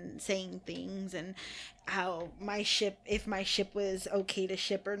things and saying things and how if my ship was okay to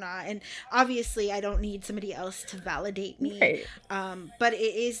ship or not. And obviously I don't need somebody else to validate me. Right. But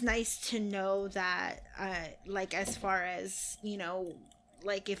it is nice to know that, like, as far as, you know,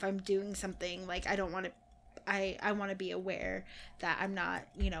 like, if I'm doing something, like, I don't want to, I want to be aware that I'm not,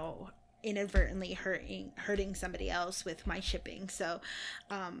 you know, inadvertently hurting somebody else with my shipping. So,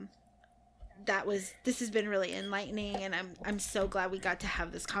 this has been really enlightening, and I'm so glad we got to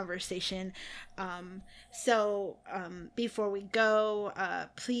have this conversation. So before we go,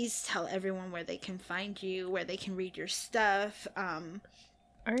 please tell everyone where they can find you, where they can read your stuff. All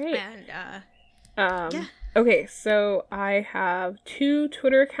right. And yeah. Okay, so I have 2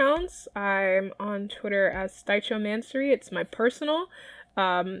 Twitter accounts. I'm on Twitter as Staichomancery. It's my personal,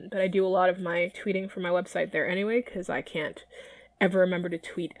 but I do a lot of my tweeting for my website there anyway, because I can't ever remember to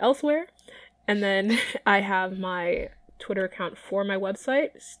tweet elsewhere. And then I have my Twitter account for my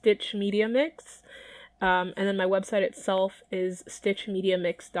website, Stitch Media Mix. And then my website itself is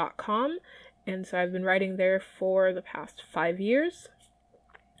stitchmediamix.com. And so I've been writing there for the past 5 years.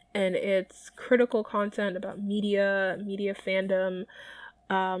 and it's critical content about media fandom,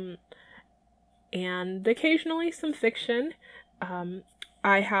 and occasionally some fiction.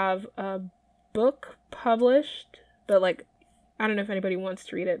 I have a book published, but like, I don't know if anybody wants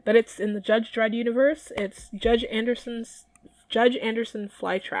to read it, but it's in the Judge Dredd universe. It's Judge Anderson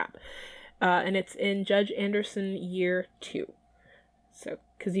Flytrap, and it's in Judge Anderson Year 2. So,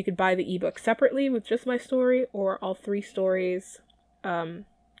 because you could buy the ebook separately with just my story, or all 3 stories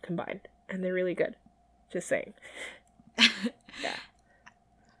combined, and they're really good. Just saying. Yeah.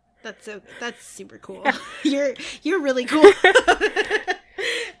 That's super cool. You're really cool.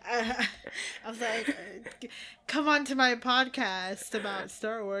 I was like, come on to my podcast about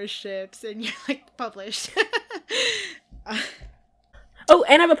Star Wars ships, and you're like, published. Oh,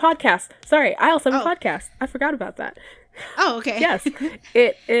 and I have a podcast. Sorry, I also have a podcast. I forgot about that. Oh, okay. Yes.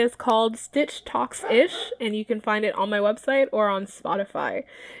 It is called Stitch Talks Ish, and you can find it on my website or on Spotify,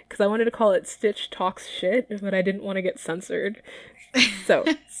 because I wanted to call it Stitch Talks Shit, but I didn't want to get censored. So,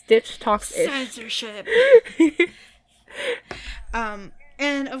 Stitch Talks Ish. Censorship.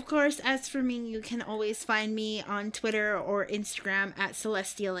 And of course, as for me, you can always find me on Twitter or Instagram at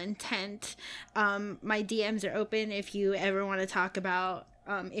Celestial Intent. My DMs are open if you ever want to talk about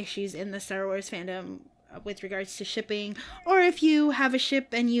issues in the Star Wars fandom with regards to shipping, or if you have a ship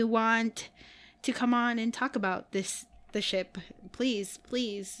and you want to come on and talk about the ship, please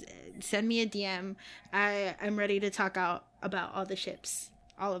send me a DM. I'm ready to talk about all the ships,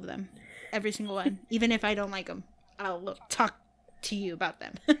 all of them, every single one. Even if I don't like them, I'll talk to you about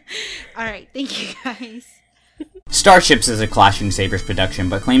them. All right, thank you guys. Starships is a Clashing Sabers production,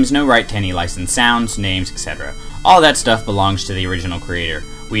 but claims no right to any licensed sounds, names, etc. All that stuff belongs to the original creator.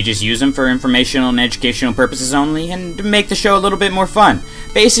 We just use them for informational and educational purposes only, and to make the show a little bit more fun.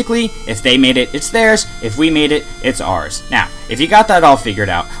 Basically, if they made it, it's theirs. If we made it, it's ours. Now, if you got that all figured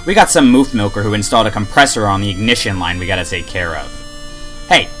out, we got some moof milker who installed a compressor on the ignition line we gotta take care of.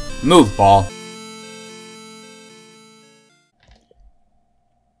 Hey, move, ball.